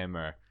 8 p.m.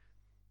 or,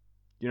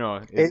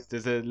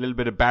 there's a little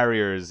bit of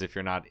barriers if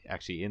you're not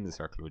actually in the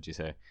circle, would you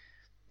say?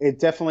 It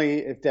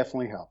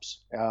definitely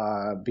helps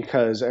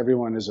because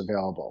everyone is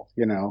available.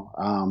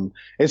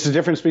 It's the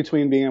difference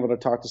between being able to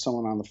talk to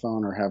someone on the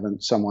phone or having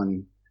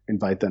someone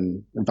invite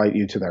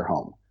you to their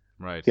home.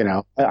 Right.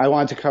 I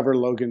wanted to cover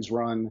Logan's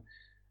Run,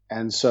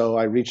 and so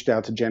I reached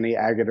out to Jenny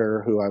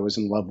Agutter, who I was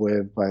in love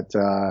with, but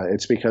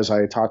it's because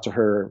I talked to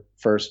her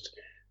first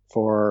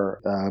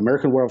for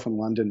American Werewolf in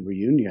London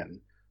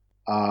reunion.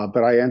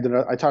 But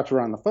I talked to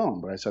her on the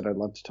phone, but I said, I'd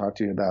love to talk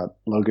to you about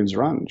Logan's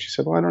Run. She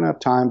said, well, I don't have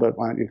time, but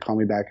why don't you call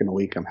me back in a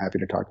week? I'm happy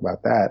to talk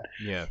about that.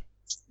 Yeah.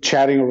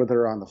 Chatting with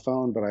her on the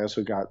phone, but I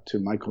also got to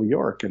Michael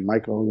York, and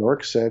Michael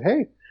York said,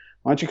 hey,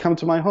 why don't you come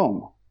to my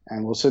home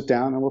and we'll sit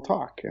down and we'll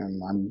talk.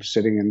 And I'm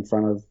sitting in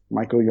front of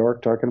Michael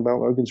York talking about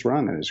Logan's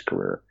Run and his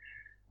career.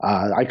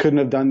 I couldn't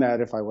have done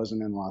that if I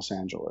wasn't in Los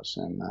Angeles.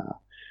 And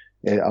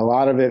a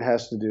lot of it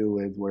has to do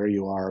with where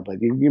you are, but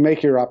you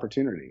make your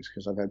opportunities,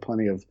 because I've had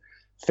plenty of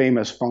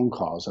famous phone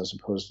calls as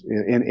opposed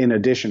in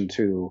addition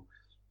to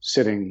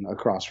sitting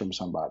across from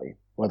somebody,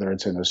 whether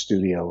it's in a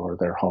studio or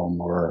their home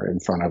or in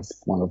front of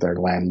one of their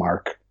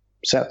landmark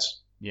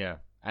sets. Yeah.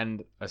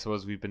 And I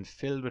suppose we've been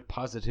filled with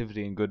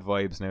positivity and good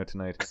vibes now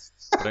tonight.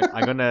 But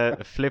I'm going to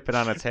flip it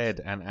on its head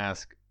and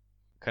ask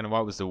kind of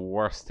what was the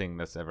worst thing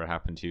that's ever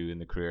happened to you in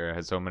the career?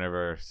 Has someone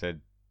ever said,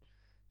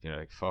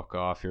 like, fuck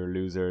off, you're a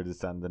loser,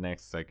 this and the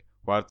next? Like,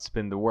 what's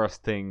been the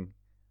worst thing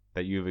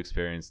that you've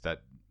experienced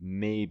that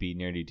maybe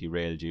nearly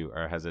derailed you,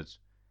 or has it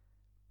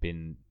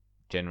been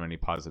genuinely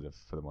positive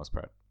for the most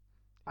part?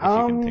 If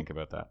you can think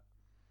about that.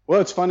 Well,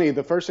 it's funny.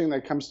 The first thing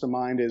that comes to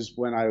mind is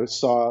when I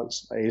saw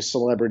a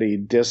celebrity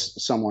diss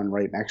someone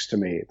right next to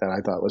me that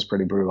I thought was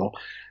pretty brutal.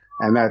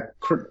 And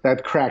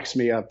that cracks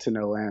me up to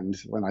no end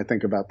when I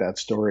think about that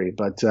story.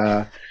 But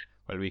well,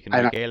 we can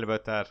regale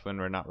about that when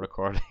we're not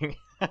recording.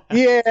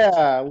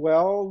 Yeah,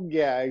 well,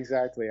 yeah,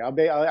 exactly.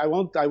 I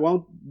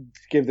won't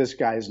give this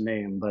guy's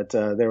name, but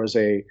there was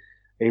a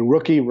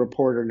rookie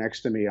reporter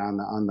next to me on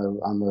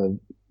the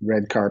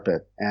red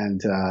carpet, and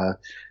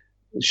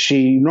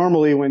she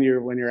normally when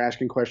you're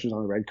asking questions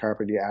on the red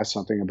carpet, you ask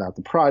something about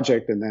the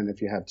project, and then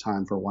if you have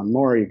time for one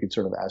more, you could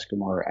sort of ask a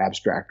more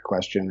abstract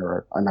question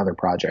or another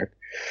project.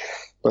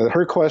 But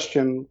her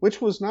question, which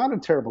was not a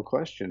terrible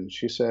question,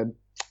 she said,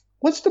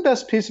 "What's the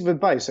best piece of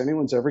advice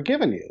anyone's ever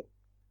given you?"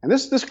 And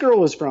this girl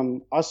was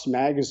from Us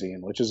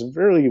Magazine, which is a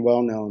very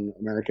well-known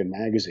American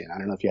magazine. I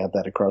don't know if you have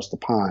that across the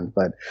pond,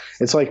 but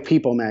it's like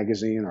People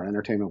Magazine or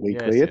Entertainment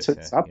Weekly. Yes,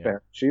 It's up yeah.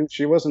 there.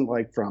 She wasn't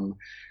like from,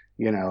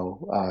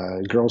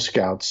 Girl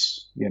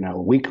Scouts,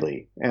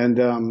 Weekly.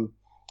 And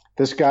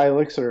this guy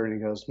looks at her and he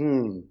goes,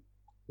 the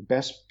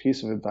best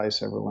piece of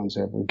advice everyone's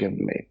ever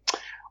given me.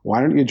 Why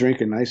don't you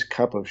drink a nice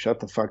cup of shut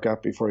the fuck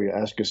up before you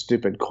ask a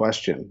stupid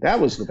question? That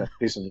was the best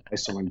piece of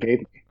advice someone gave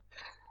me.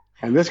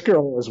 And this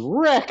girl was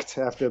wrecked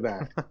after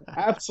that.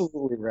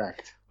 Absolutely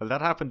wrecked. Well,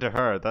 that happened to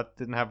her. That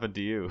didn't happen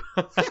to you.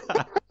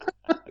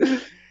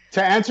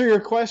 To answer your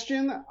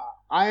question,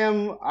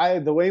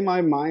 the way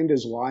my mind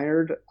is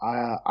wired,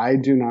 I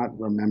do not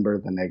remember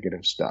the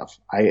negative stuff.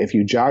 If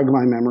you jog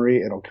my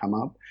memory, it'll come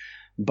up.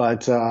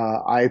 But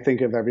I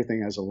think of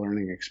everything as a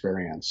learning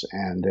experience.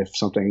 And if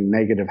something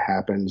negative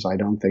happens, I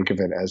don't think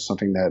of it as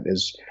something that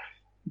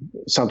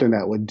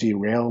would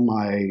derail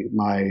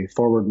my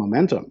forward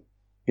momentum.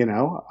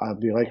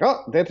 I'd be like,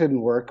 oh, that didn't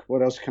work.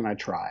 What else can I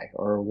try?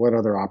 Or what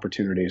other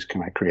opportunities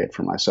can I create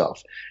for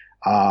myself?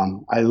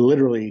 I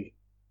literally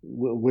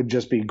would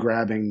just be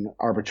grabbing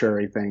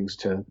arbitrary things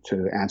to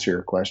answer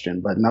your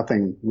question, but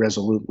nothing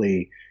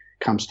resolutely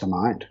comes to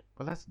mind.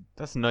 Well,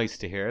 that's nice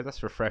to hear.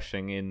 That's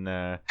refreshing in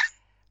a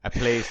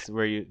place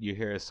where you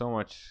hear so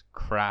much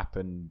crap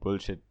and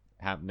bullshit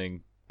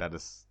happening.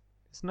 It's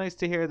nice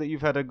to hear that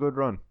you've had a good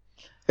run.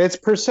 It's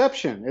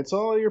perception. It's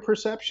all your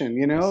perception,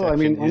 Perception I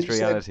mean, is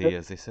reality,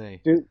 as they say.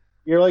 Dude,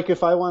 you're like,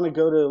 if I want to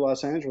go to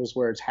Los Angeles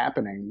where it's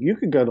happening, you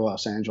could go to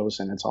Los Angeles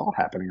and it's all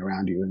happening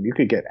around you, and you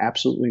could get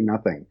absolutely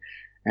nothing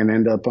and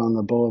end up on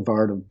the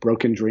boulevard of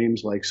broken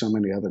dreams like so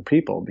many other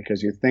people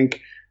because you think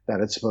that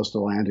it's supposed to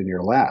land in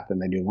your lap,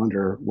 and then you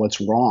wonder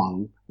what's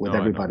wrong with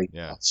everybody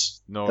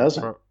else. No,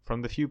 doesn't.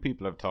 From the few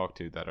people I've talked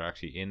to that are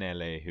actually in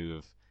LA who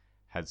have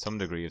had some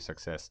degree of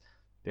success,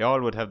 they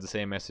all would have the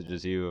same message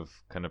as you of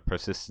kind of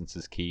persistence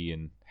is key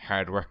and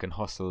hard work and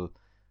hustle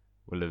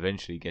will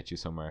eventually get you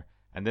somewhere.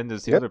 And then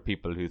there's the other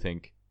people who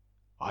think,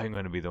 I'm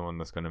going to be the one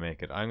that's going to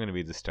make it. I'm going to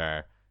be the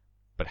star,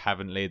 but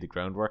haven't laid the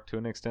groundwork to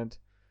an extent.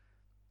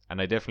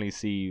 And I definitely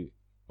see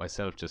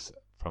myself just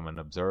from an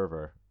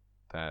observer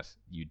that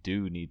you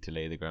do need to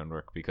lay the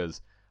groundwork,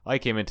 because I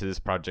came into this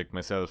project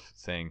myself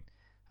saying,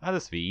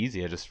 this will be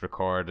easy. I just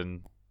record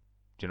and,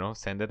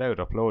 send it out,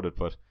 upload it.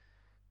 But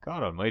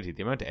God almighty,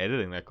 the amount of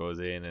editing that goes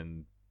in,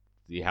 and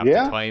you have to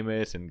time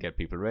it and get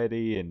people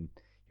ready, and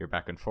you're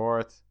back and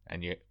forth,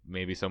 and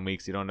maybe some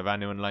weeks you don't have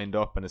anyone lined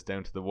up and it's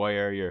down to the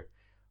wire, you're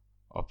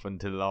up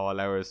until all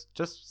hours,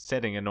 just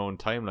setting a known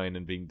timeline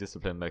and being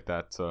disciplined like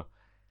that. So,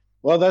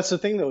 well, that's the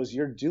thing though, is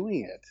you're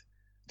doing it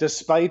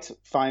despite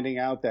finding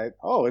out that,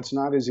 it's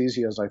not as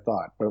easy as I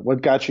thought. But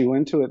what got you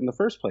into it in the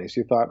first place?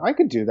 You thought, I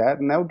could do that,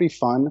 and that would be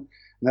fun, and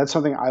that's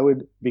something I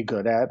would be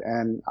good at,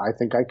 and I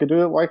think I could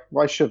do it.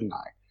 Why shouldn't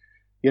I?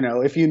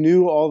 If you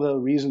knew all the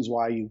reasons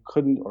why you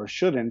couldn't or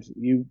shouldn't,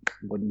 you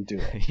wouldn't do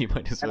it. You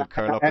might as well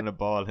curl up in a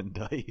ball and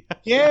die.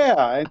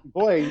 Yeah, and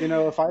boy,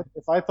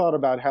 if I thought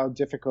about how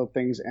difficult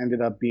things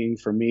ended up being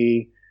for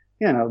me,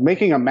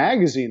 making a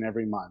magazine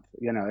every month,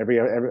 every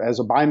as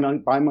a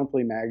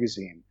bi-monthly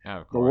magazine,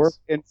 of course. The work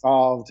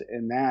involved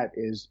in that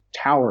is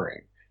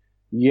towering.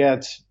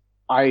 Yet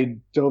I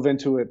dove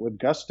into it with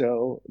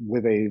gusto,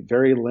 with a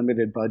very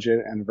limited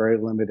budget and very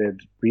limited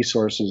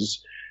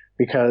resources,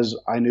 because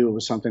I knew it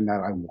was something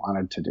that I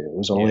wanted to do. It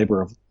was a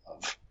labor of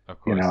love.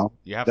 Of course.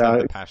 You have to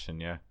have the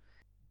passion, yeah.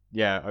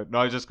 Yeah, no,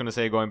 I was just going to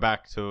say, going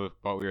back to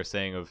what we were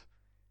saying of,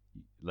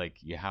 like,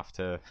 you have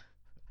to...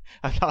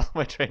 I've lost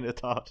my train of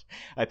thought.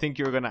 I think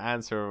you were going to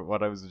answer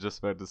what I was just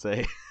about to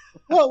say.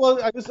 well,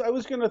 I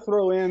was going to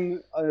throw in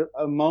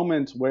a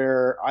moment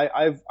where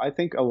I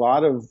think a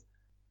lot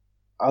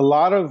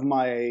of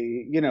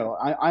my,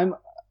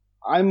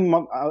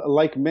 I'm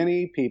like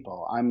many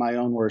people, I'm my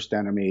own worst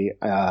enemy.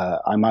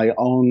 I'm my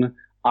own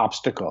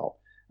obstacle.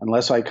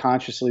 Unless I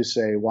consciously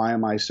say, why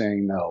am I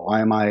saying no?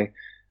 Why am I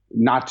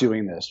not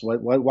doing this?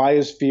 Why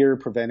is fear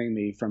preventing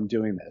me from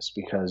doing this?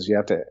 Because you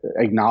have to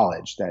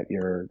acknowledge that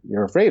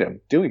you're afraid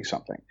of doing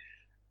something.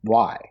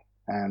 Why?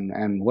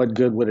 And what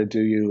good would it do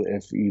you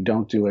if you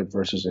don't do it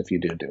versus if you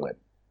do it?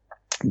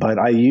 But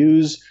I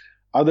use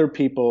other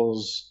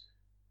people's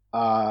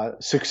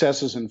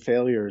successes and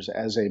failures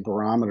as a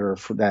barometer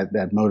for that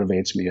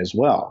motivates me as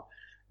well.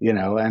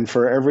 And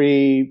for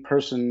every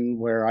person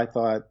where I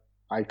thought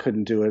I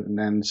couldn't do it, and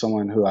then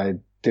someone who I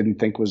didn't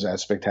think was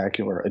as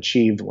spectacular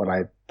achieved what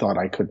I thought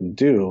I couldn't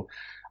do,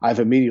 I've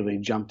immediately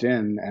jumped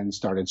in and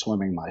started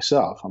swimming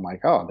myself. I'm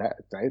like,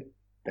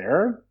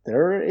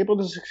 they're able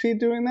to succeed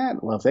doing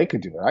that? Well, if they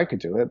could do it, I could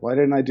do it. Why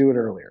didn't I do it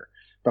earlier?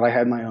 But I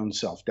had my own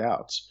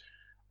self-doubts.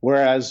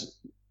 Whereas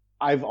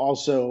I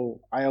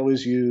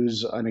always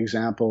use an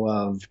example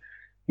of,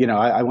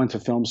 I went to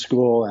film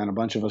school, and a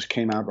bunch of us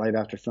came out right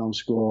after film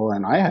school,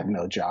 and I had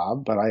no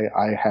job, but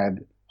I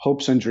had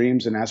hopes and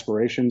dreams and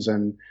aspirations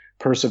and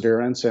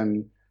perseverance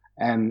and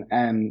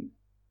an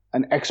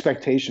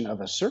expectation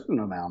of a certain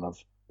amount of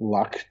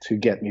luck to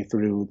get me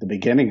through the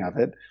beginning of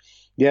it.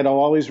 Yet I'll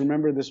always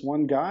remember this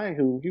one guy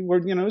who he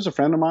worked, he was a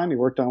friend of mine. He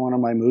worked on one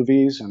of my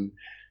movies, and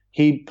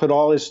he put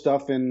all his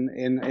stuff in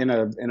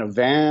a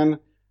van,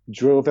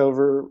 drove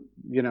over,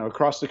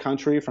 across the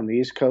country from the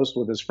East Coast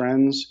with his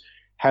friends,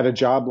 had a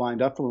job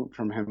lined up for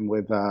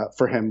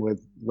him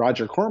with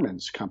Roger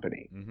Corman's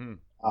company.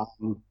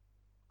 Mm-hmm.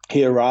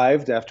 He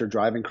arrived after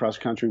driving cross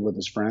country with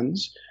his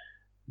friends.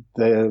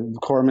 The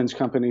Corman's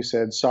company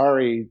said,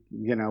 "Sorry,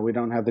 we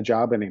don't have the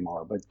job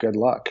anymore, but good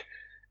luck."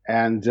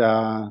 And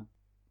yeah,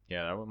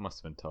 that one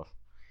must have been tough.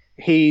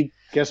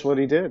 Guess what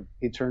he did?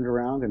 He turned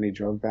around and he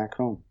drove back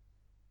home.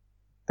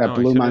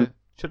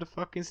 Should have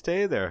fucking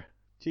stayed there.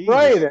 Jesus.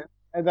 Right.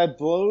 And that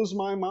blows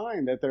my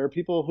mind that there are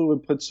people who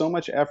would put so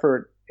much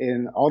effort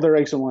in all their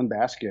eggs in one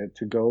basket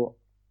to go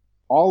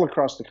all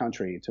across the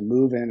country to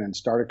move in and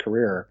start a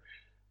career.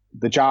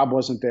 The job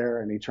wasn't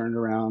there, and he turned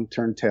around,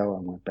 turned tail,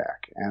 and went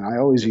back. And I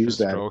always use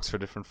that. Strokes for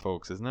different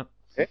folks, isn't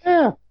it?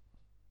 Yeah.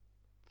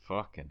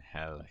 Fucking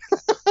hell.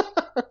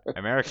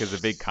 America's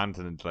a big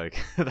continent, like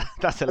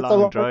that's a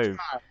long drive.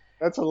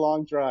 That's a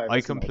long drive.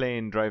 I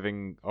complain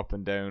driving up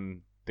and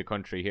down the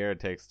country here, it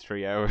takes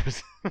 3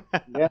 hours.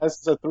 Yeah,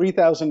 it's a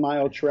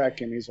 3,000-mile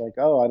trek, and he's like,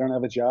 "Oh, I don't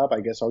have a job. I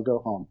guess I'll go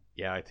home."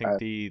 Yeah, I think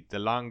the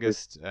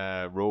longest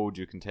road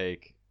you can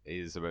take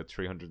is about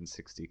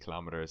 360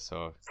 kilometers.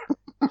 So,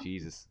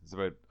 Jesus, it's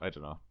about, I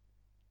don't know,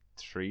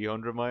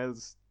 300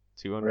 miles,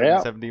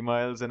 270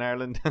 miles in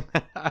Ireland.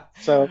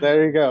 So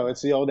there you go.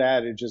 It's the old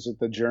adage: is it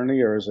the journey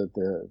or is it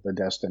the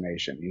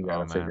destination? You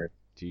gotta figure it.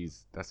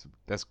 Jeez,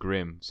 that's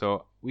grim.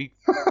 So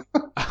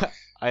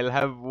I'll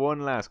have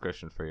one last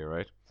question for you,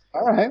 right?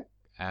 All right.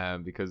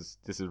 Because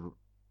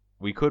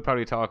we could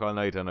probably talk all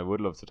night, and I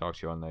would love to talk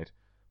to you all night,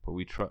 but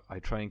I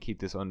try and keep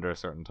this under a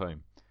certain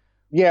time.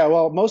 Yeah,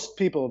 well, most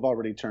people have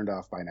already turned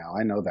off by now.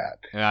 I know that.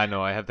 Yeah, I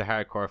know. I have the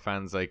hardcore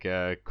fans like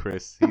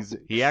Chris.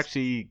 He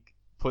actually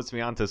puts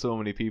me onto so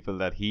many people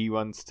that he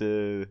wants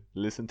to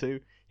listen to.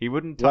 He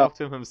wouldn't talk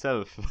to him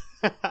himself,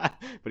 but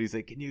he's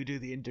like, "Can you do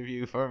the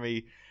interview for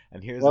me?"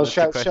 And here's a list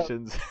of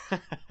questions.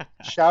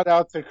 Shout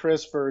out to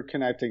Chris for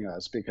connecting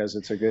us, because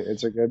it's a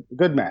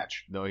good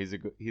match. No, he's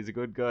a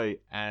good guy.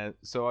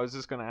 So I was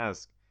just gonna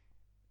ask,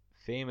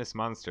 famous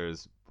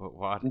monsters, but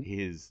what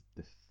is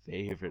the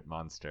favorite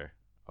monster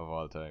of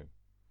all time?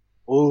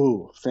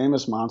 Ooh,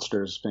 famous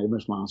monsters,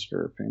 famous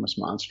monster.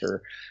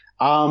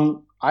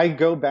 I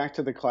go back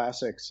to the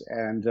classics,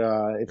 and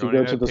if you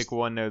go to pick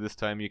one now this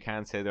time, you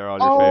can't say they're all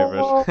your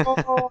favorite.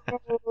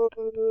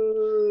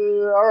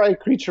 All right,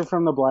 Creature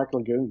from the Black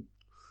Lagoon.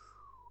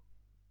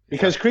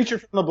 Because Creature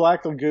from the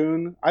Black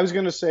Lagoon, I was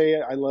going to say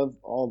I love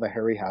all the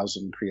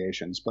Harryhausen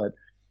creations, but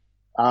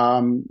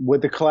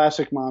with the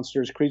classic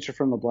monsters, Creature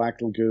from the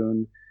Black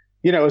Lagoon,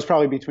 it was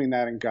probably between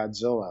that and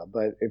Godzilla.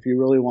 But if you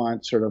really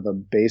want sort of a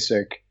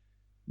basic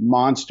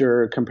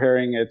monster,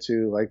 comparing it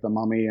to like the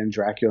Mummy and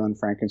Dracula and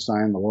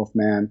Frankenstein, the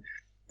Wolfman,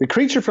 the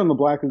Creature from the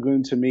Black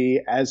Lagoon to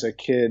me as a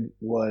kid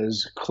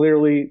was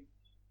clearly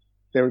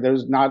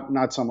there's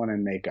not someone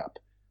in makeup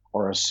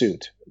or a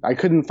suit. I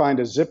couldn't find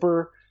a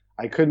zipper.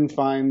 I couldn't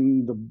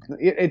find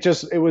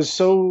it was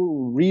so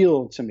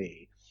real to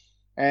me.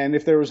 And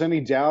if there was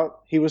any doubt,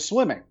 he was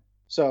swimming,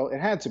 so it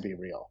had to be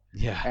real.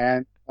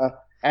 Yeah.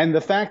 And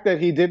the fact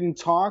that he didn't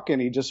talk and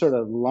he just sort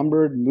of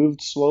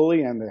moved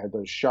slowly, and had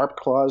those sharp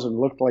claws and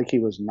looked like he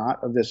was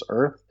not of this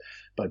earth,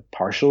 but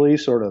partially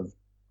sort of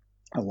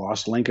a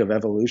lost link of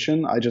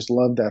evolution. I just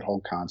love that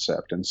whole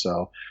concept. And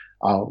so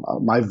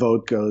my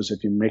vote goes,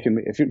 if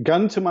you're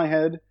gun to my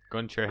head.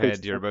 Gun to your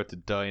head, you're about to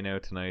die now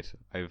tonight.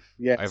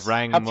 I've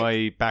rang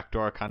my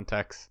backdoor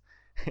contacts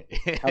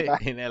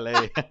in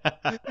LA.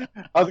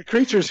 Oh, the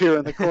Creature's here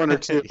in the corner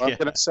too. I'm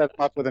going to set him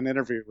up with an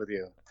interview with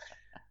you.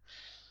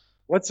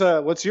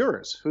 What's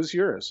yours? Who's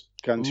yours?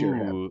 Gun to your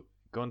head.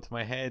 Gun to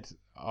my head.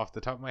 Off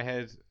the top of my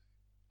head,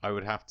 I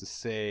would have to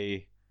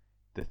say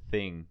The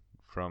Thing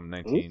from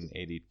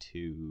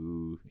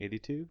 1982.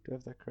 82? Do I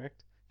have that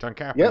correct? John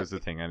Carpenter's The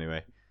Thing,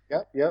 anyway.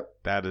 Yep.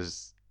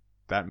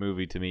 That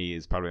movie to me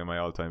is probably my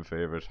all-time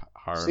favorite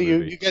horror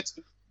movie.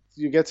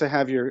 You get to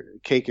have your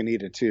cake and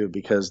eat it too,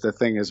 because The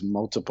Thing is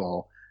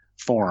multiple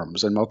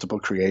forms and multiple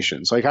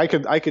creations. Like I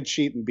could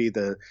cheat and be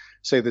the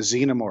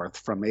xenomorph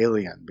from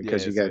Alien,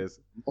 because you get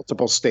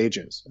multiple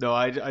stages. No,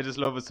 I just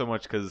love it so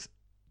much, because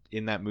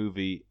in that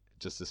movie,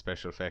 just the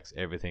special effects,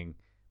 everything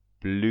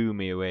blew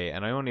me away.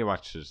 And I only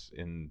watched it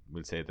in,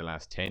 we'll say, the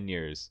last 10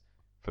 years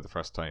for the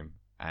first time,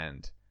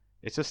 and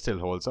it just still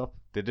holds up.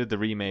 They did the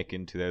remake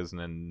in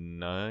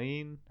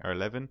 2009 or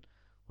 11,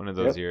 one of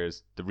those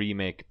years. The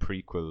remake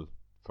prequel.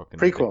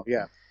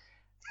 Yeah.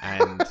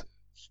 And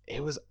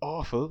it was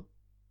awful.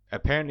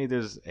 Apparently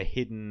there's a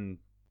hidden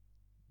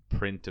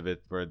print of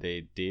it where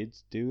they did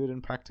do it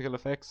in practical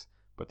effects,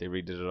 but they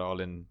redid it all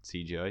in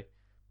CGI.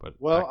 But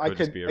that could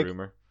just be a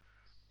rumor.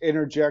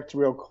 interject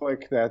real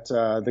quick that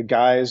the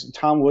guys,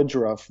 Tom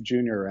Woodruff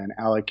Jr. and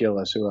Alec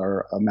Gillis, who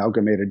are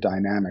Amalgamated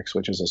Dynamics,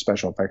 which is a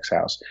special effects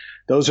house,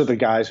 those are the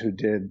guys who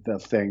did the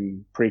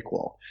Thing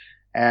prequel.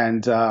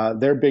 And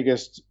their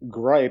biggest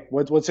gripe,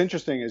 what's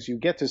interesting is you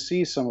get to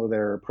see some of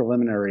their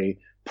preliminary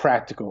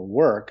practical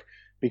work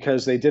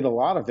because they did a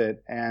lot of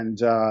it, and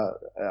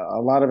a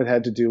lot of it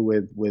had to do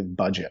with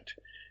budget.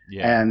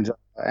 Yeah.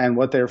 And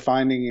what they're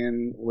finding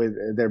in with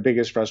their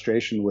biggest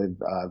frustration with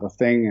The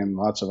Thing and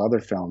lots of other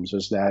films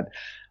is that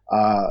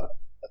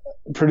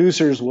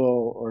producers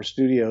will, or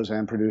studios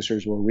and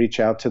producers will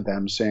reach out to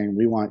them saying,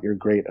 we want your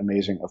great,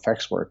 amazing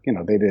effects work. You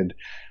know, they did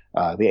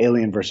the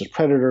Alien versus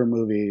Predator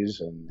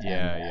movies and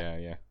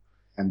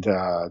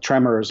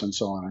Tremors and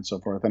so on and so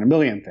forth, and a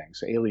million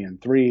things, Alien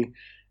 3.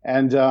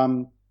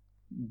 And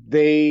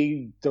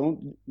they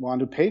don't want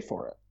to pay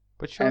for it.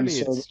 But surely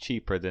it's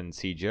cheaper than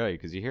CGI,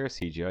 because you hear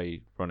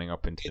CGI running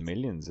up into the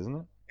millions,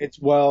 isn't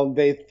it?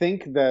 They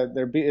think that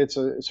it's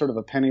a sort of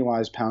a penny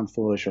wise, pound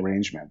foolish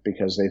arrangement,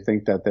 because they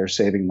think that they're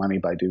saving money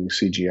by doing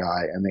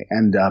CGI, and they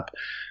end up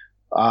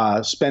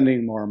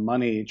spending more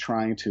money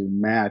trying to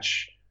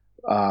match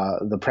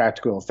the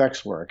practical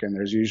effects work. And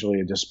there's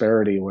usually a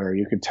disparity where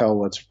you could tell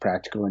what's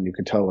practical and you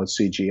could tell what's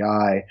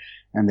CGI,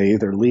 and they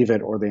either leave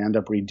it or they end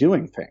up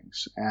redoing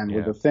things. And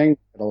with The Thing,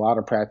 a lot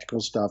of practical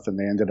stuff, and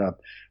they ended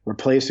up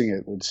replacing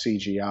it with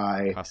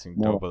CGI. Costing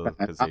double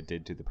because they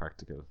did do the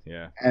practical,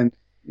 yeah. And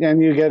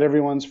you get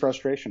everyone's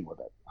frustration with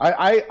it.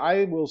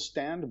 I will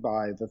stand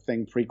by The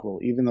Thing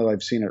prequel, even though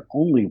I've seen it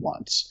only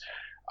once,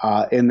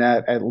 in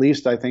that at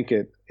least I think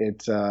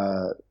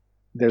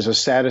there's a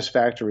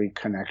satisfactory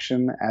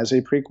connection as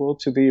a prequel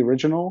to the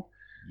original.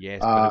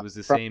 Yes, but it was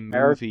the same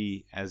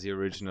movie as the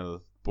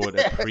original, but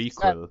a prequel.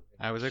 Exactly.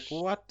 I was like,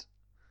 what?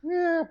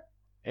 Yeah.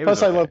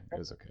 Plus, okay.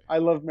 I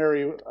love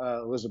Mary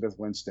Elizabeth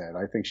Winstead.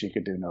 I think she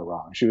could do no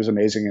wrong. She was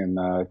amazing in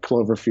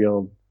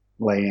Cloverfield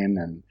Lane,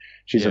 and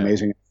she's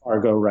amazing in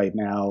Fargo right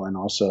now, and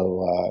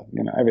also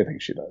everything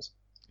she does.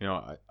 You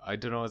know, I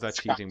don't know, is that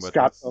cheating? But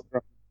that's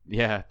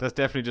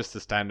definitely just the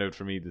standout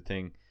for me. The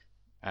Thing,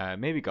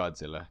 maybe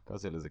Godzilla.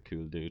 Godzilla's a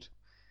cool dude.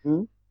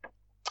 Mm-hmm.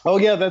 Oh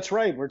yeah, that's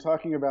right. We're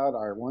talking about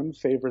our one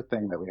favorite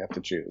thing that we have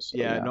to choose. So,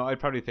 no, I'd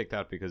probably pick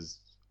that because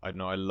I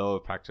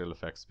love practical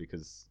effects,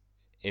 because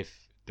if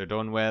they're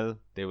done well,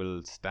 they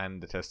will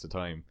stand the test of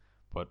time.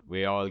 But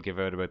we all give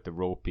out about the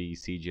ropey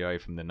CGI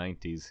from the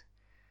 90s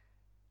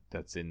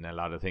that's in a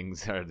lot of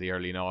things, or the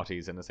early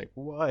noughties, and it's like,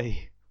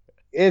 why?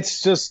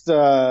 It's just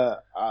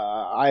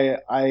I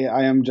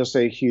am just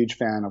a huge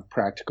fan of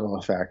practical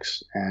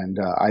effects, and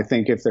I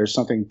think if there's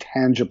something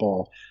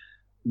tangible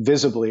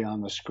visibly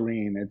on the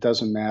screen, it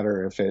doesn't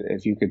matter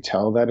if you could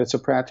tell that it's a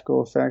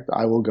practical effect.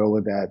 I will go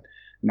with that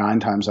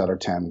 9 times out of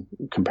 10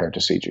 compared to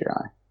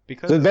CGI.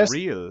 Because it's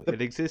real. It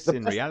exists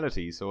in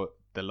reality. So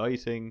the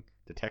lighting,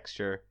 the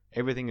texture,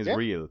 everything is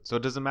real. So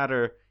it doesn't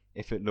matter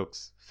if it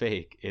looks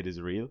fake, it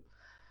is real.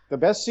 The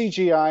best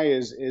CGI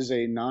is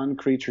a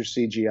non-creature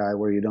CGI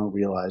where you don't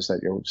realize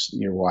that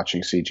you're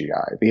watching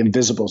CGI. The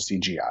invisible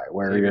CGI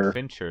where David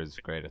Fincher is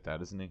great at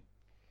that, isn't he?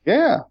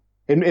 Yeah.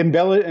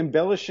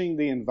 Embellishing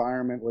the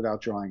environment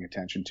without drawing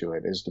attention to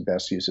it is the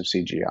best use of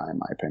CGI, in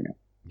my opinion.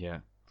 Yeah,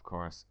 of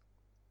course.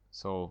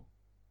 So,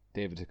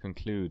 David, to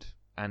conclude,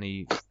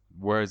 any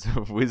words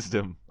of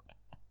wisdom?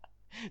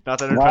 Not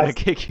that I'm trying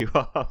to kick you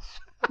off.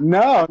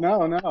 No.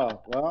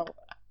 Well,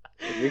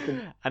 we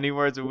can. Any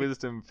words of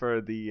wisdom for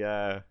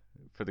the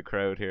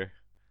crowd here?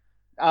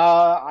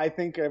 I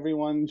think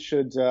everyone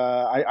should.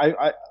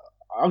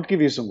 I'll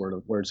give you some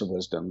words of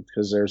wisdom,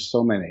 because there's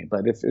so many.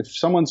 But if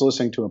someone's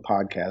listening to a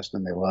podcast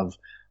and they love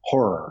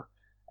horror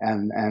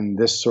and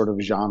this sort of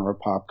genre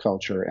pop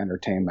culture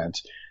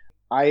entertainment,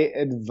 I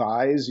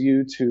advise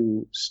you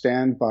to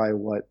stand by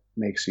what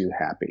makes you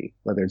happy,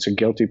 whether it's a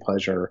guilty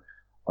pleasure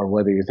or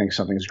whether you think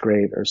something's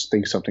great or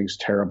think something's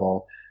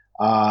terrible.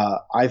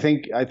 I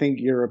think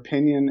your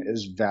opinion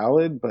is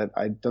valid, but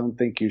I don't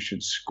think you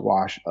should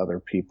squash other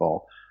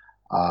people,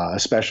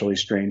 especially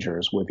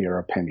strangers, with your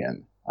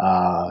opinion.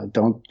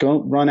 Don't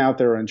run out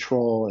there and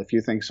troll if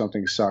you think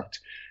something sucked,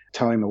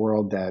 telling the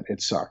world that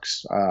it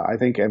sucks. I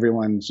think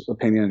everyone's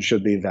opinion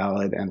should be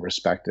valid and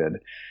respected.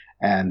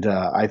 And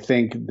I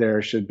think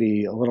there should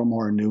be a little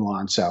more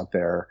nuance out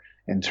there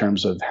in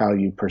terms of how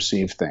you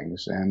perceive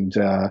things. And,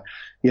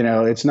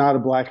 it's not a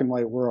black and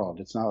white world.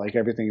 It's not like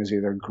everything is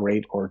either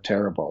great or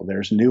terrible.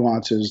 There's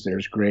nuances,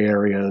 there's gray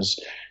areas.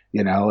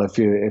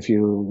 If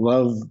you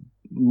love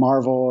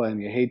Marvel and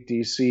you hate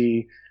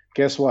DC,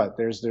 guess what?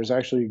 There's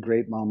actually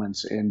great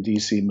moments in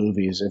DC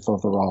movies if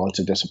overall it's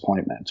a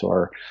disappointment.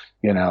 Or,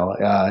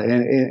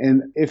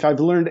 and if I've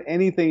learned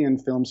anything in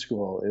film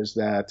school is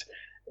that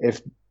if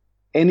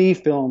any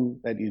film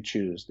that you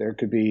choose, it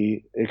could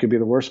be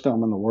the worst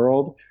film in the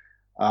world.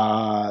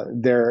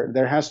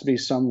 There has to be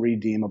some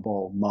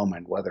redeemable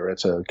moment, whether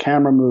it's a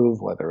camera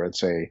move, whether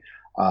it's a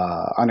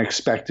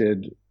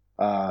unexpected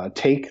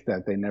take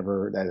that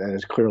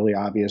is clearly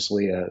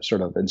obviously a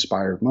sort of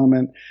inspired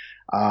moment.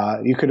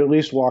 You could at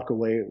least walk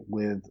away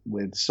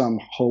with some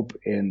hope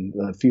in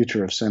the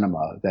future of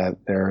cinema,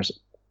 that there's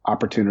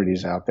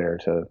opportunities out there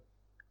to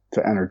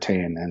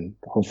entertain, and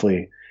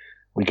hopefully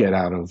we get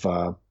out of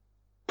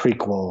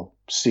prequel,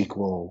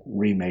 sequel,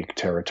 remake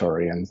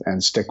territory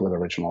and stick with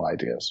original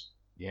ideas.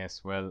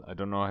 Yes, well, I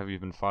don't know, have you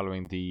been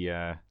following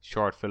the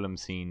short film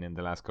scene in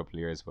the last couple of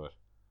years, but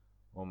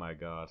oh my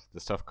god, the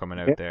stuff coming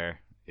out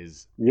there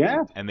is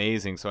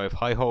amazing. So I have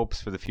high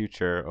hopes for the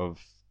future of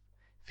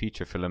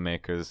feature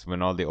filmmakers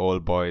when all the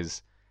old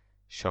boys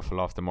shuffle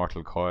off the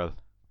mortal coil.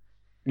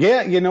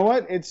 Yeah, you know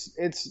what?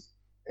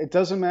 It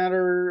doesn't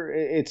matter.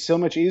 It's so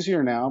much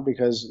easier now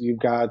because you've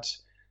got,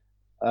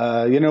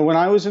 when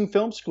I was in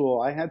film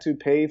school, I had to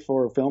pay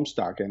for film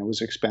stock and it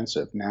was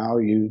expensive. Now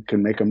you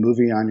can make a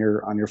movie on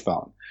your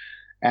phone,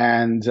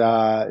 and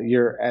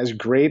you're as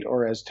great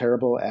or as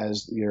terrible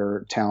as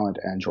your talent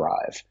and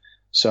drive.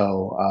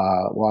 So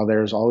while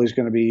there's always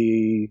going to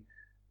be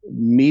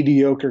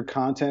mediocre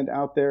content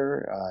out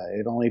there,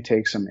 it only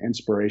takes some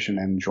inspiration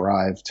and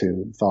drive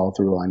to follow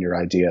through on your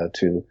idea.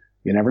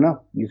 You never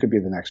know, you could be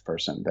the next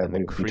person that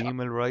the cream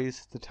will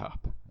rise to the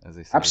top, as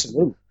they say.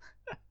 Absolutely.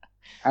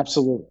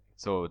 Absolutely.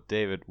 So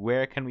David,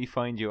 where can we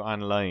find you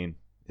online?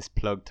 It's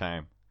plug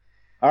time.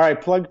 All right,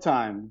 plug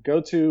time.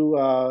 Go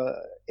to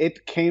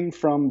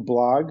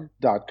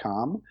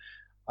itcamefromblog.com.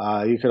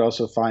 You could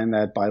also find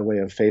that by way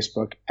of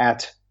Facebook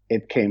at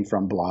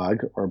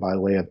itcamefromblog, or by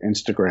way of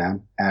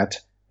Instagram at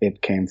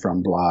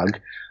itcamefromblog,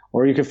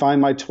 or you can find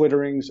my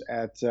Twitterings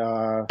at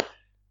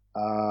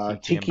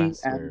Tiki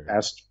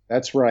Ambassador.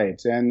 That's right.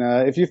 And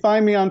if you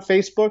find me on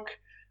Facebook,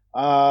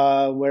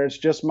 where it's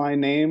just my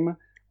name,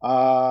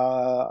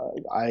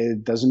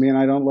 doesn't mean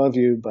I don't love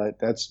you, but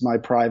that's my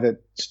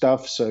private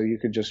stuff. So you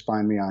could just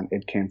find me on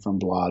It Came From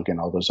Blog and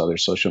all those other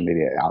social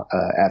media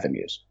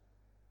avenues.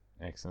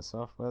 Excellent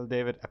stuff. Well,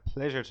 David, a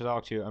pleasure to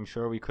talk to you. I'm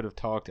sure we could have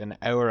talked an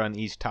hour on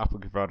each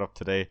topic we brought up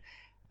today,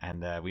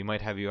 and we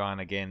might have you on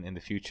again in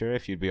the future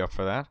if you'd be up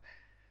for that.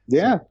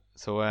 Yeah.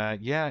 So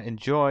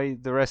enjoy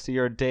the rest of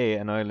your day,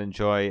 and I'll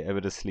enjoy a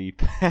bit of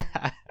sleep.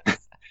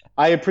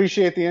 I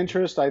appreciate the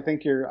interest. I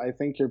think your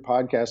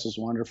podcast is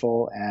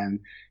wonderful,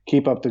 and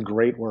keep up the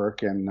great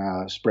work and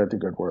spread the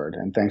good word.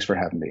 And thanks for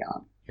having me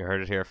on. You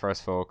heard it here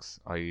first, folks.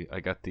 I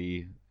got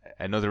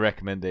another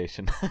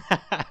recommendation.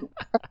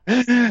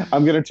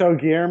 I'm going to tell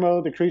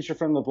Guillermo, the creature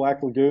from the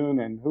Black Lagoon,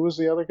 and who was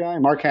the other guy?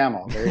 Mark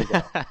Hamill. There you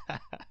go.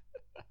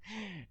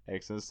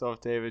 Excellent stuff,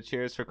 David.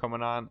 Cheers for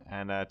coming on,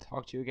 and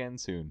talk to you again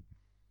soon.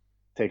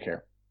 Take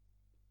care.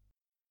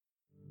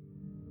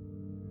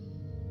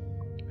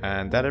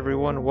 And that,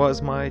 everyone,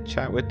 was my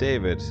chat with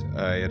David.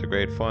 I had a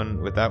great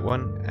fun with that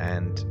one,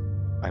 and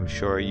I'm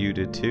sure you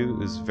did too. It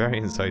was very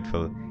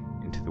insightful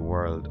into the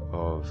world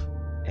of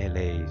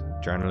LA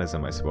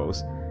journalism, I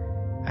suppose.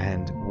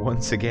 And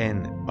once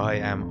again, I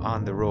am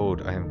on the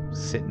road. I'm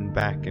sitting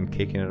back and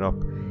kicking it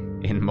up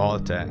in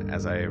Malta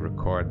as I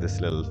record this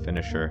little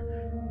finisher.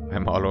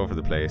 I'm all over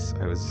the place.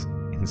 I was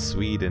in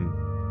Sweden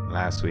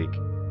last week,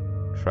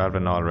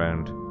 traveling all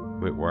around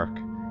with work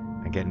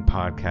and getting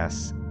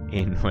podcasts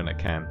in when I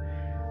can.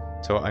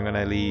 So I'm going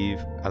to leave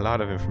a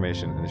lot of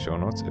information in the show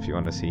notes if you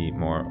want to see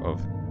more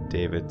of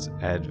David's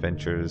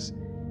adventures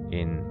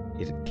in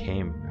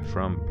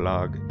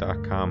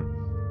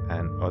itcamefromblog.com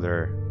and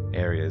other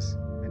areas.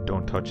 And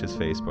don't touch his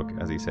Facebook,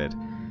 as he said.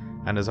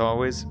 And as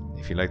always,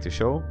 if you like the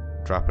show,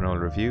 drop an old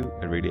review.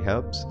 It really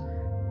helps.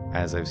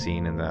 As I've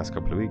seen in the last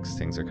couple of weeks,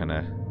 things are kind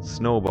of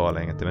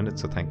snowballing at the minute.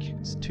 So thank you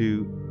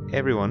to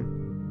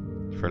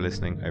everyone for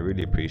listening. I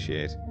really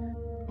appreciate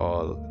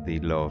all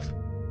the love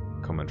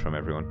coming from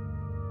everyone.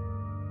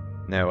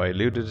 Now, I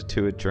alluded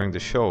to it during the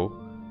show.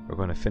 We're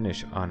going to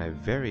finish on a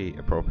very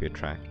appropriate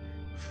track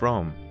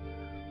from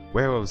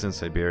Werewolves in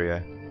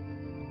Siberia,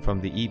 from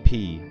the EP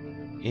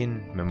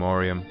In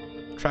Memoriam,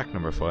 track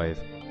number 5,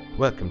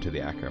 Welcome to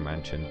the Acker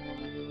Mansion,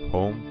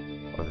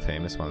 home of the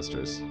famous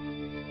monsters.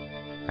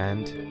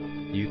 And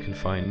you can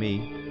find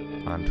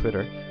me on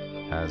Twitter,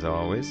 as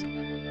always,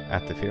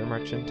 at The Fear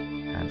Merchant,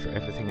 and for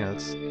everything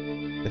else,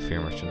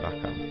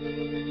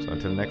 thefearmerchant.com. So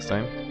until next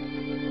time,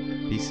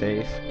 be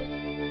safe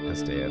and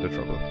stay out of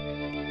trouble.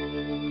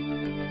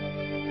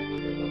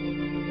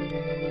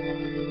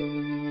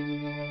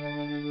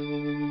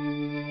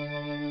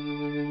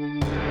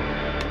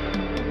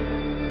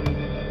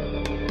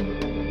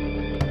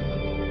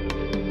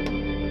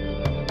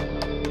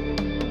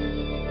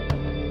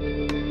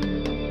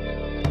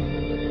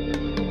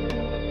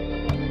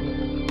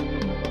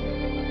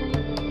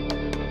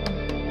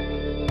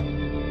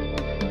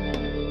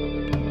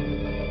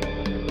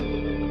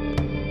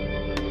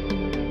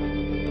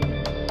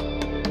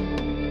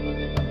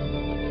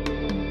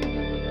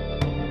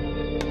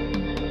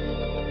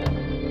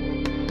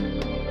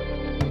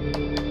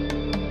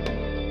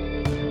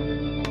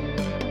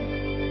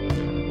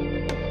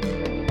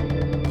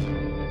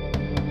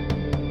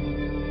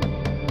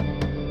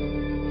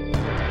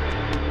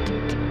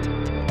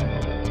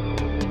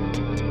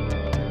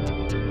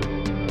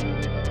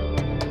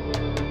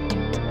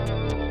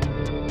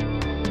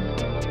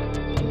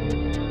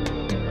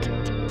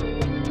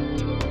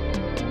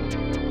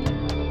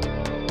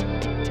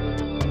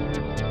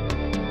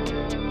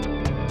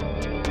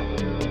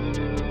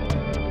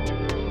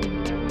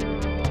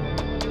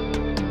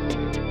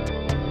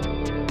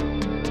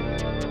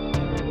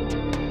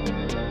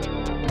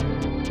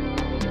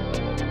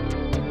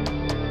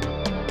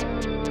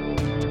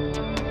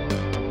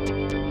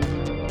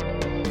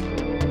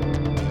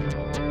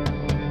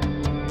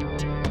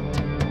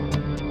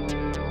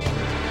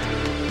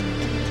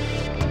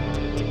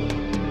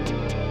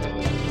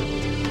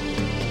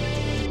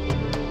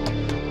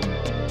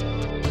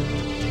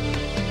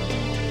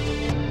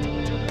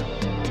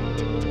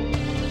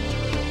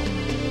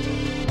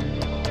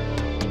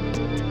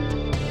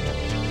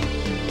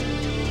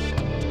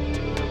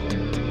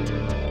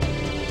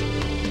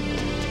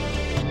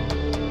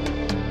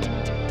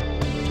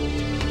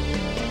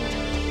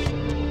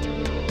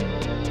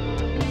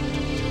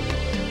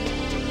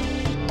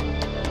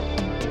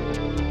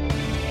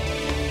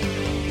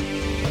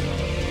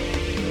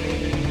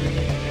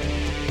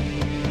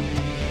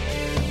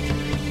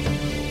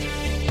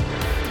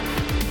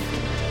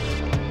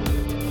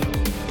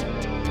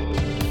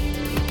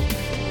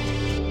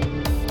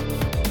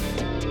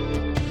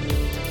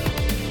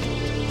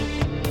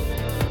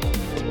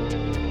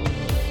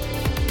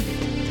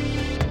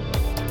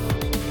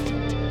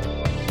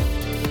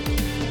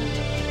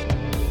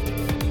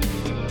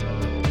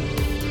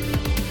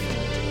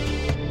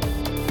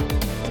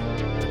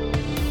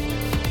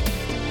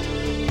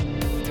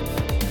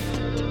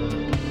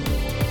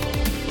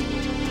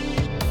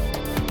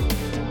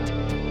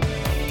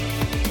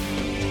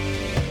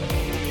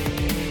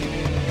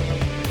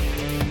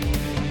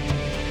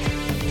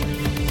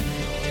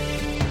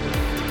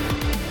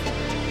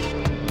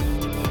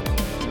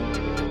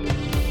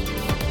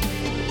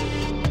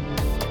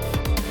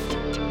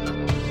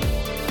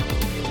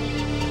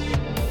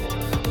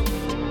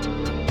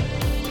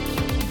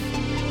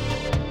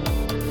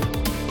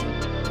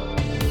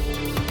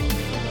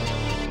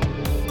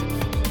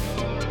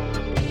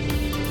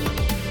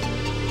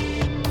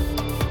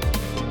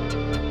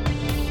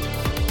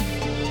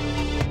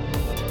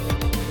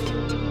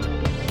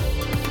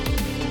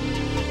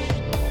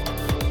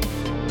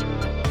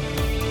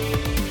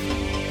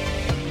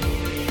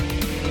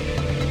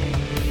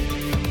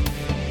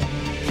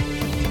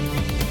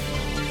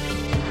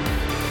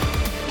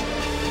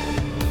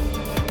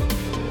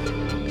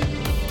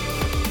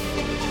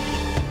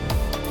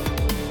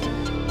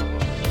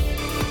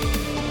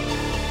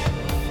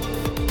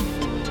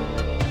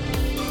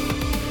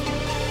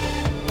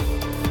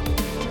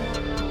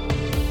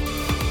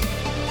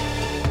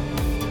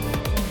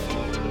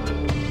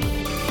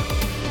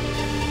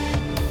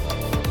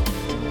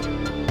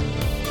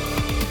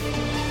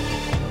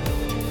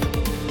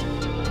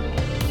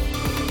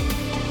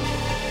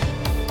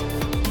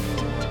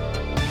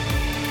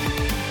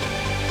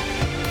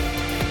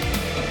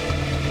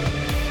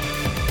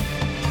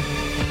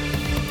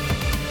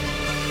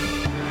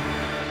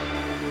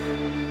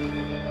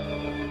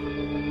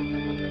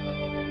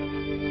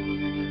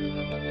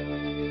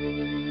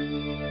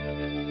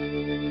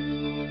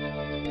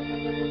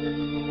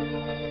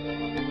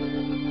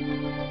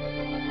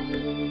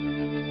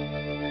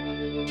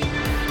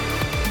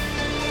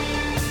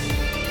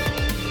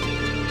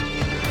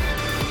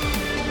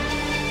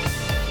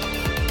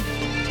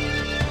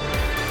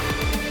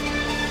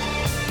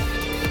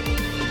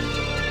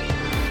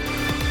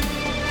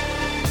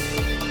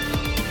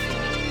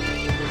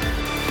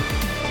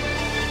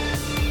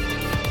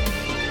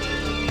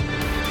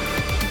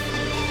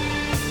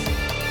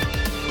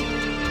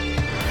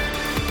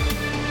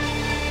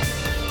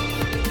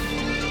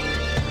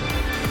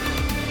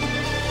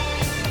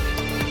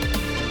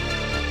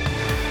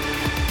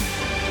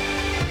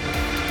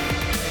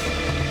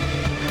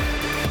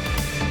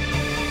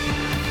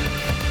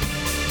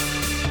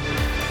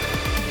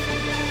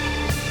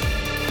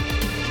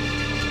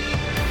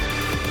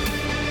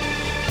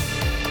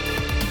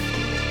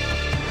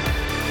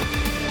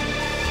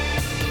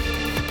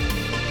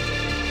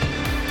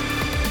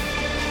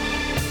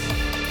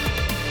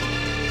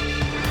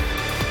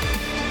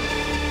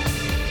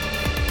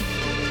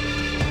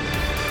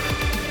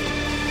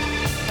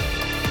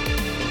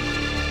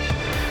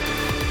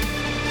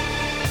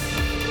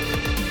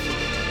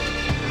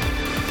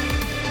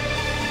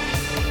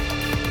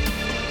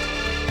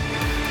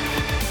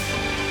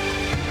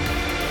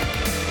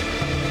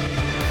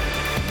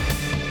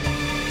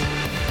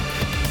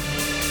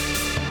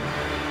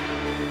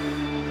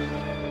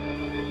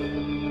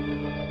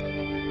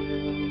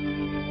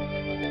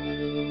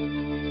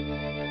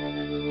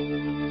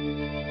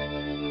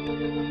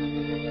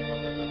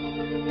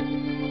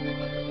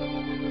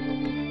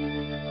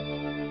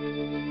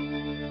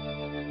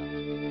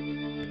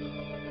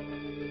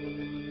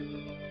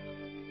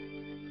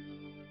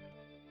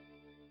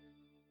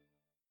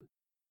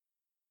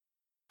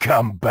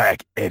 come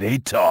back any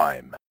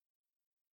time.